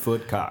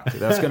 2-foot cock?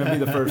 That's gonna be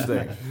the first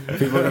thing.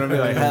 People are gonna be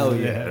like, hell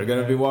yeah. They're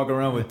gonna be walking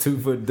around with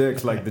 2-foot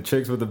dicks like the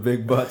chicks with the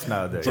big butts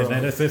nowadays.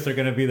 Geneticists are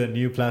gonna be the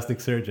new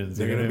plastic surgeons.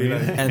 They're you know gonna what I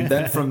be mean? like, And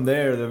then from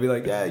there, they'll be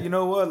like, yeah, you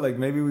know what? Like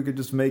maybe we could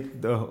just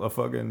make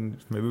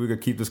maybe we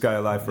could keep this guy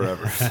alive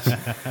forever.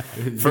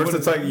 First,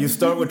 it's like you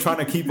start with trying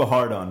to keep a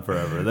hard on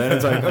forever. Then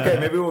it's like, okay,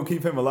 maybe we'll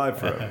keep him alive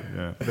forever.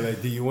 Yeah. but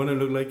like, do you want to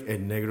look like El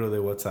Negro de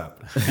WhatsApp?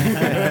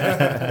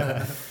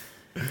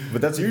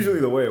 But that's usually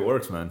the way it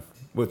works, man.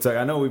 With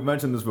I know we've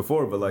mentioned this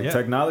before, but like Yeah.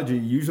 technology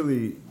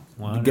usually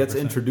 100%. gets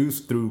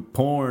introduced through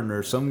porn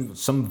or some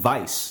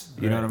vice.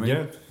 You know what I mean?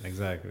 Yeah,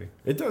 Exactly.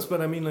 it does.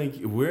 But I mean, like,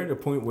 we're at a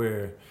point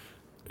where,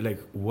 like,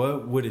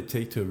 what would it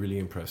take to really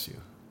impress you,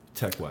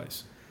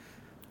 tech-wise?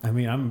 I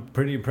mean, I'm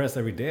pretty impressed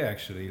every day,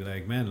 actually.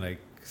 Like, man, like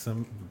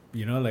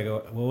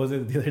what was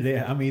it the other day?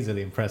 I'm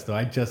easily impressed, though.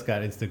 I just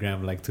got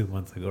Instagram like 2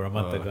 months ago or a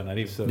month ago, not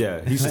even. so-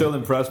 Yeah, he's still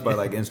impressed by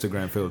like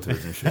Instagram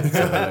filters and shit. So,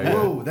 like,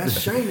 Whoa, that's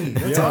shiny.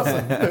 That's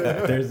awesome.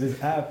 There's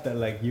this app that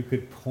like you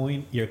could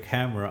point your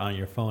camera on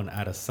your phone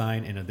at a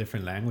sign in a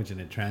different language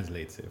and it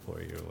translates it for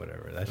you or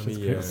whatever. That's I just mean,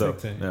 yeah. pretty so,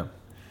 sick to- yeah.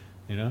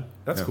 You know?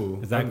 That's Yeah.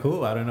 cool. Is that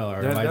cool? I don't know. Or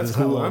am I That's just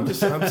cool. old?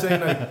 I'm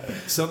saying like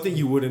something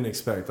you wouldn't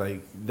expect.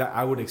 Like that,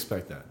 I would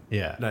expect that.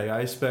 Yeah. Like I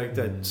expect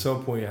at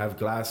some point you have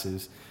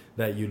glasses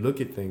that you look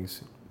at things.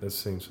 That's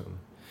the same something.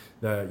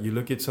 That you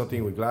look at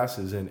something with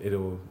glasses and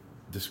it'll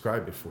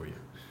describe it for you.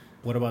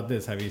 What about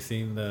this? Have you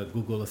seen the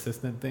Google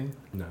Assistant thing?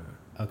 Nah.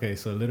 Okay,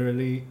 so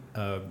literally,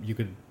 you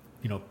could,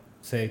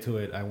 say to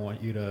it, I want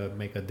you to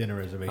make a dinner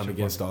reservation. I'm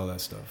against all that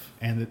stuff.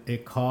 And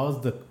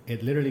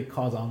it literally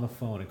calls on the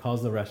phone. It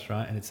calls the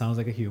restaurant, and it sounds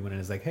like a human.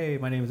 And it's like, hey,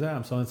 my name is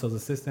I'm so-and-so's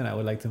assistant. I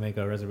would like to make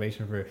a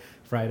reservation for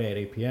Friday at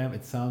 8 p.m.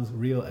 It sounds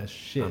real as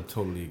shit. I'm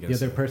totally against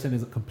the other that. person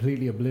is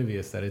completely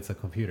oblivious that it's a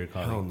computer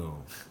calling. Hell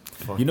no.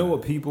 Fuck You know that.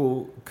 what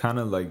people kind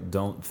of like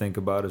don't think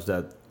about is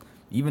that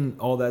even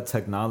all that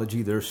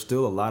technology, there's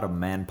still a lot of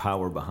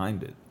manpower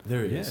behind it.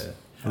 There it is.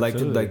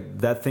 Absolutely. Like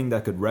that thing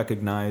that could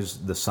recognize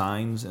the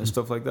signs and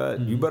stuff like that.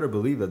 You better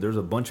believe that there's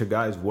a bunch of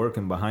guys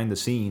working behind the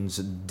scenes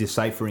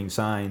deciphering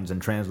signs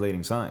and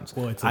translating signs.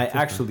 Well, it's I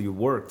different. actually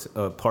worked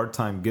a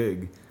part-time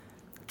gig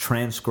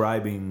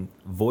transcribing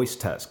voice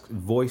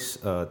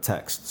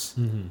texts.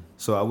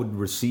 So I would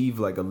receive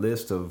like a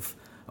list of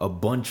a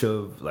bunch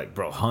of like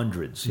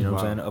hundreds, you know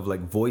what I'm saying, of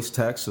like voice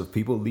texts of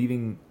people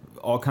leaving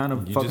all kind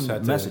of You just had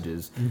fucking to-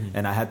 messages,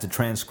 and I had to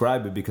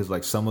transcribe it because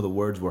like some of the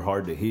words were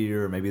hard to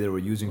hear, or maybe they were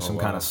using some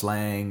kind wow. of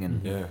slang,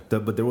 and Yeah.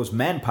 but there was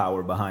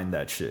manpower behind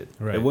that shit.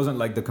 Right. It wasn't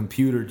like the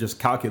computer just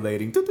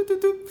calculating doot, doot,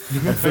 doot, doot,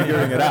 and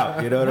figuring it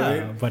out. You know what I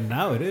mean? But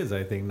now it is.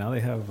 I think now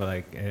they have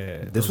like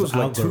This those was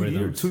like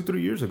algorithms.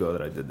 2-3 years ago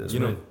that I did this.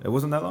 You know- right? It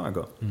wasn't that long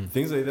ago.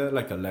 Things like that,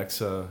 like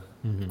Alexa,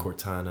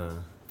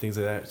 Cortana, things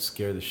like that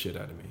scare the shit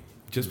out of me.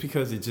 Just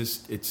because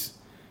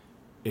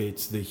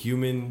it's the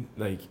human,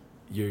 like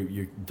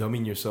you're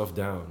dumbing yourself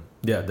down.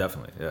 Yeah,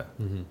 definitely. Yeah.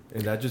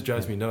 And that just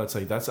drives me nuts.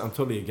 Like I'm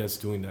totally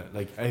against doing that.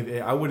 Like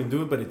I wouldn't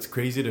do it, but it's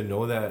crazy to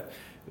know that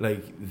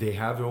like they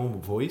have their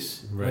own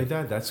voice Right. like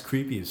that. That's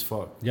creepy as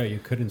fuck. Yeah, you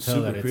couldn't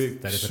tell that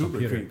it's a super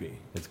computer. creepy.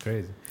 It's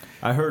crazy.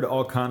 I heard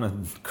all kind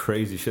of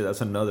crazy shit.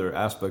 That's another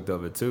aspect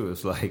of it too.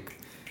 It's like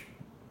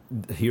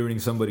hearing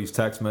somebody's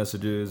text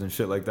messages and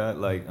shit like that.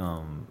 Like,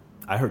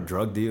 I heard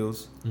drug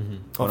deals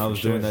when Oh, I for was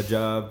sure. doing that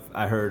job.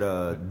 I heard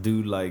a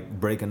dude like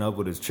breaking up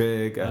with his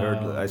chick.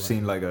 I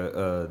seen like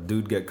a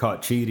dude get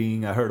caught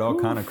cheating. I heard all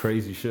kind of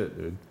crazy shit,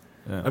 dude.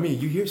 Yeah. I mean,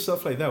 you hear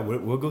stuff like that.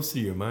 What goes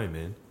through your mind,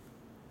 man?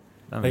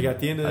 I Like at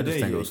the end of the I day,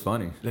 just think it was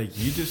funny. Like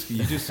you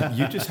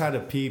just had a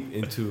peep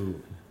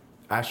into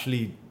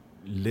actually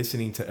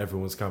listening to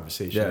everyone's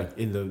conversation, Yeah. like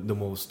in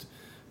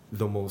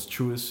the most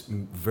truest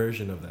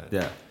version of that.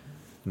 Yeah,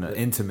 in an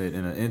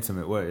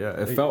intimate way.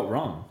 Yeah, it felt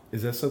wrong.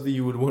 Is that something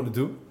you would want to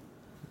do?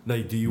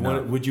 Like, do you No.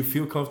 want? Would you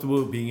feel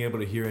comfortable being able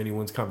to hear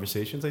anyone's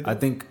conversations like that? I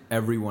think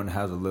everyone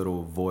has a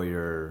little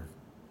voyeur,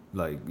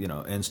 like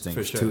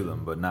instincts sure. to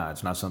them. But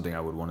it's not something I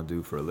would want to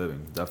do for a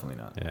living. Definitely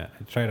not. Yeah,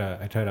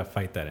 I try to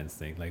fight that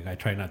instinct. Like I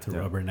try not to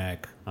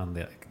rubberneck on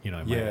the in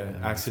my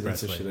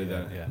accidents and expressway. shit like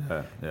that.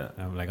 Yeah. Yeah.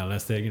 I'm like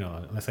unless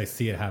I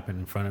see it happen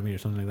in front of me or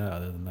something like that.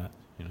 Other than that,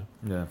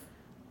 Yeah.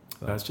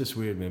 That's just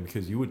weird, man.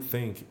 Because you would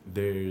think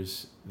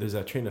there's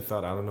that train of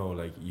thought. I don't know,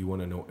 like you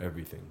want to know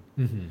everything.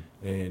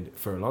 And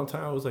for a long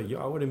time, I was like,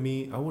 I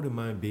wouldn't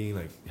mind being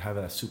like have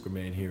that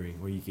Superman hearing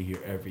where you can hear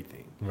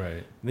everything.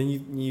 Right. And then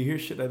you hear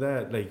shit like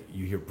that, like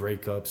you hear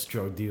breakups,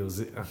 drug deals.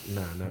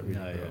 Nah, not really.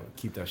 Nah, bro. yeah.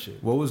 Keep that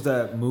shit. What was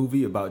that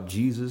movie about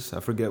Jesus? I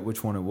forget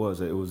which one it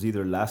was. It was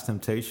either Last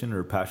Temptation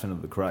or Passion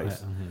of the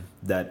Christ.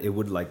 That it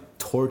would like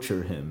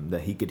torture him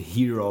that he could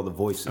hear all the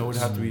voices. It would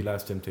have to be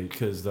Last Temptation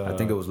because I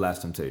think it was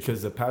Last Temptation.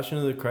 because the Passion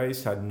of the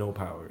Christ had no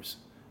powers.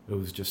 It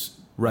was just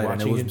Right,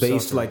 and it watching was him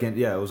based suffer.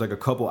 it was like a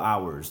couple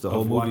hours. The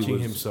whole of movie watching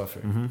was. him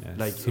suffer. Yeah,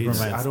 Like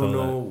Superman I stole don't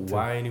know that, too.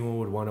 why anyone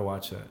would want to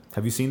watch that.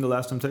 Have you seen The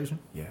Last Temptation?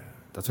 Yeah,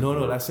 That's a no,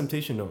 good- Last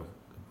Temptation, no.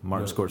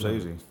 Martin No,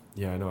 Scorsese.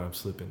 Yeah, I know. I'm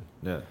slipping.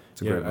 Yeah,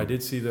 it's a Yeah, great I movie.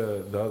 did see the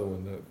other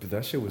one, but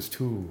that shit was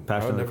too.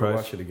 Passion I'll of the never Christ?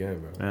 watch it again,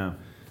 bro. Yeah.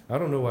 I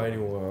don't know why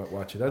anyone would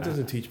watch it. That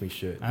doesn't teach me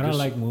shit. I don't Just-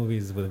 like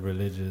movies with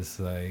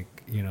religious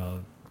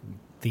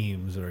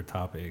themes or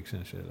topics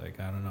and shit. Like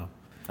I don't know.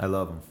 I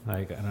love him.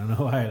 Like I don't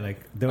know why. Like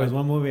there was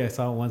one movie I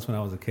saw once when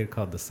I was a kid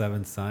called The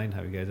Seventh Sign.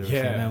 Have you guys ever seen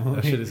Yeah, that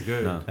movie? that shit is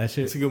good. No. That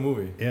shit. It's a good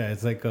movie. Yeah,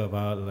 it's like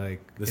about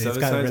like The it's Seven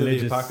got Signs of the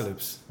religious-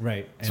 Apocalypse.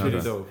 Right. It's and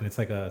really dope. And it's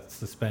like a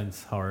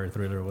suspense horror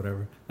thriller or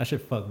whatever. That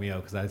shit fucked me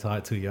up because I saw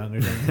it too young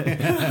or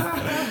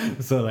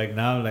something. So like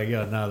now I'm like,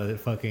 now the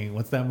fucking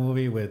what's that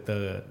movie with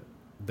the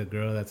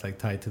girl that's like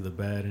tied to the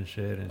bed and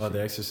shit and Oh, shit.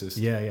 The Exorcist.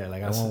 Yeah,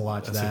 like I won't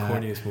watch that's that. the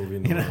corniest movie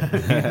in the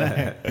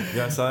world.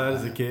 Yeah, I saw that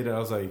as a kid and I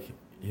was like,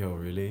 yo,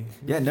 really?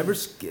 Yeah, never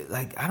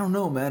I don't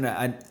know, man.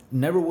 I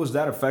never was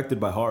that affected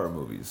by horror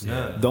movies.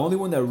 Yeah. The only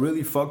one that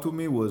really fucked with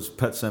me was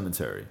Pet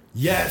Sematary.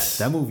 Yes.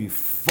 That movie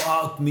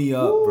fucked me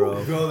up,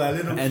 bro. Bro, that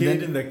little And kid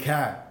then- and the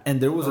cat.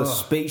 And there was a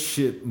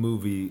spaceship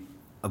movie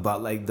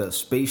about like the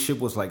spaceship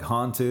was like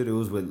haunted. It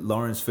was with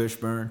Lawrence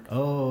Fishburne.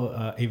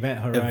 Event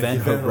Horizon.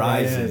 Event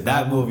Horizon. Yeah,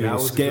 that movie That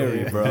was a scary,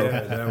 good one. bro.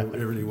 Yeah,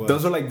 it really was.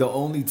 Those are like the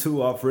only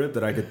two off rip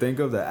that I could think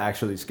of that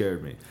actually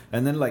scared me.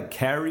 And then like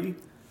Carrie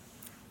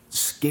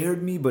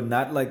scared me, but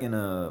not like in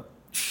a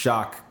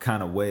shock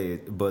kind of way.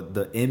 But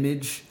the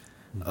image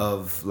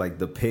of like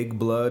the pig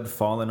blood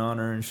falling on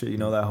her and shit. You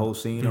know that whole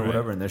scene or Right.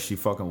 whatever, and then she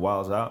fucking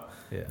wilds out.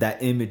 Yeah.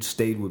 That image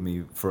stayed with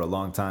me for a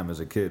long time as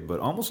a kid, but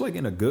almost like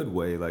in a good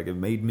way. Like it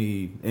made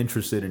me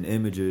interested in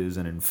images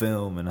and in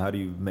film and how do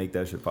you make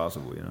that shit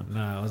possible, you know?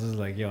 Nah, I was just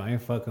like, yo, I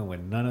ain't fucking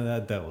with none of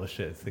that devil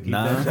shit. So keep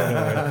Nah.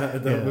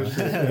 that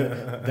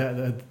shit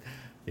away.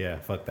 Yeah,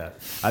 fuck that.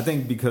 I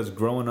think because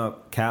growing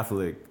up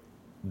Catholic,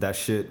 that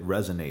shit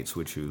resonates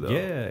with you though.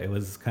 Yeah, it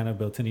was kind of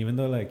built in, even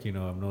though, like, you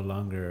know, I'm no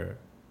longer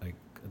like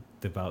a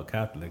devout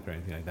Catholic or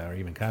anything like that, or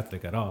even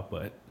Catholic at all.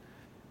 But,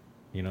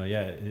 you know,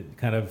 yeah, it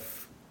kind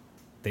of,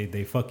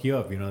 they fuck you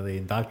up, you know, they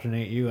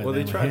indoctrinate you. And Well,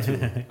 they then, try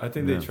to. I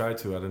think Yeah. they try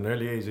to. At an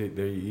early age,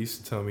 they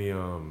used to tell me,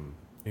 you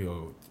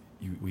know,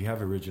 we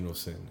have original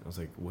sin. I was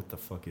like, what the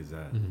fuck is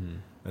that? Mhm.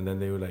 And then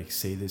they would like,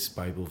 say this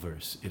Bible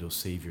verse, it'll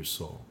save your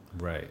soul.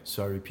 Right.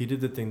 So I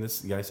repeated the thing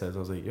this guy says. I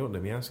was like, yo,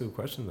 let me ask you a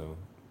question though.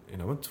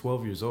 And I'm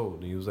 12 years old.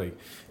 And he was like,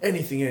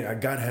 anything,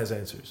 God has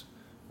answers.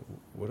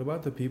 What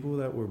about the people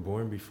that were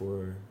born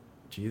before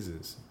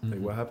Jesus? Like,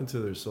 what happened to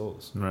their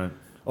souls? Right.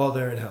 Oh,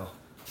 they're in hell.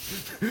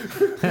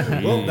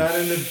 Well, that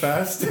ended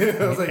fast.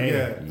 I was like,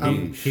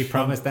 Hey, he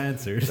promised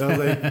answers. I was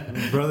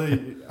like, brother,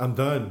 I'm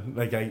done.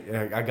 Like,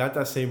 I got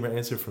that same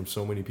answer from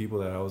so many people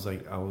that I was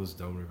like, I was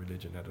done with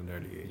religion at an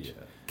early age.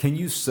 Yeah. Can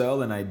you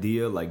sell an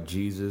idea like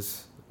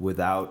Jesus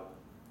without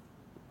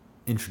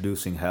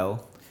introducing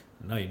hell?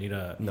 No, you need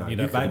a No, you you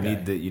need a bad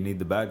guy. You need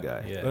the bad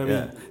guy. Yeah. But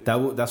I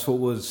mean, That's what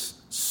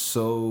was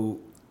so.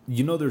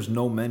 You know, there's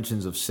no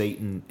mentions of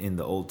Satan in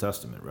the Old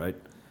Testament, right?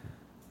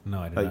 No,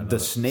 I did Like not know the that.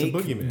 snake,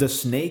 boogeyman. the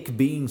snake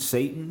being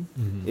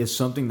Satan is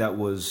something that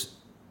was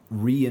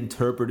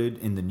reinterpreted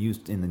in the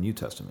New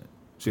Testament.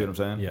 See what I'm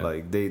saying? Yeah.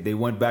 Like they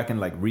went back and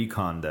like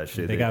reconned that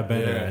shit. They got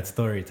better Yeah. at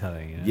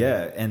storytelling. You know?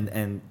 Yeah,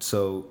 and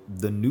so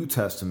the New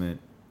Testament,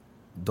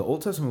 the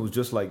Old Testament was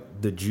just like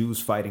the Jews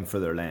fighting for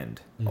their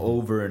land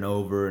over and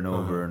over and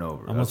over and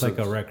over. Almost That's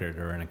like a record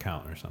or an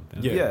account or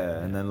something. Yeah. yeah,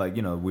 and then like,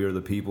 you know, we're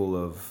the people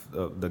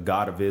of the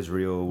God of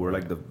Israel. We're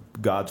like the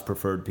God's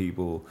preferred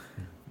people.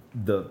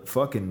 The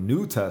fucking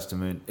New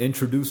Testament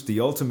introduced the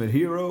ultimate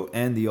hero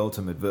and the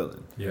ultimate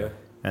villain. yeah.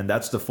 And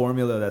that's the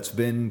formula that's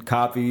been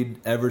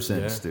copied ever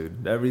since, Yeah.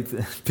 dude. Every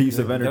piece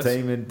of Yeah, that's-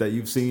 entertainment that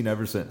you've seen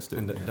ever since, dude.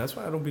 And that's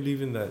why I don't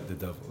believe in the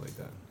devil like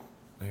that.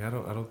 Like, I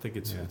don't think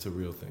it's a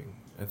real thing.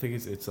 I think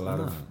it's a lot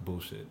No. of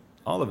bullshit.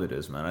 All of it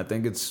is, man. I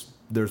think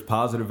there's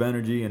positive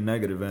energy and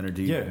negative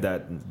energy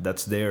Yeah.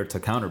 that's there to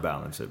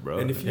counterbalance it, bro.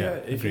 And if you Yeah,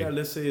 had, agreed.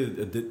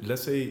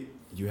 let's say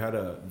you had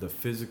the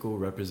physical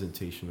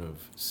representation of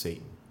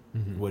Satan,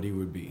 what he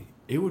would be,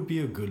 it would be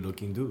a good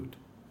looking dude.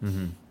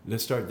 Mm-hmm.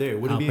 Let's start there.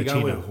 It wouldn't Al be a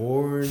guy with Pacino.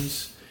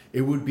 horns.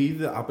 It would be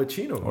the Al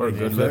Pacino, or a Like,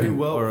 good very looking,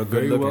 well, or a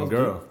very good looking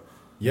well girl.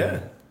 Yeah,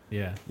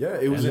 Yeah. yeah.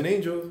 It was Eli- an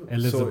angel.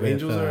 Elizabeth. So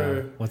angels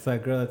are. What's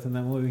that girl that's in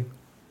that movie?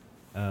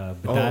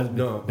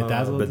 no,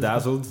 Bedazzled.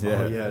 Bedazzled, yeah,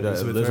 Oh, yeah,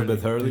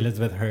 Elizabeth Hurley.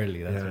 Elizabeth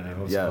Hurley. That's her Yeah,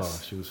 name.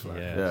 Yes. she was fly.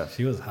 Yeah. Yeah.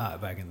 She was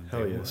hot back in the day.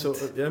 Hell yeah. What? So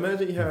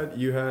imagine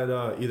you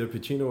had either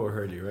Pacino or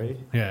Hurley, right?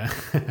 yeah.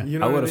 You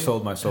know I what would have mean?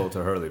 sold my soul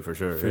to Hurley for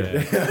sure. Yeah.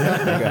 You can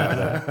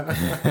have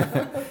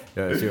that.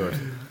 Yeah, it's yours.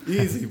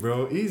 Easy,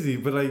 bro, easy.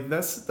 But like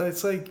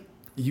that's like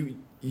you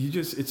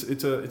just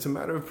it's a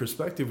matter of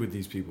perspective with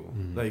these people.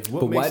 Like,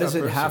 what But makes why does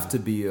that it have to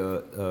person? be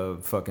a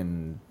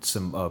fucking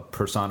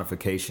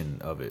personification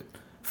of it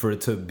for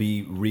it to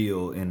be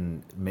real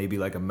in maybe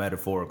like a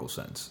metaphorical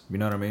sense? You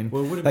know what I mean?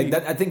 Well, would it like be-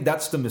 that, I think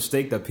that's the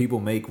mistake that people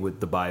make with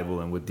the Bible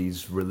and with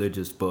these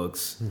religious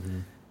books.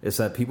 Is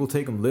that people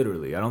take them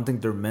literally. I don't think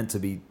they're meant to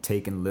be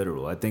taken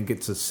literal. I think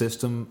it's a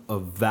system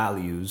of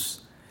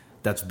values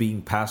that's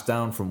being passed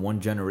down from one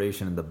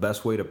generation, and the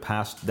best way to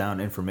pass down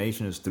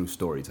information is through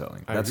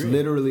storytelling. I That's agree.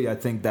 literally, I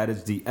think that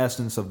is the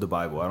essence of the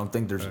Bible. I don't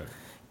think there's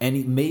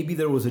any, maybe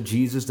there was a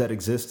Jesus that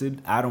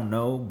existed, I don't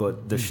know,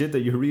 but the shit that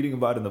you're reading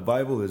about in the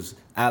Bible is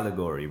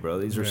allegory, bro.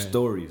 These are Right.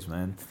 stories,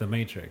 man. It's the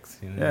Matrix.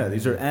 You know what I Yeah, mean?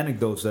 these are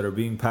anecdotes that are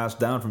being passed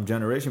down from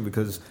generation,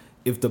 because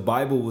if the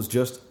Bible was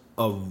just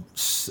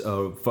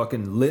a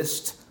fucking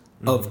list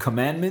of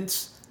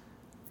commandments,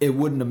 it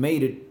wouldn't have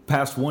made it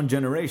past one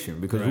generation,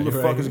 because who the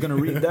Right, fuck right. is going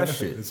to read that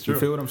shit? It's You true.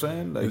 feel what I'm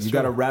saying? Like, It's you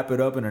got to true. wrap it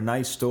up in a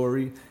nice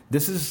story.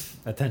 This is,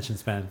 Attention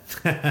span.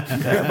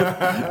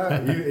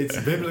 It's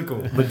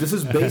biblical. but this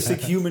is basic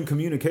human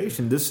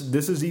communication. This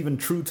is even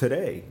true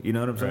today. You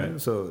know what I'm saying?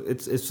 Right. So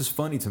it's just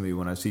funny to me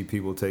when I see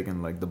people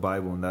taking like the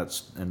Bible and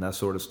that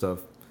sort of stuff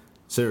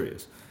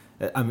serious.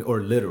 I mean, or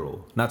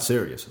literal, not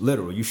serious.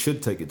 Literal. You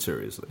should take it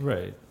seriously.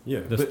 Right. Yeah,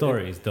 The but-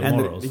 stories, the and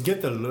the- morals. You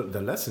get the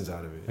lessons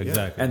out of it. Yeah.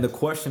 Exactly. And the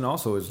question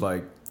also is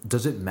like,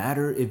 does it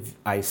matter if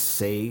I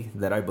say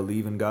that I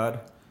believe in God?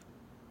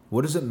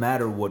 What does it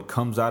matter what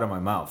comes out of my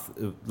mouth?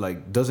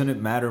 Like, doesn't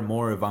it matter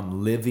more if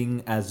I'm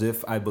living as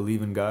if I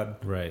believe in God?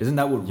 Right. Isn't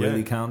that what Yeah.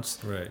 really counts?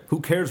 Right. Who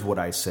cares what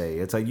I say?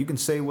 It's like you can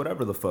say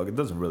whatever the fuck. It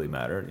doesn't really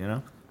matter, you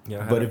know? Yeah,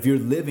 I had But a- if you're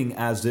living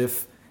as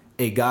if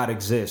a God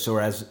exists, or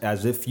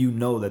as if you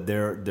know that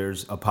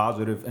there's a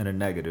positive and a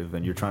negative,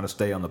 and you're trying to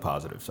stay on the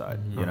positive side,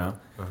 you know,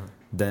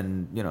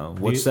 then, you know,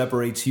 what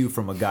separates you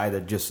from a guy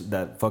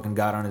that fucking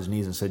got on his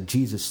knees and said,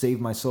 Jesus, save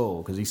my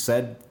soul, because he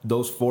said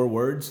those 4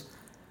 words.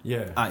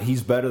 Yeah,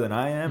 He's better than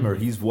I am, or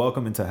he's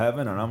welcome into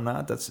heaven, and I'm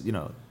not. That's, you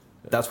know,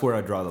 that's where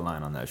I draw the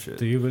line on that shit.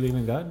 Do you believe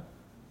in God?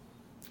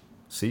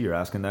 See, you're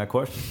asking that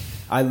question.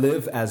 I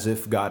live as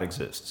if God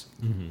exists.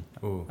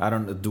 I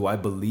don't. Do I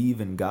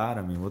believe in God?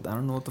 I mean, I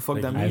don't know what the fuck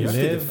that means.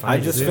 I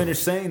just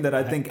finished saying that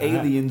I think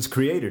aliens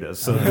created us.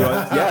 So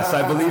yes,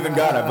 I believe in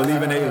God. I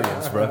believe in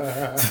aliens, bro.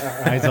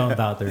 I zoned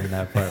out during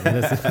that part.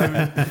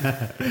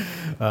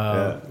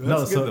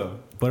 No, so though.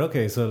 But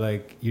okay, so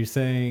like you're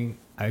saying,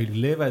 I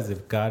live as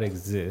if God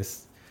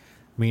exists,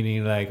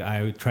 meaning like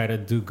I try to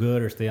do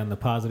good or stay on the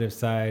positive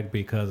side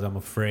because I'm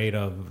afraid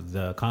of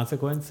the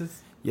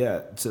consequences.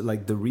 Yeah, so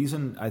like the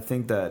reason I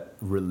think that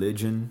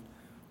religion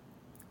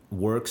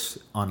works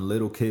on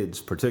little kids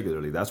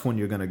particularly, that's when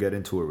you're going to get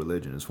into a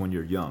religion. It's when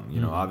you're young.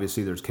 You know,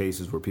 obviously there's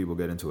cases where people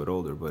get into it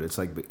older, but it's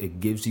like it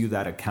gives you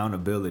that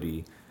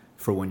accountability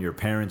for when your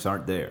parents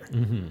aren't there.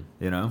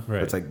 You know?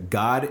 Right. It's like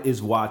God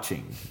is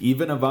watching.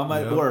 Even if I'm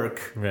at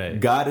work, right.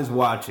 God is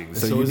watching. And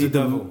so is the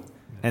devil.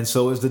 And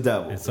so is the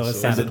devil. And so is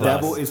and Santa the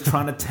Claus. devil is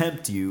trying to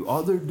tempt you.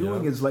 All they're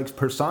doing is like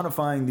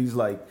personifying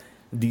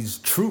these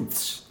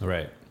truths.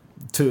 Right.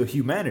 To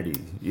humanity,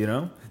 you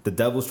know, the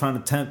devil's trying to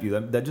tempt you.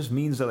 That just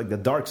means that like the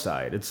dark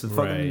side. It's the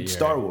fucking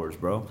Star Wars,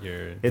 bro.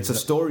 It's a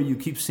story you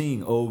keep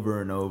seeing over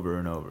and over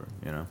and over.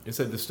 You know, it's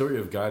like the story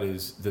of God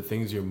is the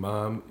things your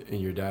mom and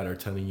your dad are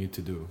telling you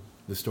to do.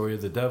 The story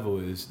of the devil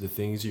is the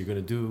things you're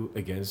gonna do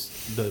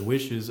against the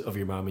wishes of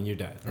your mom and your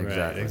dad.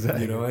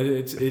 Exactly. You know,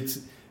 it's.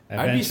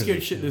 I'd be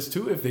scared shitless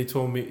too if they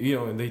told me, you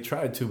know, and they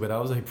tried to, but I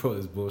was like, bro,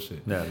 this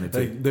bullshit. Yeah, me too.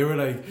 Like they were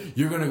like,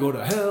 you're gonna go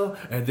to hell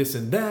and this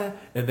and that,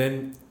 and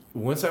then.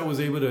 Once I was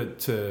able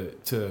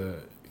to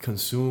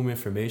consume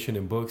information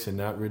in books and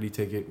not really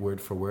take it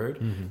word for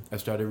word, I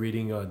started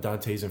reading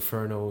Dante's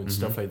Inferno and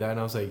stuff like that, and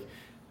I was like,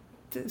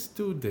 this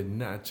dude did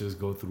not just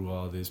go through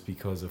all this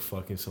because of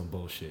fucking some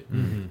bullshit.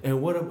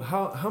 And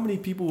how many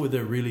people would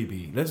there really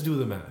be? Let's do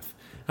the math.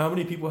 How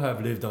many people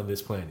have lived on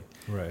this planet?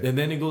 Right. And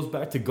then it goes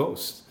back to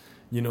ghosts.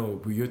 You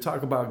know, you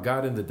talk about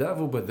God and the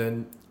devil, but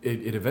then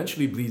it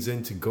eventually bleeds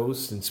into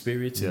ghosts and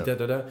spirits and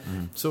da-da-da.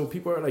 So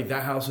people are like,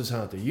 that house is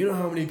haunted. You know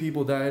how many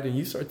people died? And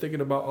you start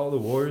thinking about all the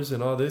wars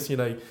and all this. You're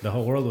like... The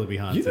whole world would be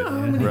haunted. You know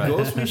how many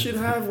ghosts we should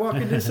have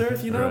walking this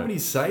earth? You know how many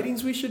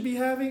sightings we should be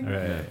having?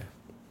 Right.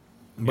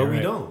 But we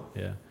don't.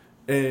 Yeah.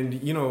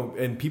 And, you know,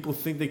 and people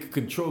think they could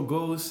control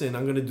ghosts and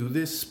I'm going to do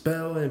this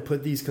spell and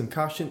put these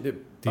concoctions...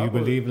 Do you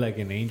believe like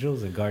in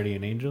angels and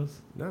guardian angels?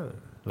 No.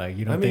 Like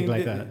you don't think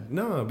like that?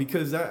 No,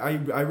 because I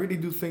really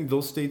do think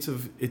those states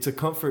of it's a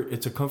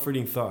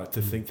comforting thought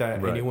to think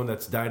that anyone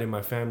that's died in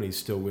my family is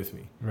still with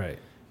me. Right.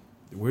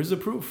 Where's the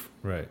proof?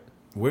 Right.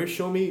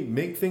 Show me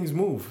make things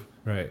move.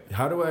 Right.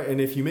 How do I? And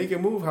if you make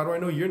it move, how do I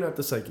know you're not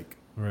the psychic?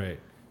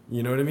 Right.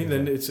 You know what I mean?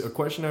 Then it's a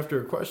question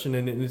after a question,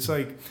 and it's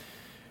like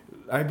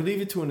I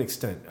believe it to an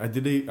extent. I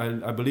believe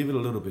it a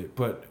little bit,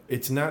 but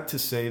it's not to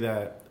say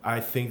that I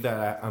think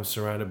that I'm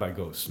surrounded by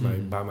ghosts,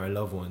 by my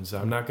loved ones.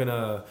 I'm not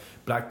gonna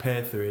Black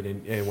Panther it,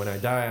 and when I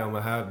die, I'm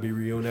gonna be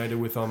reunited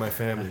with all my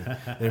family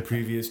and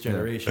previous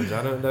generations.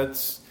 I don't.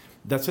 That's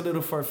a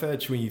little far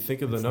fetched when you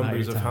think of the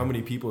numbers of how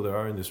many people there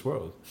are in this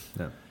world,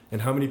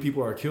 and how many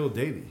people are killed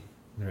daily.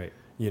 Right.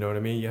 You know what I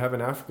mean? You have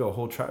in Africa,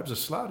 whole tribes are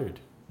slaughtered.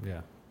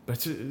 Yeah. But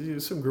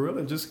some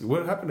gorilla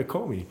what happened to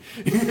Comey?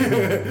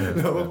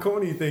 The whole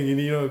Coney thing, and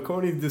you know,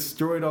 Coney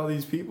destroyed all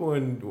these people,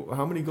 and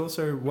how many ghosts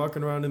are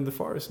walking around in the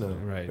forest now,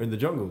 right, in the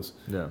jungles?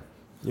 Yeah,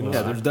 you know,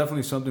 there's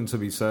definitely something to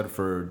be said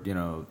for, you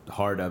know,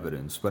 hard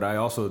evidence, but I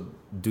also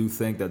do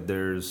think that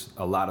there's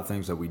a lot of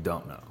things that we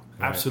don't know.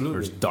 Right? Absolutely,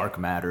 there's dark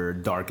matter,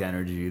 dark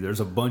energy.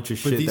 There's a bunch of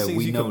shit that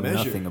we know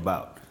nothing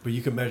about. But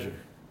you can measure.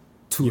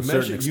 To a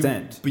certain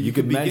extent. But you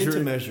can begin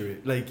to measure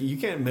it. Like, you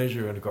can't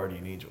measure a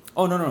guardian angel.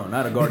 Oh, no,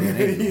 not a guardian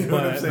angel. You know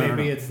what I'm saying?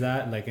 Maybe it's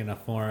that, like, in a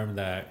form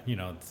that, you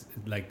know,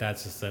 like,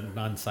 that's just a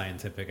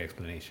non-scientific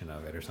explanation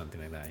of it or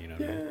something like that, you know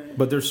what I mean?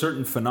 But there's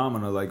certain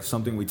phenomena, like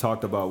something we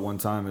talked about one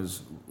time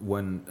is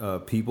when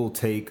people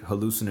take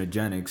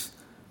hallucinogenics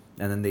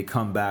and then they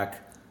come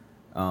back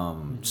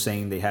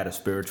saying they had a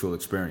spiritual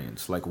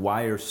experience. Like,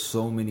 why are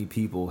so many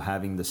people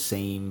having the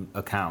same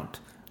account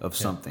of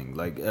something?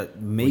 Like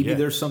maybe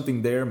there's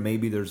something there,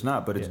 maybe there's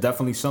not, but it's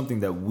definitely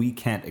something that we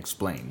can't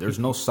explain. There's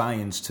no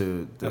science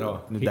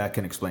that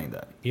can explain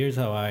that. Here's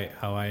how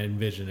I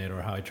envision it,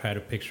 or how I try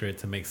to picture it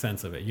to make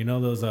sense of it. You know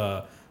those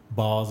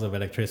balls of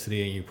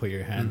electricity, and you put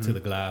your hand to the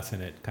glass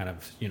and it kind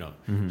of, you know,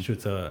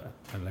 shoots an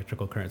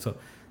electrical current. So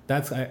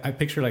that's I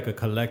picture like a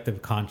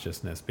collective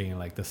consciousness being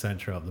like the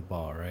center of the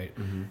ball, right?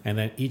 And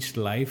then each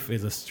life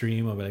is a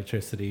stream of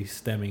electricity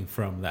stemming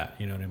from that,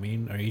 you know what I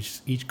mean? Or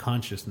each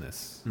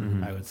consciousness,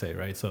 I would say,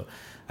 right? So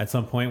at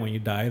some point when you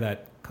die,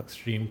 that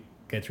stream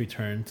gets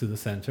returned to the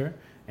center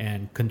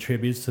and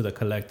contributes to the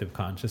collective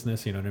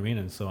consciousness, you know what I mean,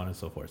 and so on and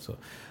so forth. So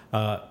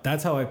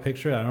that's how I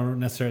picture it. I don't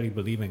necessarily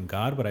believe in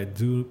God, but I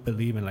do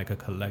believe in like a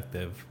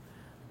collective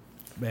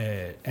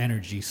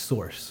energy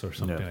source or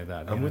something like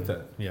that. I'm with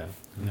that. Yeah,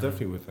 I'm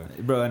definitely with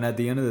that, bro. And at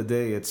the end of the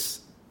day,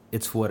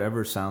 it's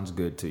whatever sounds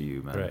good to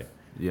you, man. Right.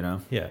 You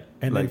know? Yeah.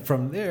 And then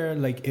from there,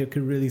 like, it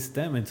could really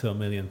stem into a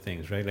million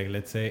things, right? Like,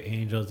 let's say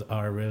angels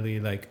are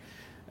really like,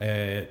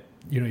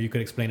 you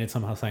could explain it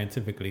somehow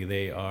scientifically.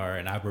 They are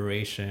an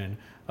aberration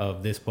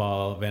of this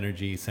ball of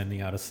energy sending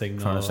out a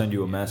signal, trying to send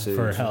you a message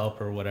for help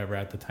or whatever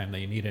at the time that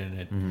you need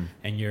it.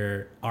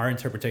 And our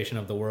interpretation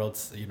of the world,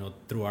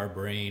 through our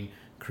brain,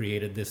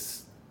 created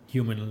this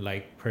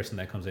human-like person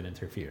that comes in and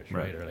interferes,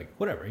 right? Or like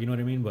whatever, you know what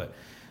I mean? But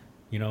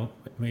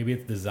maybe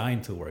it's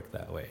designed to work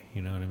that way,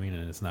 you know what I mean?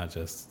 And it's not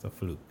just a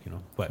fluke,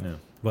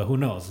 but who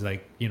knows?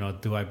 Like,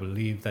 do I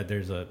believe that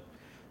there's the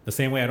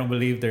same way I don't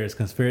believe there's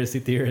conspiracy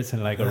theorists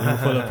and like a room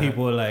full of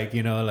people like,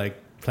 like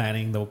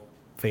planning the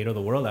fate of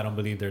the world. I don't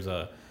believe there's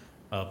a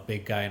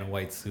big guy in a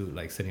white suit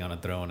like sitting on a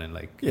throne and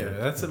like... Yeah,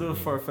 that's a little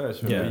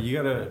far-fetched. Yeah. You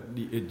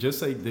gotta...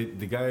 just like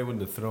the guy with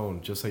the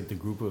throne, just like the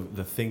group of...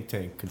 the think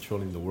tank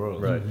controlling the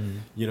world. Right.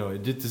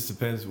 It just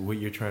depends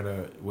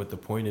what the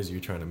point is you're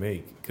trying to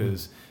make.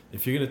 Because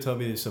if you're going to tell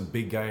me there's some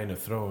big guy in a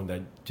throne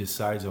that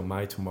decides on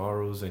my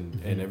tomorrows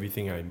and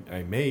everything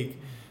I make,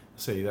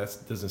 say that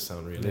doesn't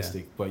sound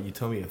realistic. But you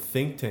tell me a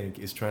think tank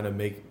is trying to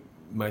make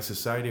my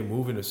society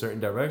move in a certain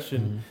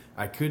direction,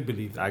 I could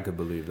believe that. I could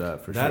believe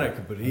that for sure. That I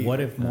could believe. What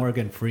if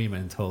Morgan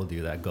Freeman told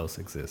you that ghosts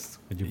exist?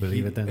 Would you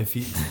believe it then?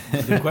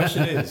 The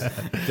question is,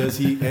 does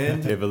he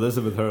end? If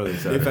Elizabeth Hurley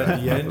said if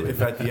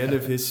at the end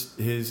of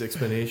his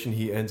explanation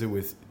he ends it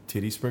with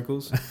titty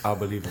sprinkles, I'll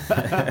believe him.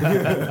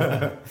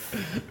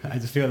 I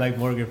just feel like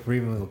Morgan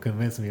Freeman will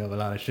convince me of a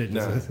lot of shit.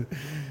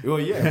 Well,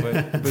 yeah,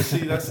 but see,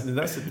 that's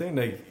the thing.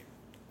 Like,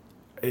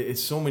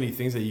 it's so many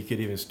things that you could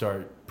even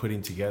start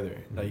putting together,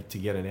 like to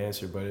get an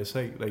answer. But it's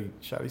like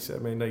Shadi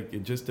said, man, like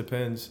it just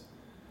depends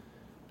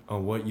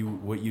on what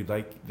you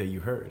like that you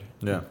heard.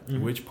 Yeah.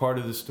 Which part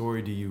of the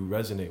story do you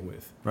resonate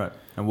with? Right.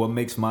 And what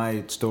makes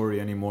my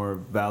story any more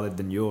valid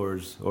than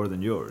yours or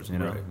than yours? You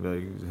know,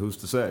 like, who's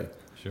to say?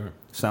 Sure.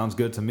 Sounds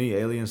good to me.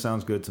 Alien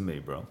sounds good to me,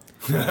 bro.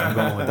 I'm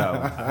going with that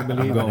one. I'm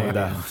going with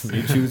that one.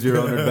 You choose your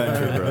own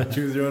adventure, bro.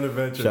 Choose your own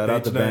adventure. Shout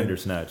out to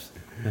Bandersnatch.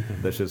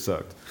 That shit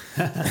sucked.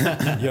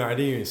 Yeah, I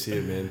didn't even see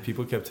it, man.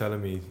 People kept telling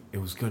me it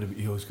was gonna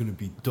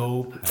be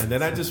dope, and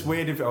then I just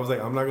waited. I was like,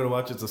 I'm not gonna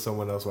watch it till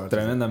someone else watches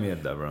it. Tremenda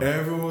mierda, bro.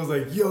 Everyone was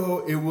like, yo,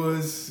 it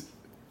was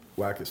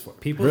whack as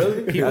fuck.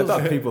 Really? I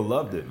thought people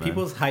loved it, man.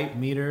 People's hype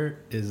meter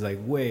is like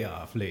way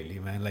off lately,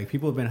 man. Like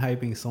people have been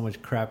hyping so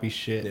much crappy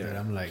shit that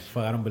I'm like,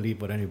 fuck, I don't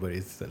believe what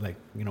anybody's like.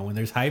 When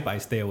there's hype, I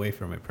stay away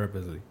from it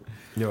purposely.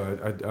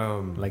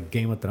 Yo, like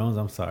Game of Thrones.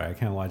 I'm sorry, I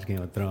can't watch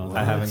Game of Thrones.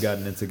 I haven't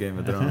gotten into Game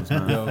of Thrones,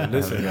 man. Yo,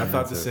 listen, I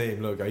thought the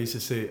same. Look, I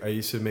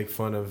used to make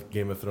fun of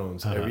Game of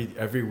Thrones.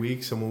 Every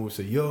week, someone would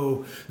say,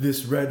 "Yo,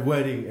 this red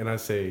wedding," and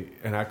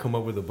I come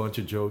up with a bunch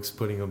of jokes,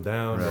 putting them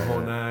down, the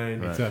whole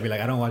nine. So I'd be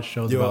like, I don't watch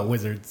shows about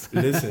wizards.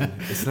 Listen,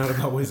 it's not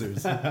about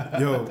wizards.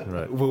 Yo,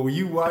 well, when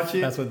you watch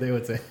it, that's what they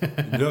would say.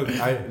 Look,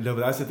 but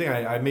that's the thing.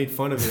 I made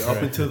fun of it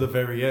up until the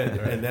very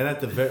end, and then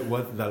at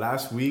the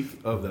last week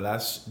of the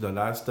last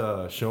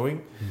showing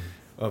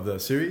of the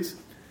series,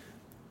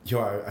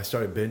 I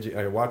started binging.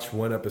 I watched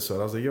one episode.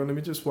 I was like, let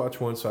me just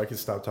watch one so I can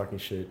stop talking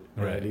shit.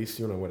 Or at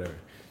least, whatever.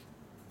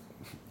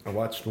 I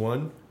watched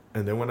one,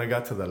 and then when I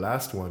got to the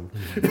last one,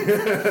 a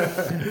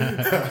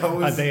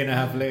day and a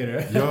half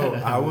later,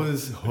 I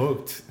was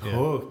hooked.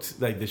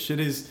 Like the shit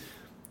is,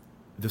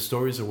 the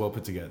stories are well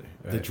put together.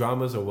 Right. The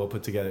dramas are well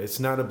put together. It's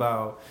not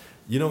about,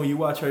 when you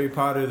watch Harry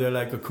Potter, they're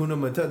like, Hakuna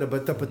Matata,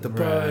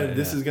 and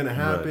this is going to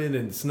happen,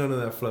 and it's none of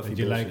that fluffy bullshit.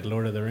 Did you like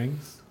Lord of the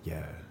Rings?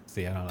 Yeah.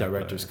 See, I don't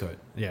Director's cut.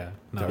 Yeah.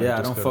 No. Yeah,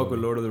 I don't fuck with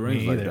Lord of the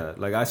Rings like that.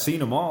 Like, I've seen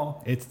them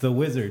all. It's the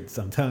wizards,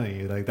 I'm telling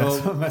you. Like, that's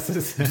what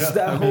messes it up.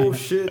 That whole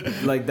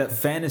shit, like, that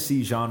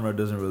fantasy genre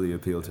doesn't really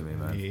appeal to me,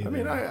 man. I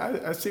mean,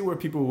 I see where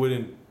people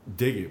wouldn't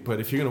dig it,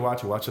 but if you're going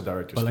to watch the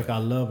director's cut. But, like, I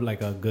love,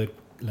 like, a good,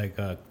 like,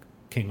 a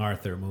King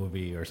Arthur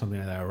movie or something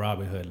like that, or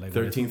Robin Hood. Like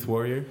 13th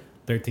Warrior?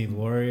 13th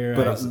Warrior.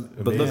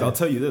 But look, I'll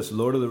tell you this.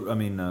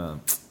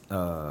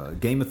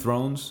 Game of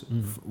Thrones,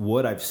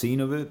 what I've seen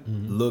of it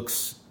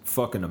looks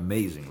fucking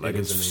amazing. Like,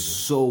 it's amazing.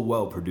 So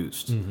well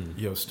produced.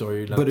 Yo,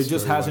 storyline. But it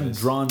just hasn't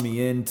drawn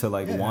me in to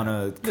want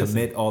to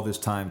commit all this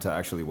time to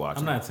actually watch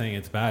it. I'm not saying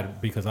it's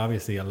bad, because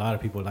obviously a lot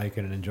of people like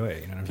it and enjoy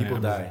it. You know what I'm saying?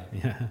 People die.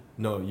 Yeah.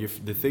 No,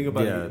 the thing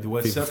about it,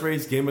 what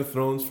separates Game of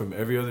Thrones from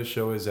every other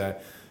show is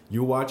that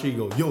you watch it,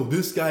 you go, yo,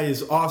 this guy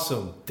is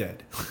awesome.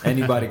 Dead.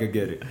 Anybody could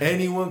get it.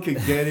 Anyone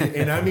could get it.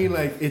 And I mean,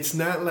 like, it's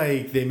not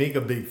like they make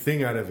a big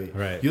thing out of it.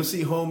 Right. You'll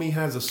see homie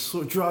has a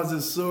sword, draws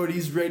his sword,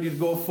 he's ready to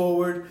go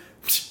forward.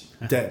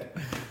 Dead.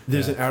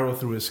 There's an arrow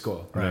through his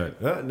skull.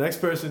 Right. Next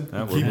person.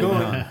 Keep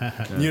going.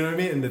 You know what I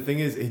mean? And the thing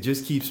is, it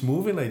just keeps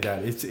moving like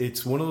that.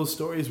 It's one of those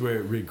stories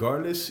where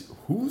regardless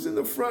who's in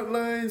the front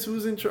lines,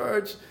 who's in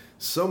charge,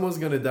 someone's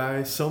going to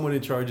die, someone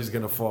in charge is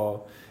going to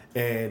fall.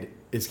 And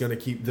it's gonna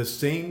keep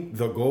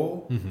the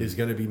goal is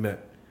gonna be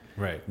met.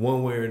 Right.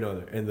 One way or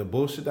another. And the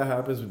bullshit that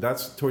happens,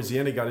 that's towards the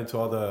end it got into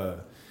all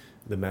the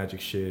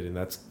magic shit, and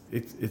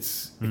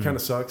it kind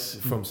of sucks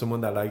from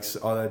someone that likes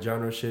all that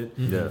genre shit.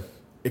 Yeah.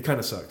 It kind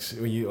of sucks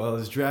when you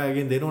this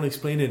dragon. They don't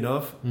explain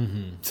enough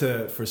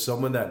for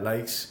someone that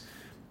likes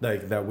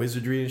like that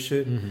wizardry and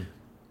shit.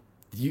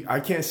 I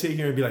can't sit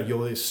here and be like,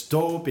 yo, it's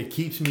dope. It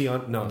keeps me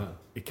on. No.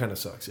 It kind of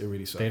sucks. It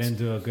really sucks. They didn't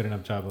do a good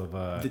enough job of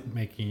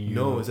making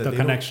you the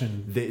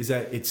connection.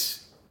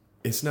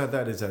 It's not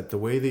that. It's that the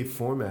way they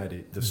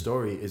formatted the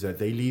story is that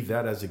they leave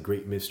that as a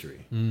great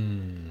mystery,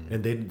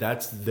 and then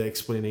that's the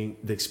explaining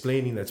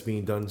that's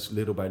being done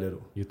little by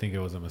little. You think it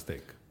was a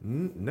mistake?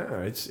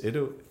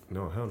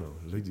 No, hell no.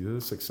 Look,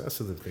 the success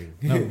of the thing.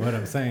 No, what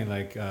I'm saying,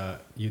 like,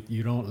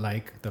 you don't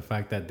like the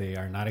fact that they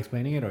are not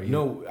explaining it, or you?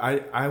 No,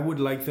 I would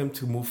like them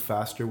to move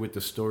faster with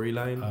the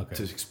storyline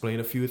to explain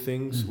a few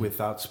things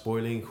without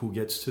spoiling who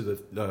gets to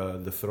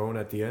the throne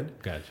at the end.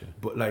 Gotcha.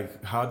 But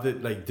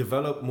like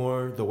develop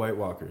more the White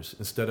Walkers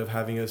instead of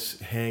having us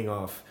hang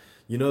off.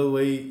 You know the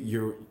way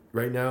you're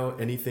right now.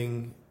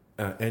 Anything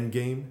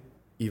Endgame.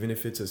 Even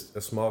if it's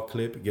a small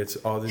clip, gets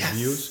all these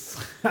views.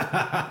 You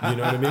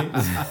know what I mean?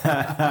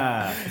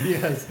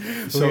 Yes.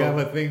 So, we have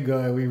a thing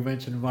going. We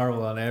mentioned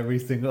Marvel on every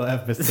single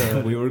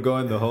episode. We were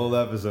going the whole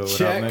episode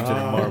without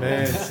mentioning Marvel.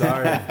 Man,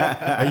 sorry.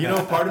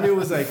 Part of me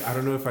was like, I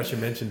don't know if I should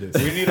mention this.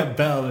 We need a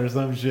bell or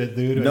some shit,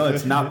 dude. No,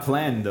 it's not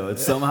planned, though. It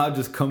somehow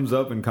just comes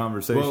up in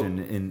conversation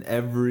in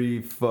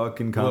every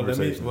fucking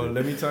conversation.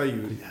 Let me tell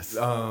you. Yes.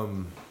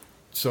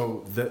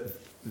 So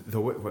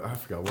I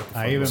forgot what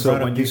the fuck.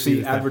 So when you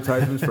see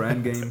advertisements for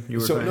Endgame, you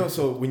were saying?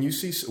 So when you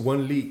see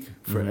one leak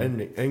for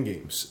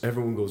Endgames,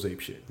 everyone goes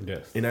apeshit.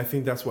 Yes. And I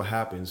think that's what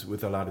happens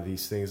with a lot of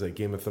these things like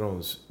Game of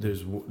Thrones.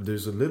 There's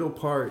a little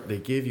part they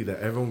give you that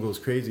everyone goes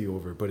crazy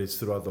over, but it's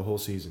throughout the whole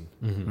season.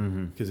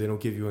 Because they don't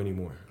give you any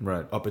more.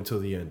 Right. Up until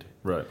the end.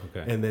 Right.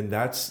 Okay. And then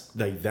that's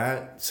like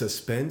that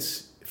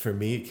suspense, for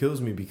me, it kills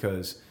me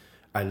because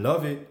I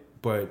love it,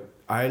 but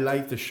I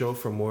like the show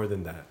for more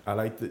than that. I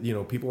like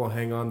people will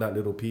hang on that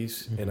little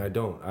piece, and I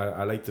don't.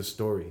 I like the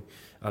story.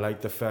 I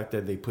like the fact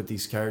that they put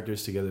these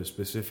characters together a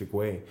specific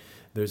way.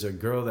 There's a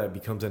girl that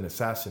becomes an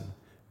assassin,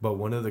 but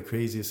one of the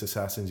craziest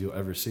assassins you'll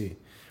ever see.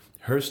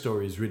 Her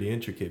story is really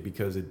intricate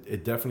because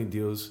it definitely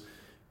deals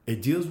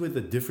with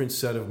a different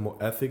set of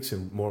ethics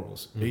and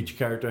morals. Each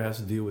character has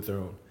to deal with their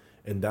own.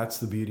 And that's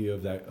the beauty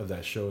of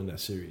that show and that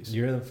series.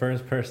 You're the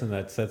first person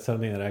that said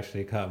something that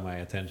actually caught my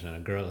attention. A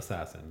girl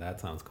assassin. That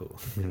sounds cool.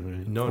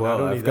 No,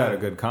 well, I've got a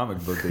good comic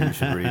book that you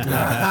should read.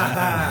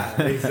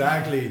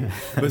 Exactly.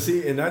 But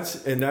see, and that's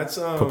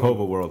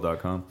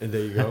PopovaWorld.com. And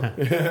there you go.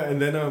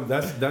 And then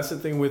that's the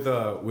thing with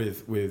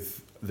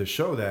the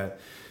show,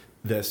 that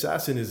the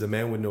assassin is a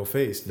man with no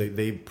face.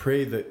 They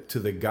pray to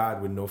the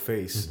god with no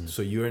face.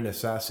 So you're an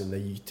assassin, that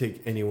you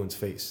take anyone's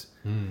face.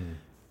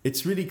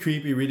 It's really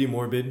creepy, really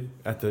morbid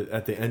at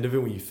the end of it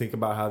when you think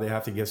about how they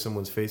have to get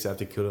someone's face, they have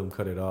to kill them,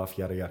 cut it off,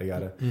 yada yada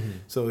yada.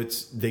 So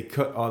they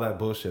cut all that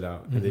bullshit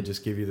out and they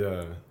just give you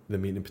the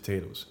meat and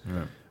potatoes.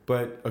 Yeah.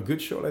 But a good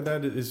show like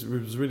that was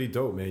really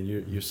dope, man.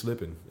 You're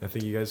slipping. I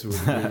think you guys would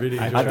really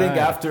enjoy it. I think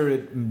after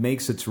it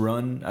makes its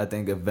run, I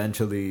think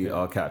eventually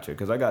I'll catch it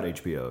because I got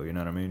HBO. You know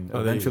what I mean?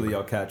 Eventually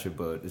I'll catch it,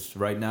 but it's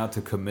right now to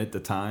commit the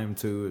time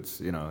to it's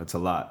a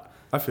lot.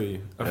 I feel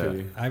you.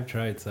 I've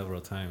tried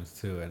several times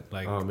too, and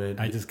oh, man.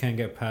 I just can't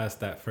get past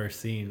that first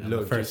scene of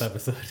the first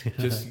episode.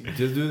 Just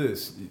do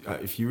this.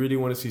 If you really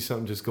want to see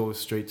something, just go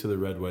straight to the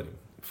Red Wedding.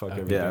 Fuck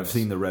everything. Yeah, I've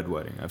seen the Red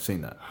Wedding. I've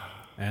seen that.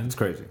 And it's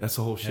crazy. That's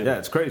the whole shit. Yeah,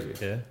 it's crazy.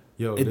 Yeah.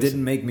 Yo, it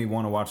didn't make me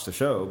want to watch the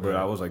show, but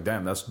I was like,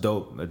 damn, that's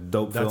dope.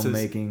 Dope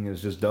filmmaking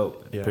is just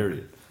dope. Yeah.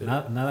 Period.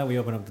 Now that we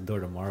open up the door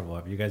to Marvel,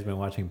 have you guys been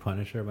watching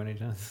Punisher by any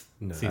chance?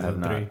 No,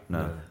 Season 3?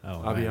 No.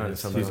 Oh, I'll be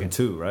honest. Season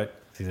 2, right?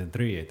 Season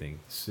 3, I think.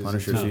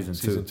 Punisher season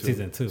 2.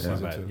 Season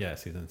 2. Yeah,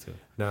 season 2.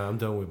 Nah, I'm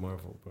done with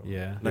Marvel, bro.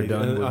 Yeah. You're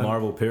done with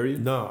Marvel,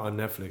 period? No, on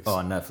Netflix. Oh,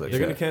 on Netflix. They're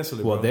gonna cancel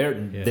it. Well,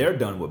 bro. they're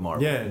done with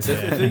Marvel. Yeah,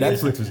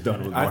 Netflix is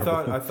done with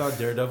Marvel. I thought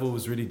Daredevil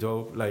was really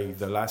dope. Like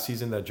the last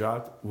season that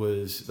dropped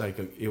was like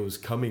it was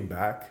coming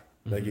back.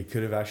 Like it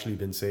could have actually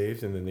been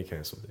saved, and then they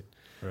canceled it.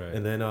 Right.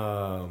 And then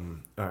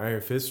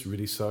Iron Fist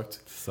really sucked.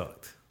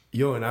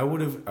 Yo, and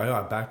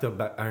I backed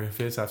up Iron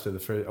Fist after the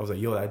first. I was like,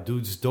 yo, that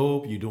dude's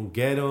dope. You don't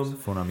get him.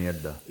 Fue una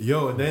mierda.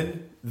 Yo, and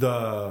then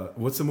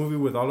what's the movie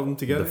with all of them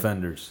together?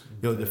 Defenders.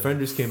 Yo,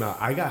 Defenders came out.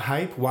 I got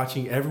hype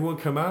watching everyone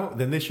come out.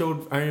 Then they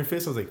showed Iron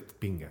Fist. I was like,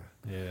 binga.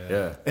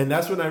 Yeah. And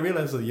that's when I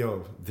realized, like,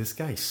 yo, this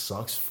guy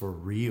sucks for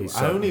real.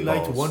 I only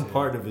liked one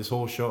part of his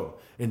whole show,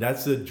 and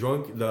that's the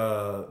drunken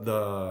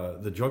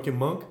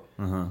monk.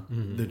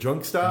 The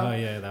drunk style. Oh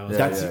yeah,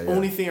 that's the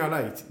only thing I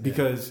liked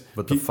because.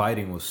 But the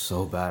fighting was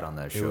so bad on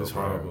that show. It was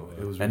horrible.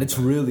 It was, and it's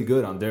really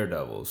good on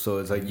Daredevil. So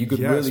it's like you could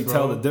really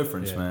tell the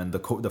difference, man. The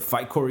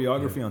fight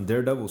choreography on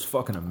Daredevil is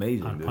fucking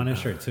amazing. On dude.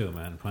 Punisher too,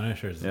 man.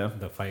 Punisher's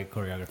the fight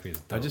choreography is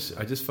dope.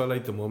 I just felt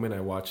like the moment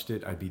I watched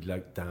it, I'd be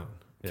let down.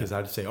 because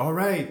I'd say, all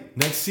right,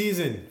 next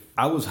season.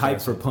 I was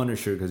hyped for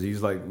Punisher because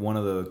he's like one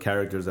of the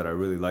characters that I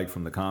really liked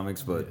from the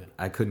comics, but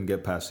I couldn't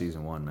get past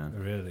season 1, man.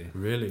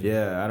 Really?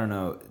 Yeah, I don't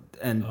know.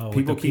 And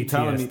people keep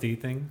telling me,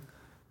 thing.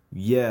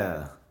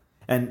 yeah.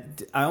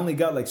 And I only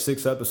got like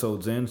 6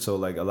 episodes in, so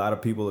like a lot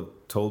of people have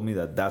told me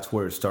that that's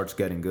where it starts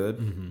getting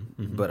good.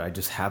 But I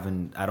just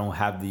haven't. I don't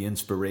have the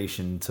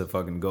inspiration to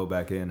fucking go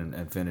back in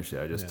and finish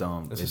it. I just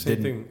don't. That's the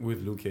same thing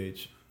with Luke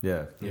Cage.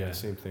 Yeah,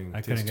 same thing.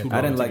 I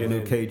didn't like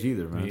Luke Cage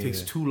either, man. It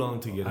takes too long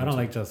to get. I don't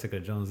like Jessica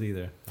Jones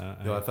either.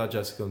 I thought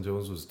Jessica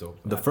Jones was dope.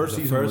 The first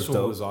season was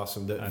dope. Was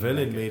awesome. The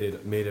villain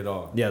made it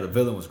all. Yeah, the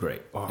villain was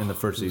great in the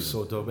first season.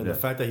 So dope, and the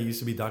fact that he used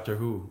to be Doctor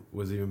Who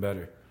was even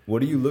better.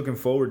 What are you looking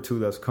forward to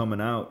that's coming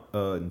out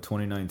in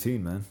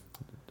 2019, man?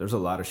 There's a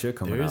lot of shit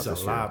coming out this year.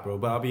 There is a lot, bro.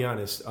 But I'll be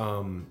honest.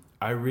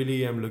 I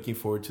really am looking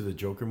forward to the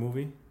Joker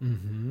movie.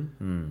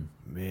 Man,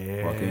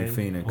 Joaquin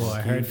Phoenix. Well,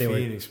 I heard they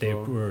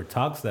were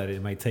talks that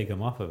it might take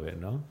him off of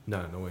it. No,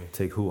 no way.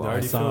 Take who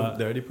off?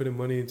 They already putting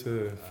money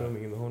into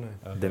filming in the whole night.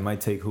 Okay. They might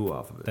take who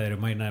off of it? That it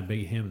might not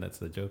be him. That's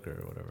the Joker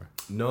or whatever.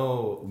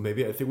 No,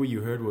 maybe I think what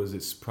you heard was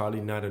it's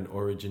probably not an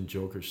origin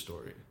Joker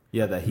story.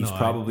 Yeah, that he's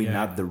probably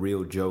not the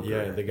real Joker.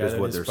 Yeah, the guy is that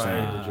what they're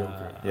saying. The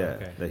Joker.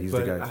 Yeah, that he's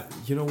the guy.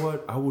 You know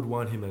what? I would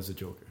want him as a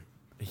Joker.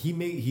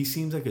 He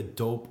seems like a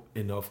dope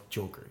enough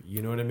Joker.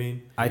 You know what I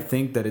mean? I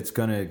think that it's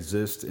gonna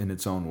exist in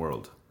its own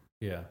world.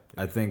 Yeah.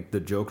 I think the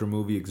Joker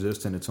movie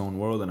exists in its own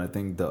world, and I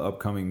think the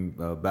upcoming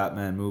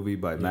Batman movie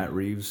by Matt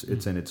Reeves,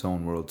 it's in its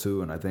own world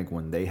too. And I think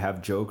when they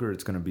have Joker,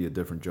 it's gonna be a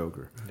different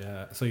Joker.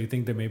 Yeah. So you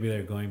think that maybe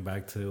they're going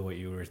back to what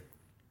you were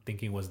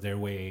thinking was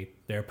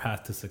their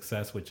path to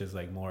success, which is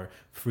like more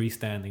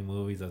freestanding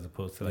movies as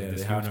opposed to like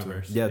this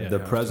universe. Yeah, the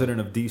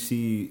president of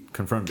DC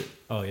confirmed it.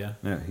 Oh yeah,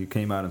 yeah, he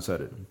came out and said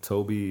it.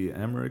 Toby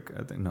Emmerich,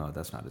 I think. No,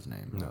 that's not his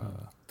name.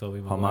 Toby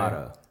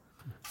Hamada,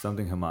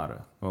 something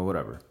Hamada or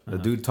whatever. The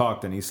dude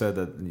talked and he said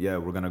that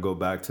we're gonna go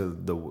back to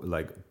the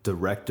like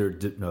director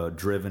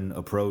driven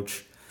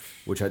approach,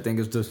 which I think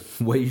is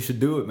the way you should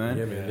do it, man.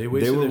 Yeah, man. They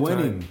were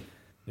winning. Time.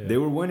 Yeah. They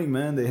were winning,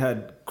 man. They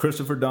had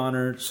Christopher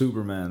Donner,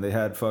 Superman. They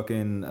had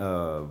fucking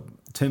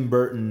Tim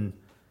Burton,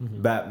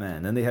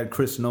 Batman. Then they had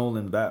Chris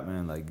Nolan,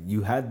 Batman. Like,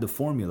 you had the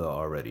formula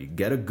already.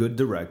 Get a good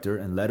director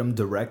and let him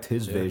direct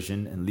his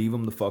vision and leave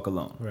him the fuck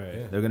alone. Right.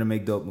 Yeah. They're going to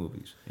make dope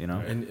movies, you know?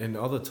 And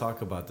all the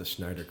talk about the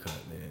Snyder Cut,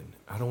 man.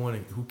 I don't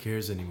want to... Who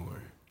cares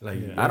anymore?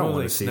 Like, I don't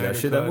want to see that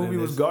shit. That movie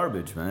was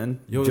garbage,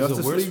 man.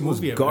 Justice League was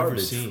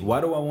garbage.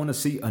 Why do I want to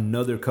see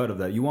another cut of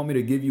that? You want me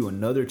to give you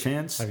another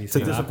chance to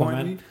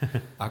disappoint me?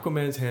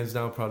 Aquaman's hands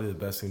down probably the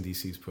best thing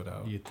DC's put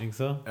out. You think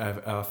so?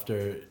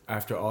 After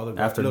all the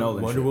after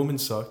Nolan Wonder Woman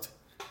sucked.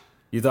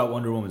 You thought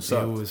Wonder Woman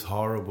sucked? It was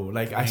horrible.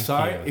 Like I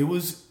saw it. It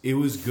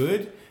was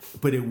good.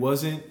 But it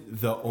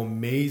wasn't the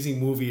amazing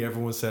movie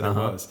everyone said it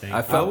was.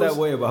 I felt that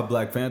way about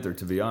Black Panther,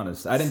 to be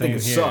honest. I didn't think it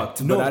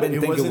sucked, but I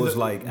didn't think it was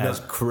as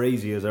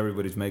crazy as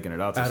everybody's making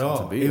it out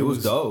to be. It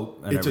was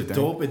dope. It's a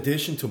dope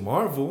addition to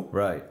Marvel.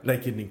 Right.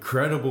 Like an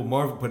incredible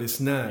Marvel, but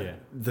it's not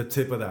the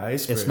tip of the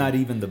iceberg. It's not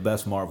even the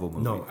best Marvel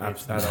movie. No,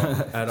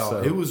 at all.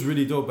 So. It was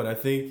really dope, but I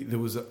think there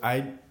was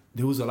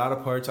a lot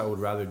of parts I would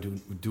rather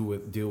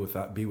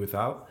be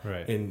without.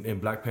 Right. In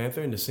Black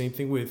Panther, and the same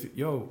thing with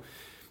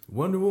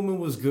Wonder Woman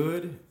was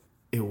good.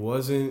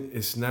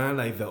 It's not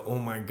like the oh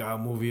my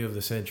god movie of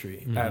the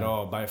century at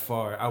all, by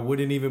far. I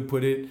wouldn't even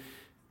put it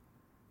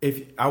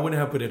I wouldn't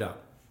have put it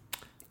out.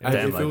 If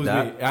it was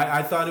me.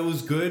 I thought it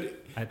was good.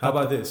 How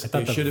about this?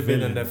 It should have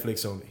been on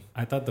Netflix only.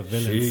 I thought the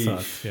villain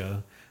sucked, yeah.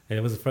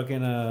 It was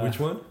fucking which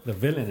one? The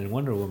villain in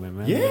Wonder Woman,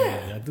 man.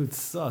 Yeah. That dude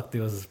sucked.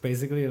 It was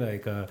basically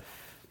like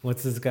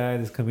what's this guy,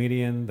 this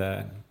comedian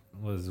that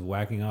was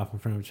whacking off in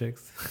front of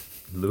chicks?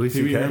 Louis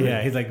C.K.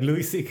 Yeah, he's like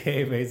Louis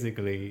C.K.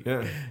 basically.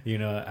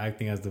 Yeah.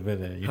 Acting as the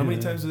villain. How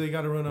many times do they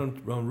got to run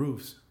on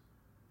roofs?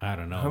 I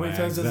don't know. How many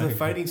times does the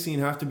fighting scene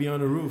have to be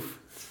on a roof?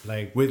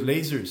 Like with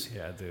lasers.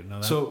 Yeah, dude.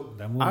 No,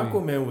 that movie,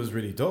 Aquaman was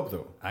really dope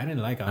though. I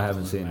didn't like Aquaman. I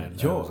haven't seen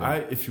it.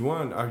 If you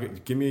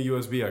want, give me a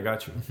USB. I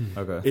got you.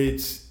 Okay.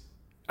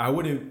 I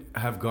wouldn't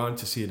have gone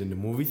to see it in the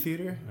movie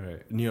theater.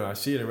 Right. I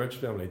see it in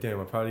retrospect. I'm like,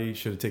 damn, I probably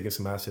should have taken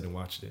some acid and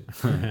watched it.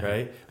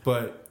 Right.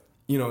 But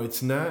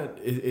it's not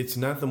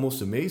the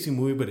most amazing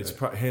movie, but it's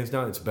hands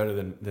down, it's better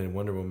than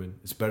Wonder Woman.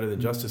 It's better than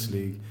Justice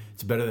League.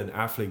 It's better than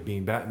Affleck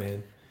being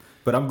Batman.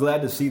 But I'm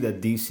glad to see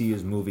that DC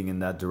is moving in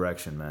that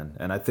direction, man.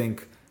 And I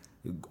think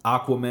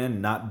Aquaman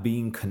not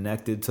being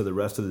connected to the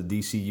rest of the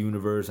DC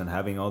universe and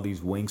having all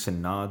these winks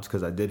and nods,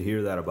 because I did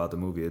hear that about the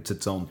movie. It's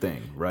its own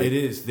thing, right? It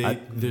is.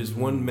 There's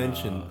one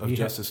mention of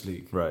Justice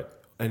League. Right.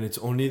 And it's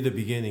only the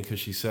beginning,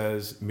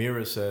 because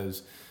Mira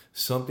says...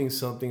 something.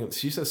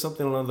 She says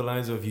something along the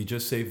lines of, "You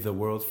just saved the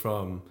world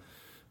from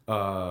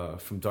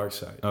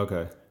Darkseid."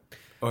 Okay.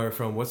 Or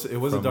from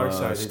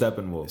Darkseid.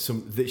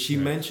 Steppenwolf. She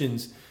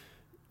mentions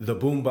the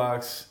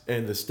boombox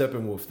and the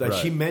Steppenwolf. Like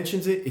she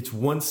mentions it. It's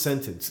one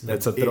sentence.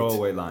 It's a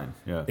throwaway line.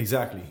 Yeah.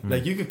 Exactly.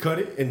 Like you could cut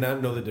it and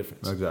not know the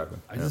difference. Exactly.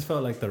 I just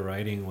felt like the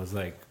writing was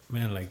like,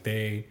 man, like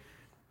they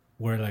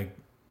were like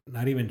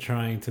not even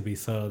trying to be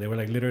subtle. They were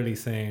like literally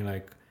saying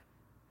like,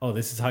 oh,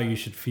 this is how you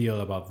should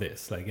feel about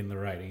this, like in the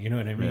writing. You know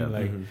what I mean? Yeah.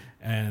 Like,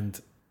 and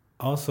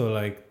also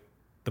like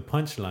the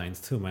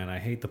punchlines too, man. I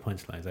hate the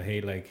punchlines. I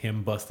hate like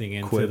him busting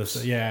into Quips.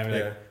 like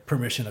Yeah.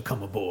 permission to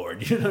come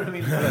aboard. You know what I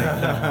mean? Like,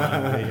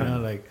 come on, you know,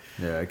 like.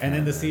 Yeah, I And can't,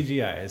 then the man.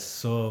 CGI is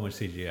so much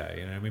CGI.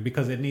 You know what I mean?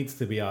 Because it needs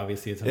to be,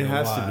 obviously it's It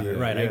has to underwater. be,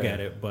 Right? I yeah. get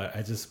it, but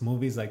I just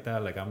movies like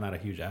that. Like I'm not a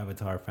huge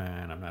Avatar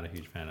fan. I'm not a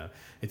huge fan of.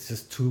 It's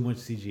just too much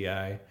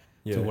CGI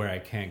Yeah. to where I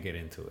can't get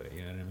into it.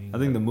 You know what I mean? I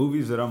think the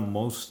movies that I'm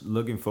most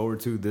looking forward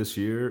to this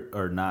year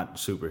are not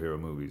superhero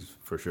movies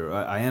for sure.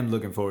 I am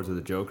looking forward to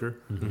the Joker,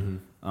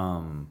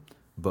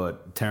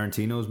 but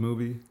Tarantino's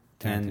movie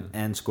and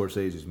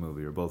Scorsese's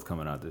movie are both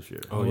coming out this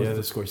year. Oh yeah,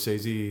 the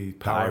Scorsese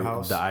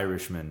powerhouse. The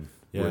Irishman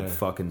Yeah. with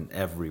fucking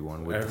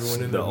everyone, with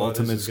Everyone in the the mud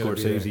ultimate is gonna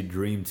be Scorsese there.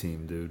 dream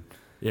team, dude.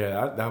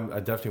 Yeah, I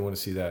definitely want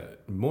to see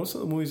that. Most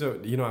of the movies are,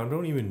 you know, I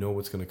don't even know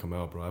what's gonna come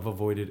out, bro. I've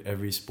avoided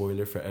every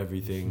spoiler for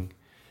everything,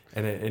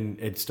 and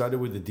it started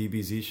with the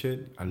DBZ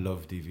shit. I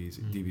love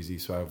DBZ,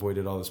 so I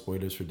avoided all the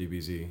spoilers for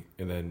DBZ,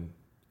 and then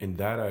in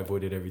that I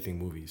avoided everything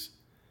movies.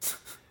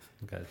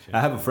 Gotcha. I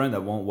have a friend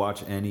that won't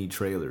watch any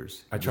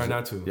trailers. I try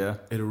not to. Yeah,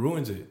 It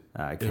ruins it.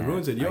 I It can't.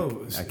 ruins it.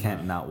 Yo, I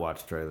can't not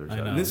watch trailers. I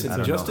know. Listen, I don't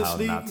know Justice how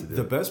League. not to do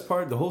The it. best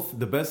part,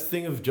 the best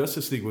thing of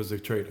Justice League was the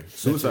trailer.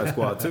 Suicide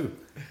Squad too.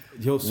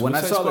 Yo, When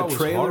I Suicide saw Squad the was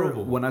trailer,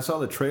 horrible. when I saw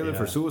the trailer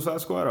for Yeah.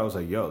 Suicide Squad, I was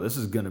like, "Yo, this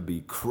is gonna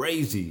be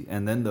crazy."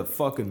 And then the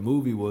fucking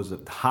movie was a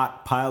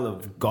hot pile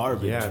of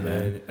garbage, Yeah, man.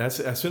 man. As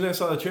soon as I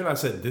saw the trailer, I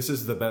said, "This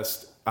is the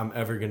best I'm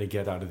ever gonna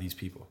get out of these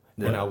people,"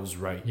 and Yeah. I was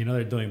right. You know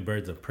they're doing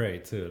Birds of Prey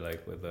too,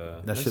 like with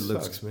That shit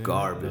looks sucks, man.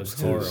 garbage, Looks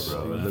too, horrible,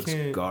 bro. man. It looks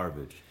Can't-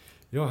 garbage.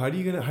 Yo, how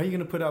you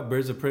gonna put out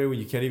Birds of Prey when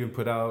you can't even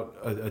put out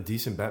a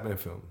decent Batman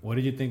film? What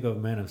did you think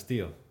of Man of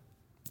Steel?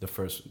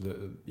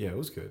 Yeah, it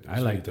was good. It was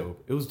I liked it.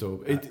 dope. It was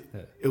dope.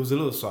 It was a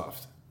little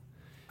soft.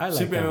 I like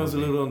Superman that was a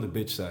movie. little on the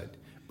bitch side,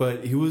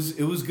 but it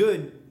was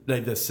good.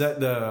 Like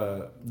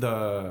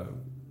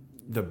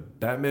the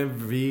Batman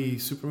v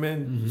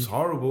Superman was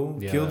horrible.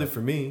 Yeah. Killed it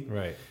for me.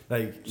 Right.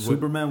 Like what-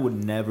 Superman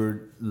would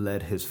never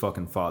let his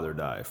fucking father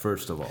die.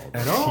 First of all,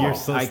 at all. You're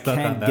so I stuck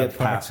on can't that get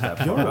part. past that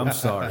part. I'm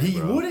sorry, He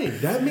bro.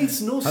 wouldn't. That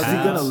makes no How's sense. he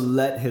gonna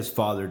let his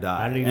father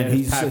die? How did he And let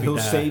his pappy he'll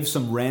die? save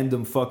some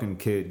random fucking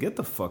kid. Get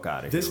the fuck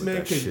out of here. This with man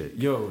that could. shit.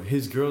 Yo,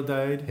 his girl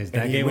died. His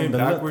dad and he gave him went the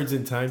look. backwards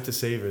in time to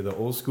save her. The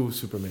old school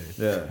Superman.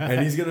 Yeah.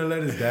 And he's gonna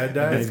let his dad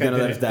die. He's gonna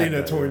let his dad in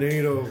a die.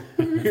 tornado.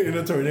 In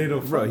a tornado.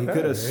 Bro, he Fuck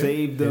could that, have man.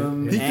 saved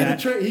him. He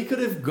and- could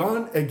have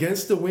gone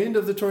against the wind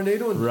of the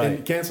tornado and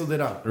Right. canceled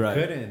it out. Right.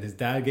 Couldn't. His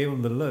dad gave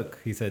him the look.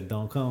 He said,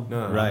 "Don't come."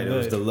 No. Right, it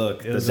was the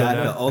look. It The was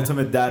the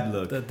ultimate dad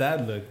look. the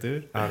dad look,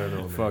 dude. I don't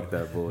know. Man. Fuck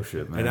that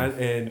bullshit, man.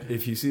 And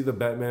if you see the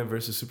Batman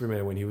versus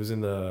Superman when he was in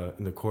the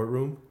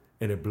courtroom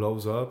and it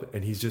blows up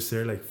and he's just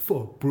there like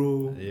fuck,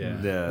 bro. Yeah.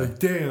 yeah. Like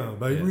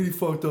damn, I really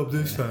fucked up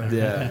this time.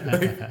 Yeah.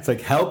 It's like,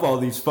 help all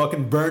these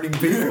fucking burning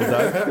people,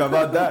 dog. How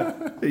about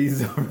that?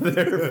 He's over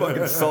there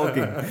fucking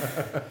sulking.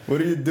 What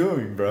are you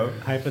doing, bro?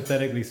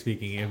 Hypothetically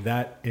speaking,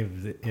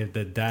 if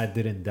the dad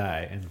didn't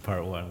die in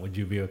part one, would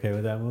you be okay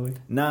with that movie?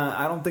 Nah,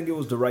 I don't think it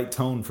was the right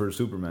tone for a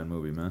Superman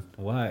movie, man.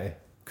 Why?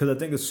 Because I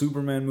think a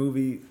Superman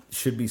movie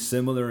should be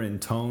similar in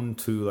tone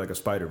to like a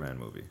Spider-Man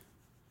movie.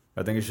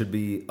 I think it should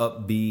be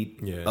upbeat,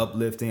 Yeah.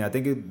 uplifting. I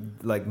think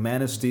it like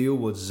Man of Steel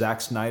was Zack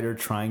Snyder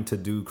trying to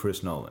do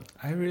Chris Nolan.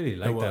 I really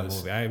like that was.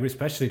 movie. I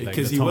especially like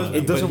Because the he tone was. of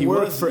It doesn't but he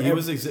work was, for he ev-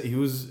 was. He was. He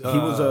was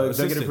executive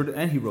assistant. producer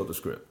and he wrote the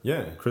script.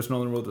 Yeah. Chris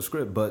Nolan wrote the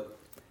script, but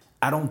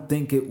I don't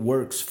think it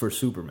works for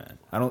Superman.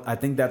 I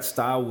think that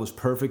style was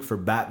perfect for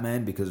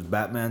Batman because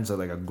Batman's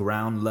like a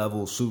ground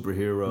level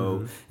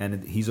superhero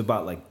and he's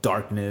about like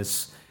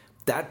darkness.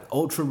 That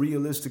ultra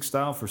realistic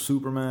style for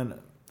Superman,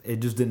 it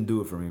just didn't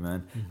do it for me,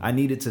 man. I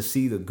needed to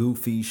see the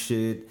goofy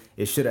shit.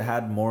 It should have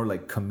had more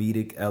like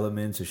comedic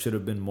elements. It should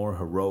have been more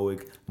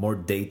heroic, more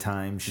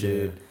daytime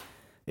shit. Yeah.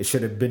 It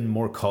should have been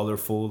more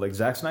colorful. Like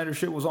Zack Snyder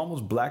shit was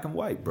almost black and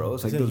white, bro.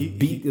 It's like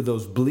He-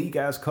 those bleak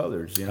ass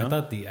colors, you know? I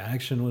thought the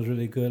action was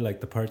really good,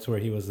 like the parts where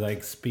he was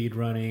like speed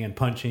running and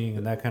punching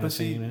and that kind But of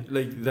see, thing. Man.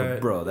 like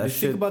that, bro, that like,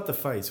 shit- Think about the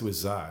fights with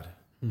Zod.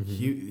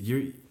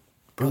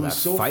 Bro, it that was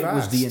so fight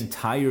fast. was the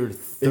entire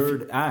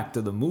third act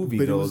of the movie,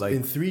 But it though. was Like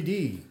in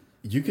 3D.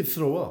 You could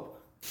throw up.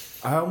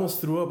 I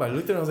almost threw up. I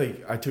looked at it. I was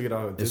like, I took it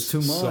out. It's This too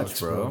much, sucks,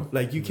 bro.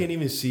 Like you can't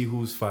even see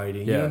who's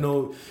fighting. Yeah. You don't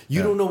know.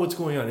 You don't know what's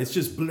going on. It's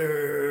just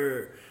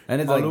blur.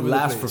 and it all like over the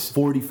lasts for place.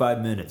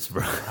 45 minutes,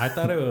 bro. I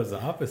thought it was the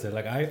opposite.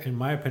 Like in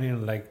my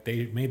opinion, like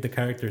they made the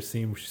characters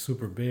seem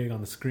super big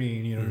on the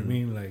screen. You know what I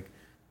mean? Like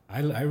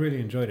I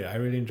really enjoyed it. I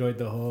really enjoyed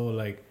the whole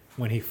like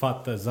when he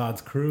fought the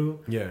Zod's crew,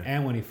 Yeah.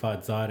 and when he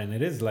fought Zod, and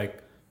it is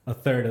like a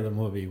third of the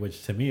movie,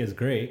 which to me is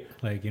great.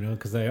 Like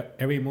because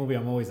every movie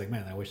I'm always like,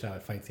 man, I wish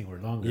that fight scene were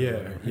longer. or Yeah,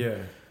 whatever. yeah.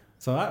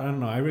 So I don't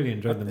know. I really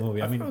enjoyed the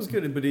movie. I I mean, thought it was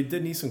good, but it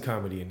did need some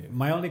comedy in it.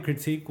 my only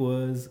critique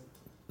was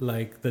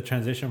like the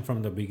transition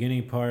from the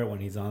beginning part when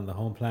he's on the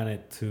home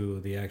planet to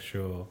the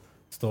actual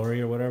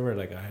story or whatever.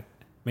 Like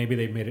maybe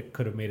they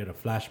could have made it a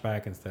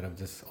flashback instead of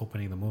just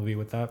opening the movie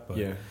with that. But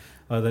Yeah.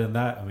 other than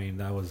that, I mean,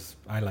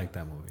 I like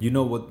that movie. You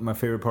know what my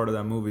favorite part of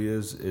that movie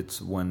is?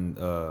 It's when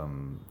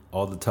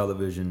all the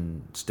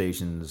television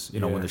stations,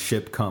 when Yeah. the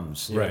ship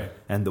comes, Right.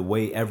 and the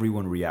way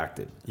everyone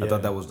reacted. I Yeah.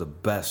 thought that was the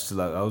best.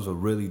 Like, that was a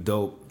really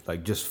dope,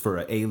 like just for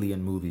an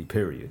alien movie,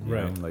 period. You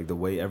Right. know? Like the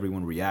way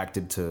everyone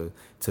reacted to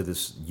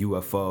this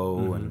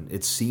UFO, and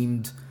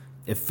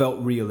it felt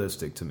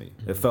realistic to me.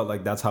 It felt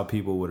like that's how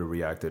people would have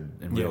reacted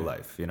in real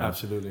life. You know,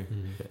 Absolutely.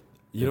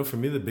 You know, for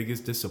me, the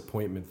biggest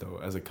disappointment, though,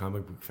 as a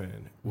comic book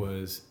fan,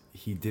 was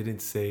he didn't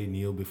say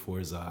Neil before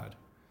Zod.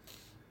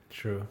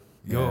 True.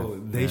 Yo,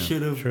 they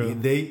should have. True.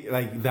 They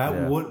like that.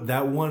 Yeah.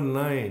 That one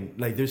line.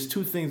 Like, there's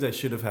two things that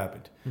should have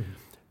happened.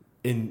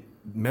 In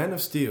Man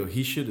of Steel,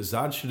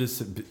 Zod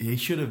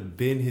should have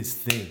been his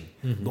thing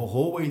the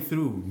whole way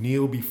through.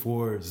 Neil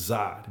before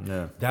Zod.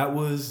 Yeah. That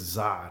was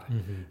Zod.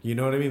 You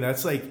know what I mean?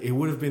 That's like, it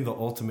would have been the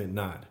ultimate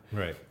nod.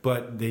 Right.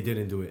 But they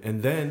didn't do it.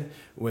 And then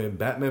when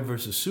Batman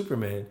versus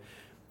Superman,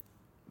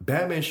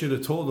 Batman should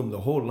have told him the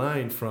whole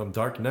line from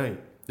Dark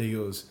Knight. He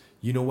goes,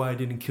 "You know why I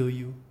didn't kill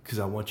you? Because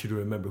I want you to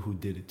remember who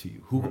did it to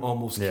you. Who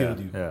almost killed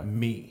you? Yeah.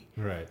 Me."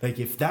 Right. Like,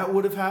 if that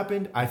would have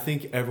happened, I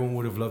think everyone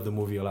would have loved the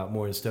movie a lot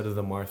more instead of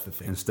the Martha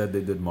thing. instead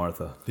they did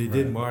Martha. They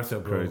did Martha,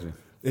 bro. Crazy.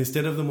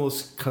 Instead of the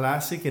most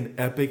classic and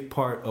epic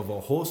part of a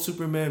whole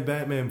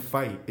Superman-Batman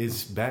fight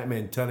is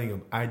Batman telling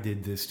him, "I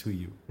did this to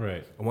you.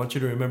 Right. I want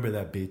you to remember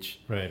that, bitch."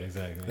 Right.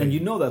 Exactly.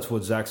 And that's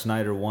what Zack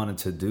Snyder wanted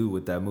to do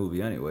with that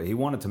movie anyway. He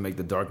wanted to make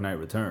The Dark Knight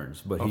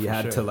Returns, but he for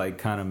had sure. to like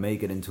kind of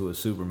make it into a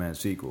Superman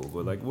sequel.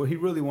 But like what he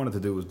really wanted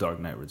to do was Dark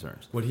Knight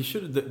Returns. What he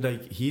should have,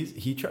 like,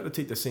 he tried to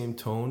take the same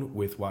tone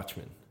with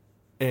Watchmen,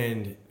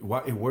 and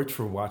it worked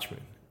for Watchmen.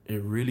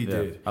 It really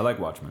Yeah, did. I like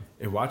Watchmen.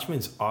 And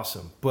Watchmen's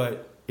awesome,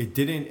 but it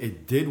didn't.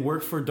 It did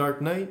work for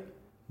Dark Knight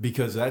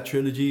because that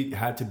trilogy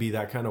had to be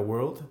that kind of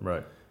world.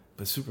 Right.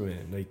 But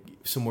Superman, like,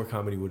 some more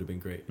comedy would have been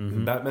great.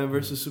 Batman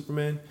versus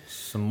Superman.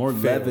 Some more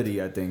Failed.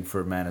 levity, I think,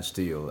 for Man of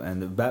Steel. And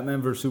the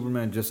Batman vs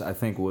Superman just, I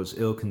think, was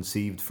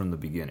ill-conceived from the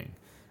beginning.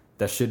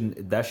 That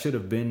should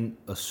have been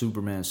a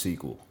Superman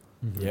sequel.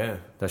 Yeah.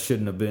 That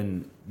shouldn't have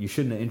been. You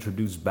shouldn't have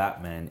introduced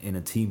Batman in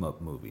a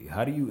team-up movie.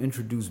 How do you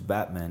introduce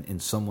Batman in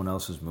someone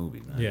else's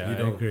movie, man? yeah, you I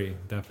don't- agree.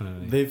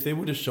 Definitely. If they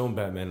would have shown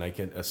Batman like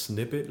a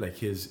snippet, like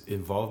his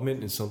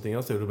involvement in something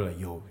else, they would have been like,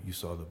 "Yo, you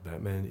saw the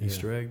Batman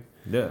Easter egg?"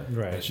 Yeah.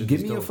 Right. That should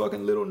Give be me a dope.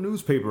 fucking little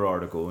newspaper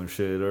article and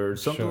shit, or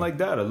something Sure. like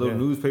that. A little Yeah.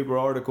 newspaper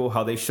article,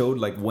 how they showed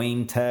like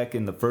Wayne Tech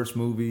in the first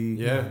movie.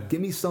 Yeah. Give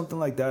me something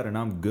like that and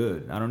I'm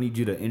good. I don't need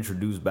you to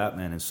introduce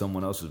Batman in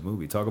someone else's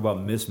movie. Talk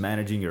about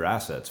mismanaging your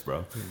assets,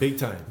 bro. Big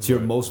time. It's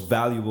your most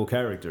valuable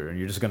character, and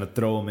you're just gonna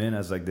throw him in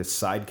as like this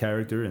side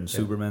character in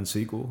Superman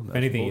sequel. If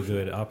anything, you do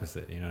it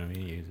opposite. You know what I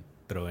mean? You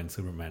throw in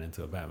Superman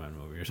into a Batman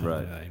movie or something Right.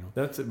 like that. You know.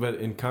 That's it. But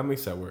in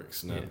comics, that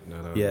works.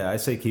 Yeah, I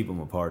say keep them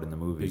apart in the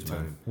movies, Big man.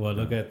 time. Well,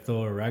 look at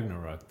Thor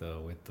Ragnarok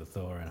though, with the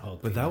Thor and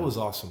Hulk. But that team. was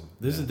awesome.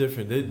 There's a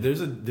different.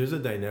 There's a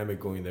dynamic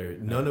going there.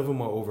 None of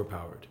them are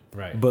overpowered.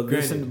 right. But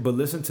Granted.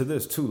 listen to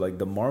this too. Like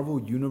the Marvel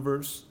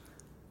universe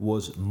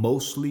was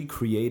mostly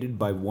created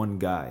by one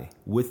guy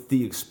with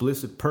the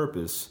explicit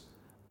purpose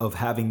of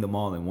having them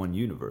all in one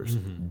universe.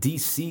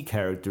 DC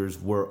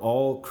characters were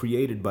all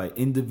created by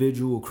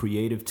individual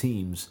creative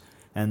teams,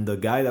 and the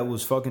guy that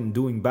was fucking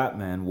doing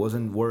Batman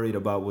wasn't worried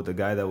about what the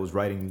guy that was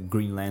writing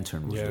Green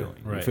Lantern was Yeah, doing.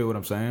 You right. feel what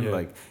I'm saying? Yeah.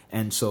 Like,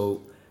 and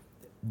so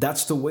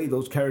that's the way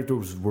those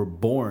characters were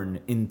born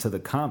into the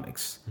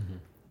comics.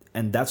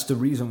 And that's the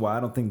reason why I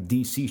don't think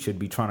DC should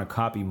be trying to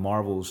copy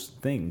Marvel's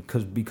thing,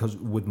 because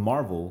with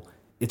Marvel,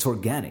 it's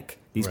organic.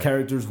 These Right.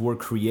 characters were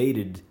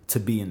created to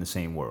be in the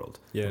same world.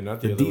 Yeah,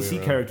 not The the other way DC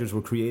around. characters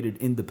were created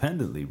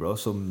independently, bro.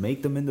 So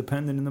make them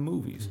independent in the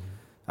movies.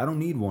 I don't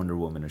need Wonder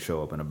Woman to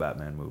show up in a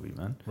Batman movie,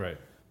 man. Right.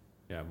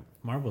 Yeah,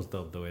 Marvel's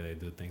dope the way they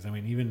do things. I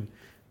mean, even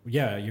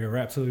yeah, you're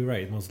absolutely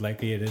right. Most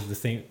likely it is the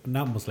same.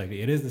 Not most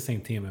likely, it is the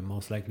same team, and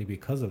most likely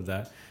because of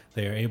that,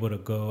 they are able to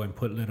go and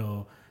put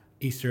little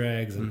Easter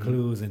eggs and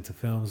clues into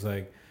films.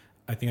 Like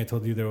I think I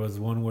told you there was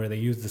one where they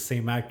used the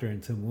same actor in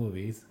two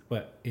movies,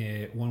 but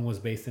one was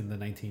based in the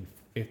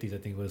 1950s. I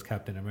think it was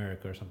Captain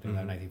America or something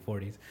like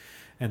 1940s,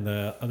 and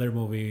the other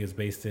movie is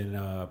based in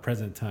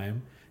present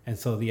time. And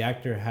so the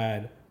actor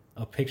had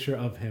a picture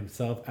of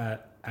himself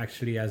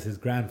actually as his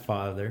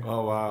grandfather.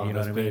 Oh, wow, You know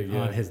that's what I mean? big,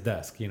 yeah. On his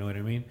desk. You know what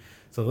I mean?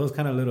 So those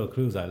kind of little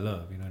clues I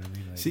love. You know what I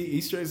mean? Like, See,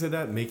 Easter eggs like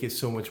that make it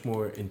so much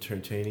more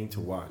entertaining to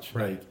watch.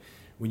 Right. Like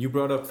when you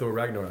brought up Thor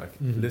Ragnarok,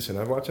 listen,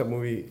 I've watched that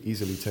movie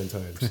easily 10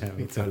 times. Yeah,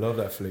 me too. I love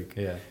that flick.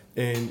 yeah.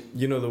 And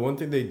you know, the one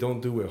thing they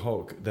don't do with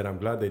Hulk that I'm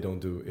glad they don't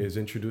do is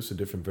introduce the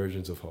different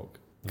versions of Hulk.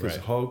 Because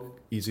Right. Hulk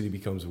easily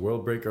becomes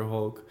World Breaker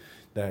Hulk.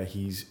 That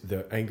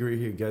the angrier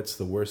he gets,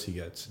 the worse he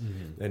gets.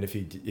 And if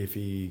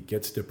he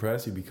gets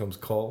depressed, he becomes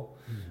Cull,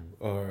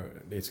 or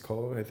it's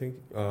Cull, I think.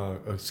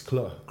 It's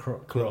Claw.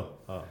 Claw.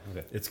 Oh,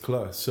 okay. It's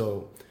Claw.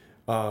 So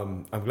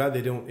I'm glad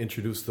they don't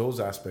introduce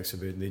those aspects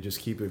of it, and they just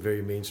keep it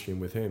very mainstream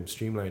with him,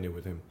 streamline it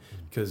with him,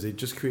 because it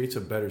just creates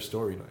a better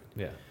storyline.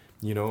 Yeah.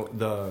 You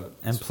know,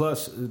 and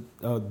plus,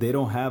 they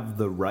don't have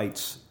the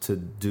rights to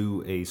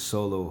do a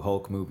solo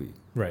Hulk movie.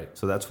 Right.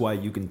 So that's why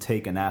you can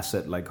take an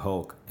asset like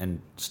Hulk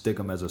and stick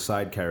him as a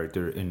side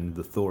character in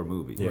the Thor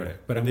movie. Yeah. Right.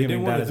 But I'm They giving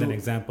didn't that wanna as an do-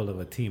 example of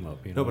a team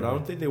up. You know no, but what I mean?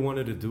 don't think they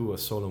wanted to do a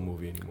solo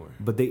movie anymore.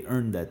 But they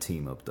earned that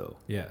team up, though.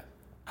 Yeah.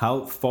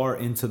 How far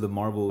into the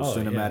Marvel Oh,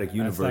 yeah. Cinematic That's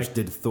Universe like-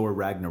 did Thor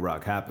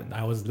Ragnarok happen?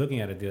 I was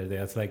looking at it the other day.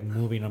 That's like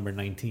movie number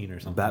 19 or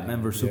something. Batman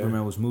like vs that.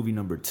 Superman was movie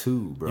number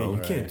 2, bro. Yeah,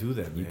 you can't do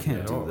that. You man, can't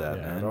at do all. that,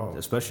 Yeah, man. at all.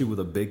 Especially with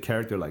a big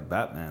character like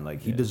Batman.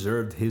 Like, he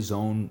deserved his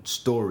own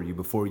story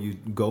before you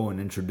go and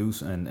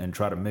introduce and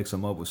try to mix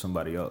him up with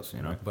somebody else,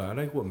 you know? But I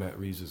like what Matt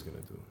Reeves is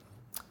gonna do.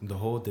 The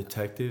whole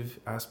detective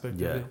aspect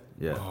Yeah, of it.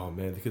 yeah. Oh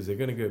man, because they're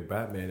gonna get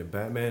Batman, and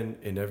Batman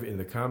in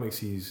the comics,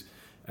 he's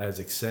as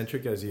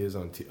eccentric as he is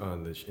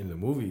in the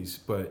movies,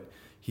 but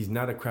he's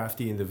not a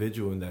crafty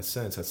individual in that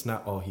sense. That's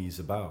not all he's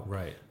about.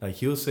 Right. Like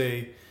he'll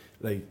say,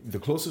 like the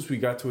closest we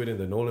got to it in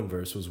the Nolan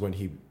verse was when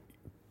he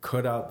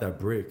cut out that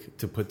brick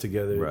to put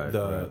together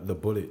the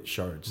bullet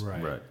shards.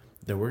 Right.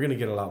 Then we're gonna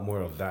get a lot more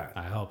of that.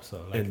 I hope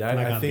so. Like, And that,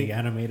 like I on think- the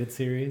animated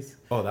series.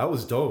 Oh, that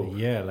was dope.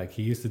 Yeah, like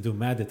he used to do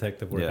mad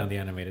detective work Yeah. on the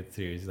animated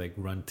series, like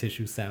run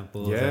tissue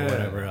samples Yeah. or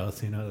whatever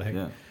else, you know, like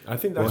Yeah. I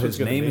think Well, that's his what's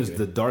gonna name make is it.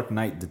 the Dark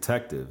Knight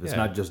Detective. It's Yeah.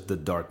 not just the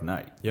Dark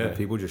Knight. Yeah. But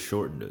people just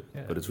shortened it.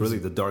 Yeah. But it's really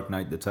the Dark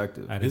Knight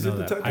Detective. I didn't Is know it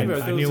that. Detective? I I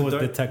thought knew it it was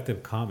was the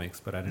Detective Comics,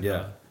 but I didn't Yeah.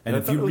 know. And I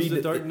if thought you it was read the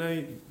it, Dark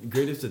Knight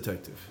Greatest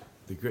Detective,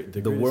 the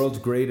the greatest world's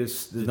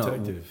greatest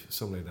detective,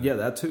 something like that. Yeah,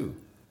 that too.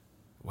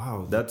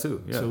 Wow. That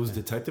too. Yeah. So it was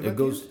detective. It at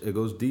the goes end? it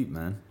goes deep,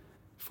 man.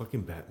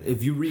 Fucking Batman.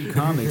 If you read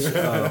comics,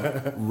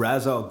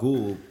 Ra's al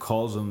Ghul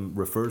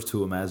refers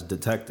to him as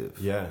detective.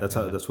 Yeah. That's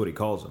what he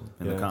calls him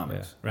in the Yeah.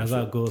 comics. Ra's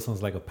al Ghul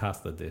sounds like a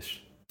pasta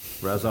dish.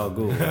 Ra's al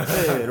Ghul.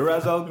 Hey, the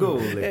Ra's al Ghul.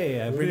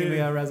 Hey, I'm bringing me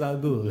a Ra's al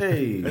Ghul.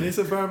 Hey. and it's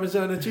a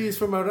Parmesan cheese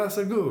from a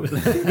Rasagool.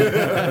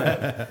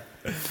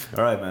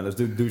 All right, man. Let's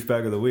do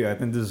douchebag of the week. I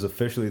think this is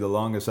officially the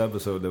longest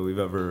episode that we've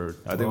ever.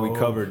 I think we Oh,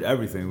 covered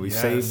everything. We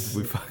yes.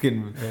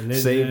 fucking Religion,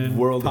 saved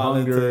world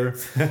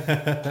politics.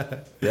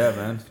 hunger. Yeah,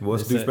 man.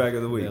 What's It's a douchebag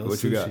of the week? little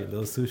What you got?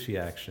 Little sushi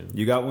action.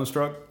 You got one,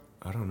 Struck?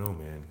 I don't know,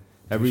 man.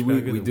 Every Douchebag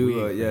week of we the do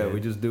week, man. we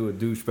just do a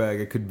douchebag.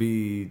 It could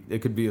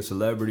be a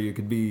celebrity, it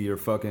could be your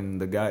fucking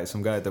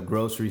some guy at the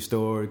grocery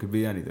store, it could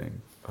be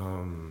anything.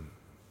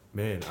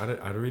 Man, I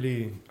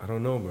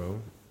don't know,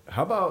 bro.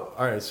 How about,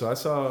 all right, so I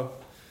saw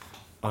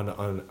on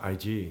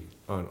IG,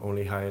 on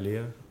Only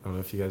Hialeah, I don't know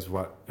if you guys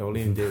watch,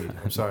 Only in Dade,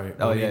 I'm sorry.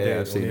 Oh, Only yeah, in Dade,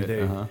 I've seen Only in it.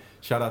 Dade. Uh-huh.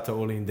 Shout out to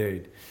Only in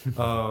Dade.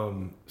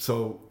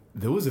 So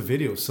there was a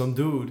video, some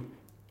dude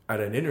at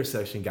an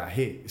intersection got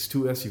hit. It's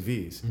two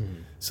SUVs.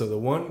 So the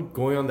one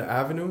going on the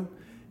avenue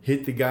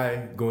hit the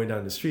guy going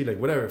down the street, like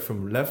whatever,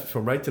 from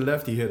right to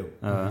left, he hit him.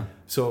 Uh-huh.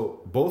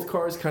 So both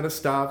cars kind of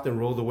stopped and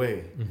rolled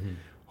away.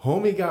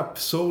 Homie got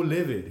so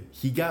livid,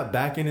 he got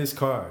back in his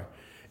car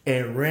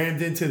and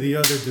rammed into the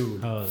other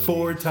dude Holy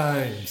 4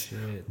 times.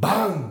 shit.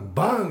 Bang,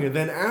 bang. And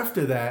then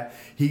after that,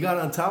 he got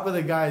on top of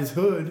the guy's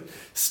hood,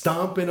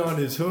 stomping on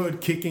his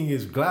hood, kicking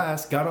his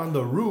glass, got on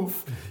the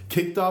roof,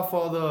 kicked off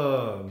all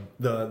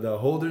the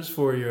holders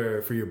for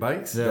your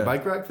bikes, Yeah. the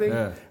bike rack thing,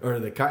 Yeah. or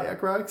the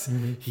kayak racks.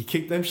 He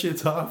kicked them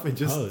shits off and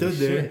just Holy stood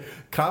there. shit.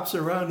 Cops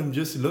around him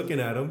just looking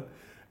at him.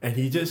 And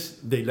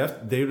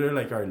they were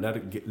like, all right,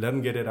 let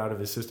him get it out of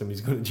his system. He's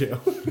going to jail.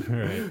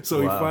 Right.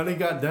 So he Wow. finally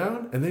got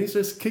down, and then he's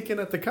just kicking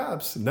at the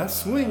cops. Not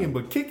swinging,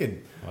 but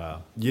kicking.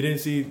 Wow. You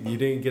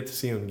didn't get to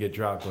see him get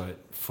dropped, but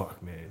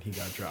fuck, man, he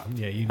got dropped.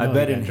 Yeah, you know I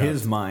bet he in got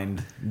his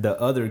mind, the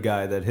other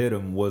guy that hit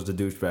him was the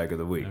douchebag of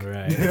the week. dropped.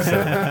 Right. So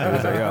he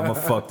was like, yeah, I'm gonna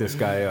fuck this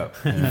guy up.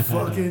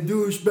 Fucking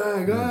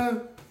douchebag, huh?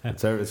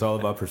 It's all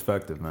about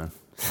perspective, man.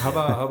 How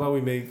about we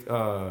make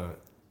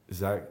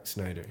Zack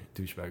Snyder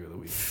douchebag of the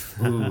week?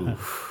 Ooh.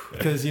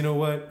 Because you know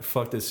what?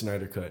 Fuck this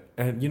Snyder cut.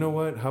 And you know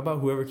what? How about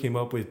whoever came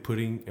up with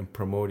putting and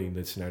promoting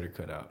the Snyder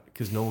cut out?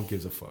 Because no one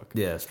gives a fuck.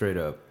 Yeah, straight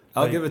up.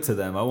 I'll Like- give it to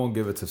them. I won't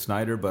give it to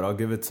Snyder, but I'll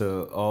give it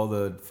to all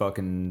the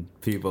fucking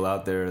people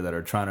out there that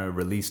are trying to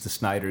release the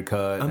Snyder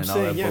cut I'm and all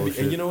saying, that yeah, bullshit.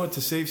 and you know what?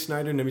 To save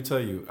Snyder, let me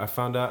tell you, I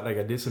found out, like,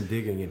 I did some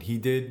digging, and he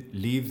did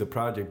leave the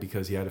project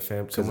because he had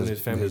someone in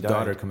his family his died.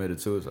 daughter committed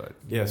suicide.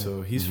 Yeah,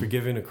 so he's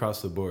forgiven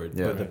across the board.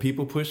 Yeah. But the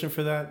people pushing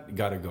for that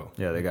gotta go.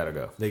 Yeah, they gotta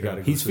go. They gotta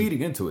go. He's too.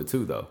 feeding into it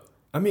too, though.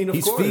 I mean, of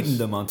He's course. feeding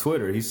them on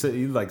Twitter. He's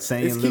like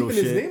saying It's little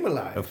keeping shit. his name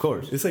alive. Of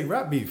course. It's like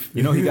rap beef.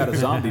 You know, he got a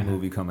zombie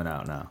movie coming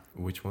out now.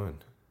 Which one?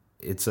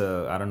 It's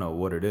I don't know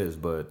what it is,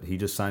 but he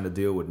just signed a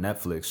deal with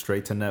Netflix,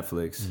 straight to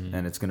Netflix,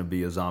 and it's gonna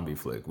be a zombie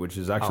flick, which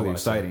is actually watch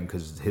exciting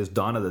because his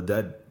Dawn of the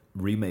Dead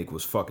remake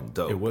was fucking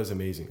dope. It was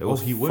amazing. It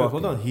was hold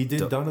fucking on. He did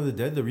dope. Dawn of the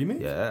Dead, the remake?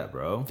 Yeah,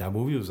 bro. That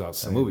movie was That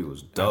outside. movie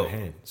was dope. Out of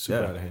hand. Super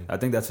Yeah. out of hand. I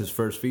think that's his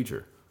first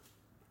feature.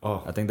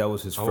 Oh, I think that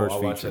was his I'll first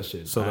watch feature. that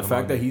shit. So the I'm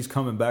fact on that it. he's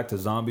coming back to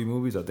zombie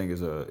movies, I think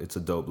it's a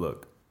dope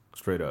look.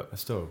 Straight up.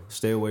 that's dope.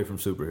 Stay away from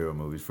superhero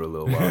movies for a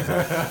little while.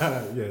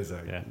 Yeah,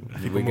 exactly. Yeah.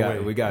 Keep we him got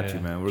away. we got Yeah. you,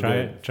 man. We're try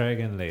good. Try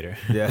again later.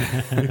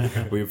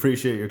 Yeah, we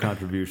appreciate your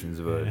contributions,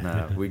 but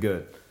nah, we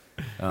good.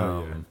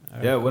 Oh,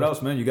 Yeah, what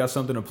else, man? You got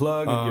something to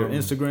plug? Your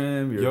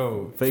Instagram, your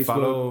Yo,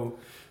 Facebook.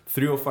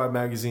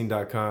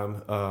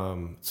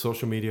 305magazine.com.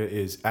 Social media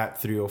is at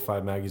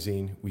 305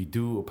 Magazine. We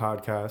do a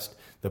podcast.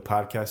 The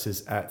podcast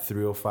is at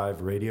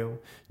 305 Radio.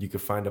 You can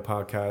find the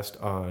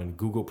podcast on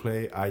Google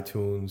Play,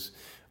 iTunes,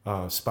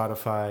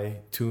 Spotify,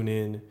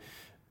 TuneIn,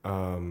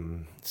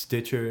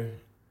 Stitcher,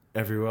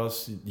 everywhere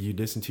else you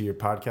listen to your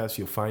podcast.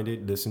 You'll find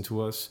it. Listen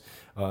to us.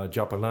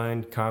 Drop a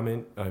line,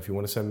 comment. If you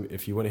want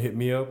to hit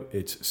me up,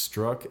 it's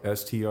Struck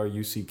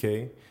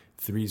STRUCK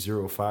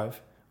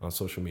 305 on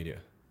social media.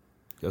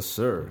 Yes,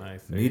 sir.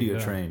 Nice. Media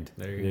trained.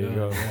 There you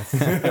go. Yes.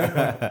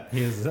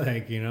 He was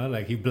like,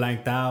 like he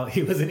blanked out.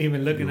 He wasn't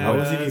even looking at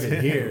us. I wasn't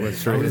even here. Went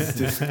straight I was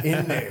just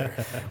in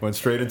there. Went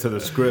straight into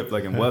the script,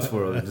 like in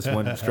Westworld. It just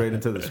went straight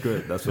into the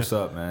script. That's what's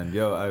up, man.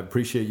 Yo, I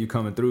appreciate you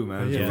coming through,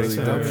 man. It's Yeah, a really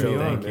dope show.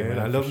 Thank you, man.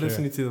 I love for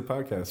listening to the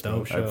podcast, bro.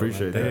 Dope show, I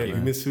appreciate man. that, Thank Hey, you. we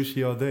miss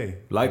sushi all day.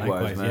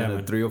 Likewise, man. Yeah, At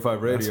man. 305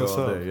 Radio That's what's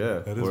all up. day. Yeah,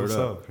 That is word what's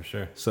up. For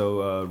sure.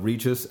 So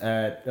reach us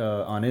at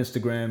on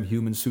Instagram,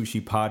 Human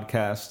Sushi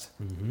Podcast,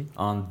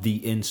 on the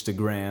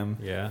Instagram.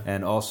 Yeah.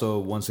 And also,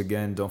 once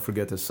again, don't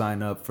forget to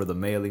sign up for the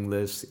mailing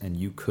list, and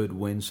you could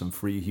win some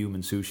free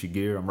Human Sushi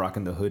gear. I'm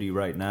rocking the hoodie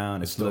right now,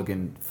 and it's dope.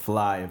 looking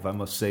fly, if I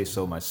must say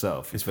so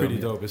myself. You It's feel pretty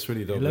me? dope. It's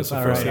pretty dope. It That's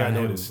looks the first alright thing I on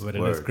him, noticed. but it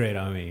looks Word. great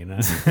on me.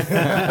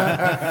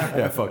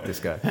 Yeah, fuck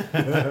this guy.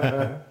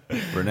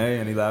 Renee,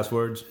 any last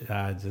words?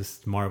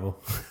 Just marvel.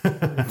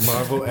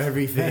 Marvel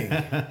everything.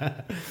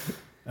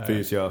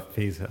 Peace, y'all.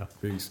 Peace out.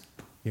 Peace.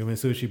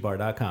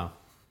 HumanSushiBar.com.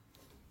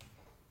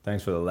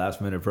 Thanks for the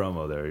last minute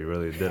promo there. You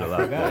really did a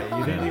lot.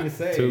 You didn't even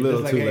say it. Too You're little,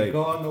 just too like, hey, late.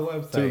 go on the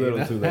website. Too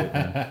little, too late,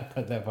 man.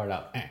 Put that part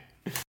out.